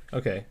like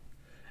okay.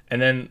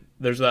 And then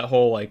there's that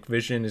whole like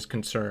Vision is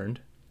concerned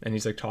and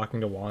he's like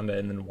talking to Wanda,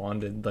 and then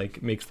Wanda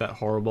like makes that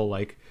horrible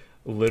like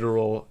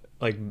literal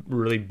like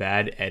really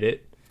bad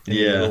edit in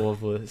the middle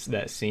of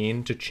that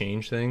scene to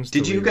change things.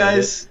 Did you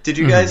guys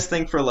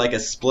think for like a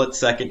split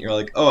second you're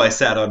like, oh, I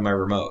sat on my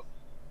remote?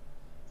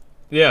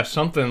 Yeah,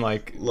 something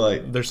like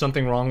there's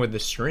something wrong with the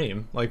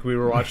stream. Like we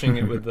were watching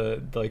it with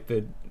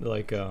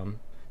the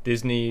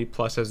Disney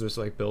Plus has this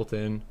like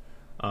built-in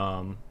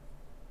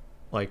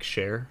like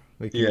share.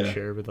 Like you can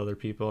share with other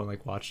people and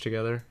like watch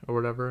together or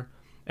whatever.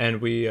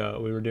 And we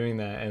were doing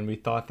that, and we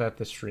thought that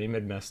the stream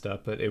had messed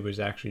up, but it was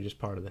actually just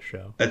part of the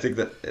show. I think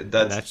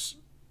that's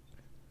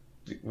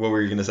what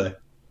were you gonna say?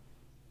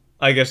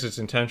 I guess it's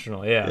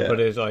intentional, yeah. But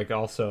it's like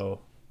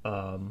also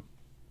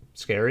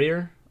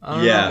scarier. I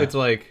don't know. It's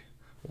like,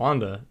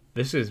 Wanda,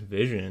 this is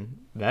Vision.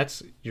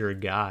 That's your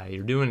guy.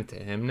 You're doing it to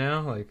him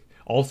now. Like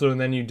also,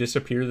 and then you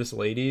disappear this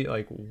lady.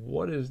 Like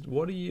what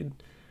are you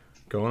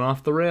going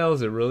off the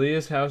rails? It really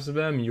is House of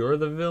M. You're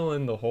the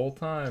villain the whole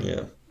time.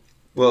 Yeah.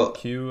 Well,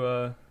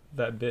 cue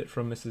that bit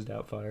from Mrs.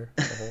 Doubtfire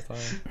the whole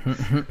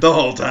time. The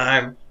whole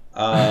time.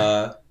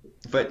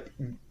 But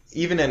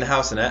even in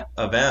House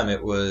of M,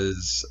 it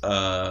was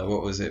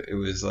what was it? It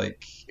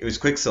was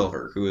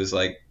Quicksilver who was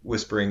like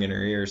whispering in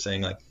her ear,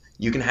 saying like,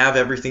 "You can have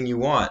everything you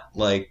want.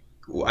 Like,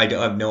 I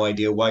have no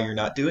idea why you're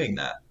not doing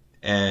that."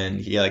 And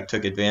he like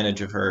took advantage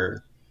of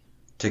her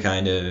to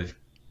kind of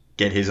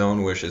get his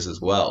own wishes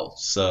as well.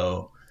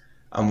 So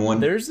I'm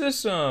wondering. There's this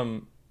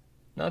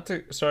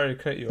sorry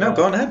to cut you off. No,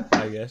 go on ahead.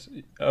 I guess.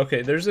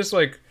 Okay, there's this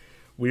like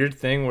weird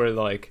thing where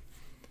like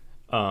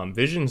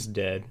Vision's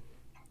dead,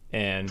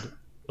 and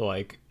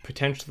like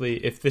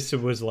potentially if this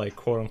was like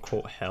quote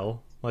unquote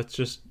hell, let's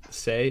just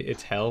say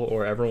it's hell,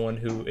 or everyone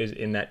who is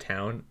in that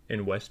town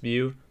in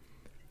Westview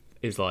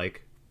is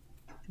like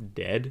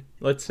dead,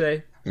 let's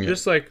say.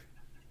 Just like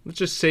let's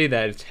just say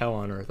that it's hell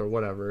on earth or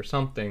whatever.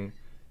 Something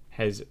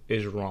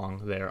is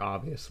wrong there,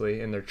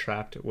 obviously, and they're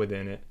trapped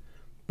within it.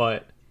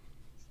 But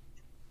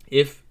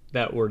if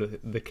that were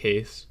the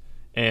case,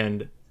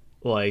 and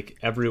like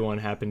everyone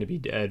happened to be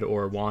dead,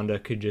 or Wanda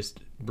could just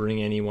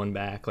bring anyone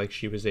back like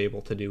she was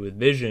able to do with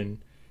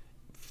Vision,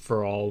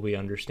 for all we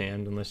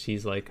understand, unless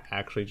he's like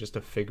actually just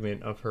a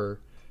figment of her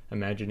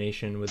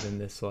imagination within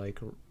this like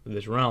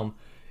this realm,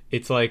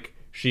 it's like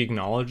she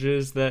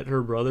acknowledges that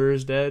her brother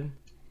is dead,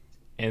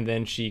 and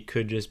then she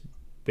could just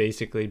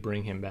basically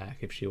bring him back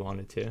if she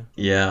wanted to.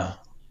 Yeah.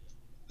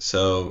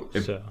 So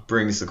it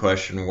brings the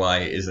question,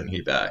 why isn't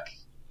he back?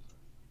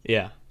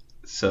 Yeah.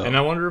 So, and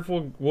I wonder if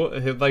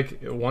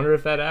wonder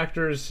if that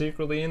actor is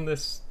secretly in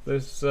this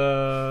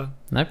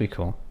that'd be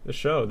cool. The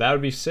show. That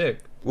would be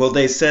sick. Well,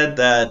 they said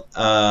that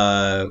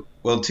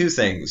two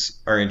things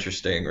are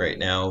interesting right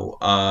now.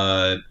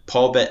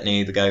 Paul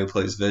Bettany, the guy who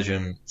plays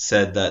Vision,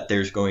 said that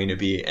there's going to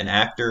be an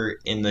actor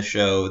in the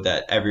show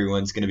that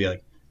everyone's going to be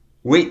like,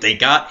 wait, they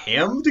got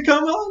him to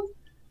come on?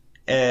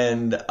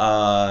 And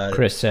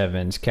Chris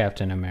Evans,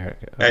 Captain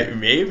America.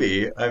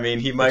 Maybe. I mean,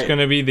 he might. It's going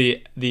to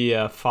be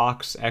the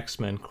Fox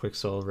X-Men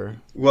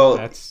Quicksilver.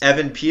 Well,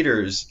 Evan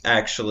Peters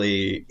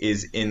actually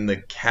is in the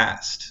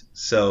cast,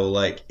 so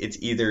like it's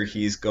either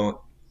he's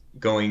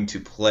going to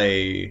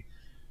play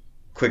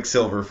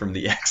Quicksilver from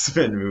the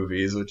X-Men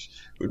movies, which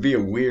would be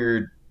a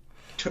weird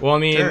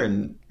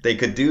turn. They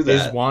could do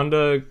that. Is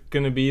Wanda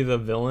going to be the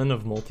villain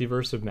of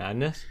Multiverse of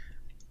Madness?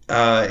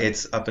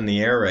 It's up in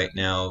the air right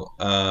now.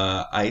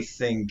 I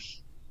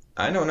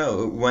don't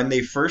know. When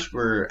they first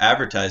were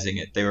advertising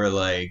it, they were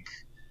like...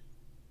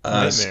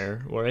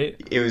 Nightmare,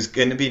 right? It was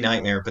going to be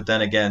Nightmare, but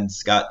then again,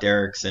 Scott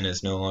Derrickson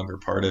is no longer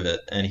part of it,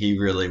 and he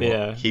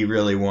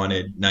really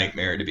wanted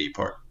Nightmare to be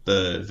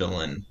the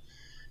villain.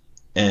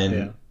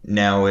 And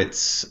now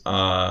it's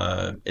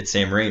Sam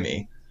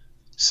Raimi.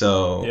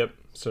 So... Yep.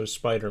 So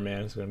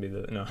Spider-Man is going to be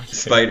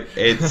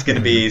It's going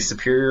to be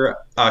Superior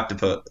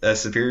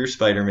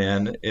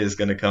Spider-Man is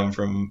going to come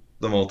from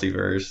the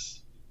multiverse.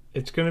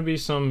 It's going to be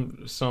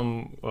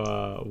some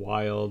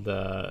wild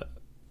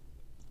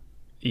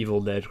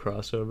Evil Dead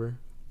crossover.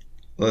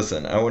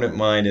 Listen, I wouldn't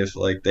mind if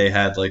like they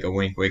had like a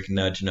wink wink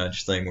nudge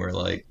nudge thing where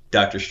like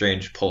Doctor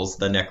Strange pulls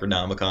the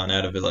Necronomicon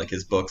out of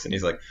his books and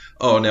he's like,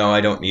 "Oh no,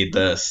 I don't need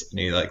this," and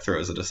he like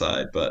throws it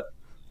aside. But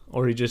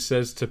or he just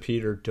says to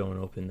Peter, "Don't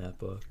open that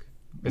book."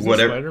 Is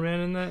Spider-Man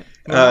in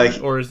that?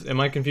 Or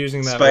am I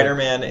confusing that?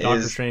 Spider-Man is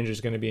Doctor Strange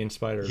is going to be in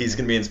Spider-Man. He's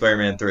going to be in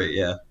Spider-Man 3.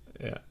 Yeah.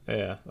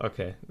 Yeah.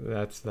 Okay,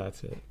 that's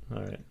it.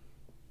 All right.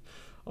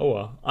 Oh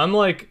well,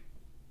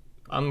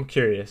 I'm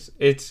curious.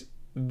 It's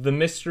the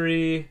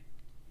mystery.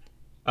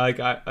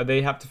 Like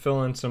they have to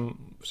fill in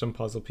some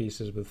puzzle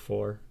pieces with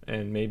 4,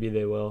 and maybe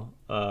they will.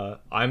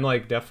 I'm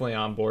like definitely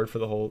on board for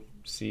the whole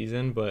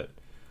season, but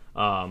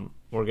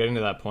we're getting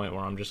to that point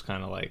where I'm just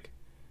kind of like,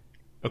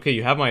 okay,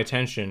 you have my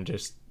attention,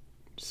 just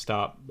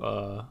stop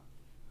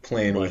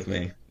playing with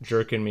me,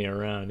 jerking me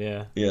around.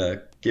 Yeah,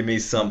 give me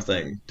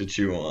something to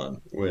chew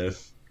on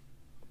with.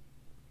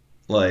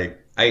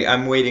 Like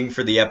I'm waiting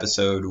for the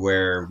episode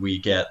where we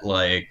get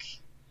like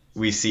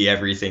we see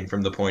everything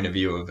from the point of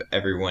view of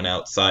everyone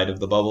outside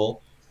of the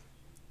bubble.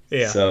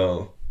 Yeah.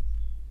 So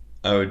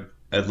I'd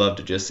love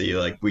to just see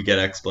like we get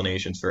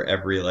explanations for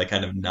every like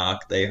kind of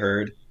knock they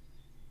heard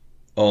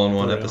all in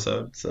one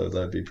episode. So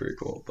that'd be pretty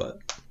cool, but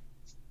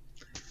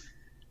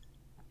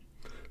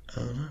I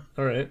don't know.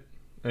 All right.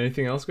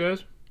 Anything else,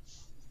 guys?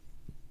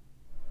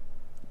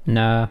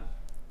 Nah.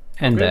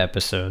 End the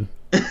episode.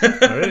 All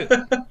right.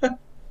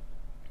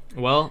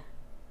 Well,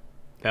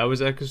 that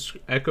was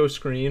Echo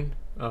Screen.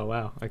 Oh,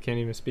 wow. I can't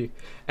even speak.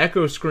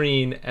 Echo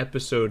Screen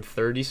episode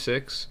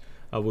 36.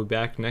 We'll be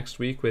back next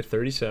week with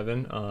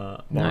 37,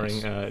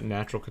 barring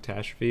natural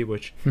catastrophe,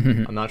 which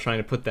I'm not trying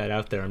to put that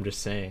out there. I'm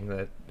just saying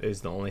that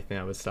is the only thing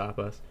that would stop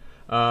us.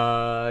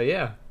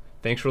 Yeah.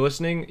 Thanks for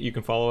listening. You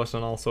can follow us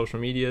on all social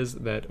medias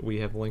that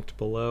we have linked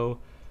below.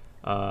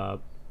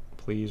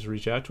 Please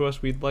reach out to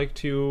us. We'd like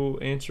to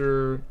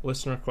answer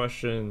listener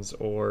questions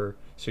or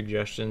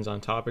suggestions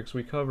on topics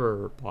we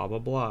cover, blah, blah,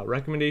 blah.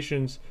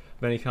 Recommendations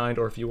of any kind,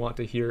 or if you want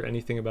to hear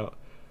anything about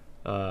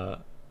our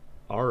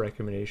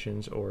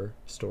recommendations or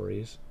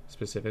stories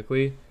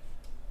specifically,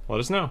 let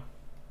us know.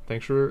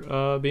 Thanks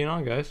for being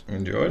on, guys.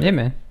 Enjoyed it. Yeah,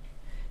 man.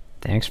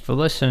 Thanks for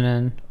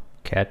listening.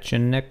 Catch you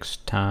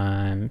next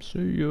time.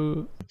 See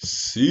ya.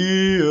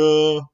 See ya.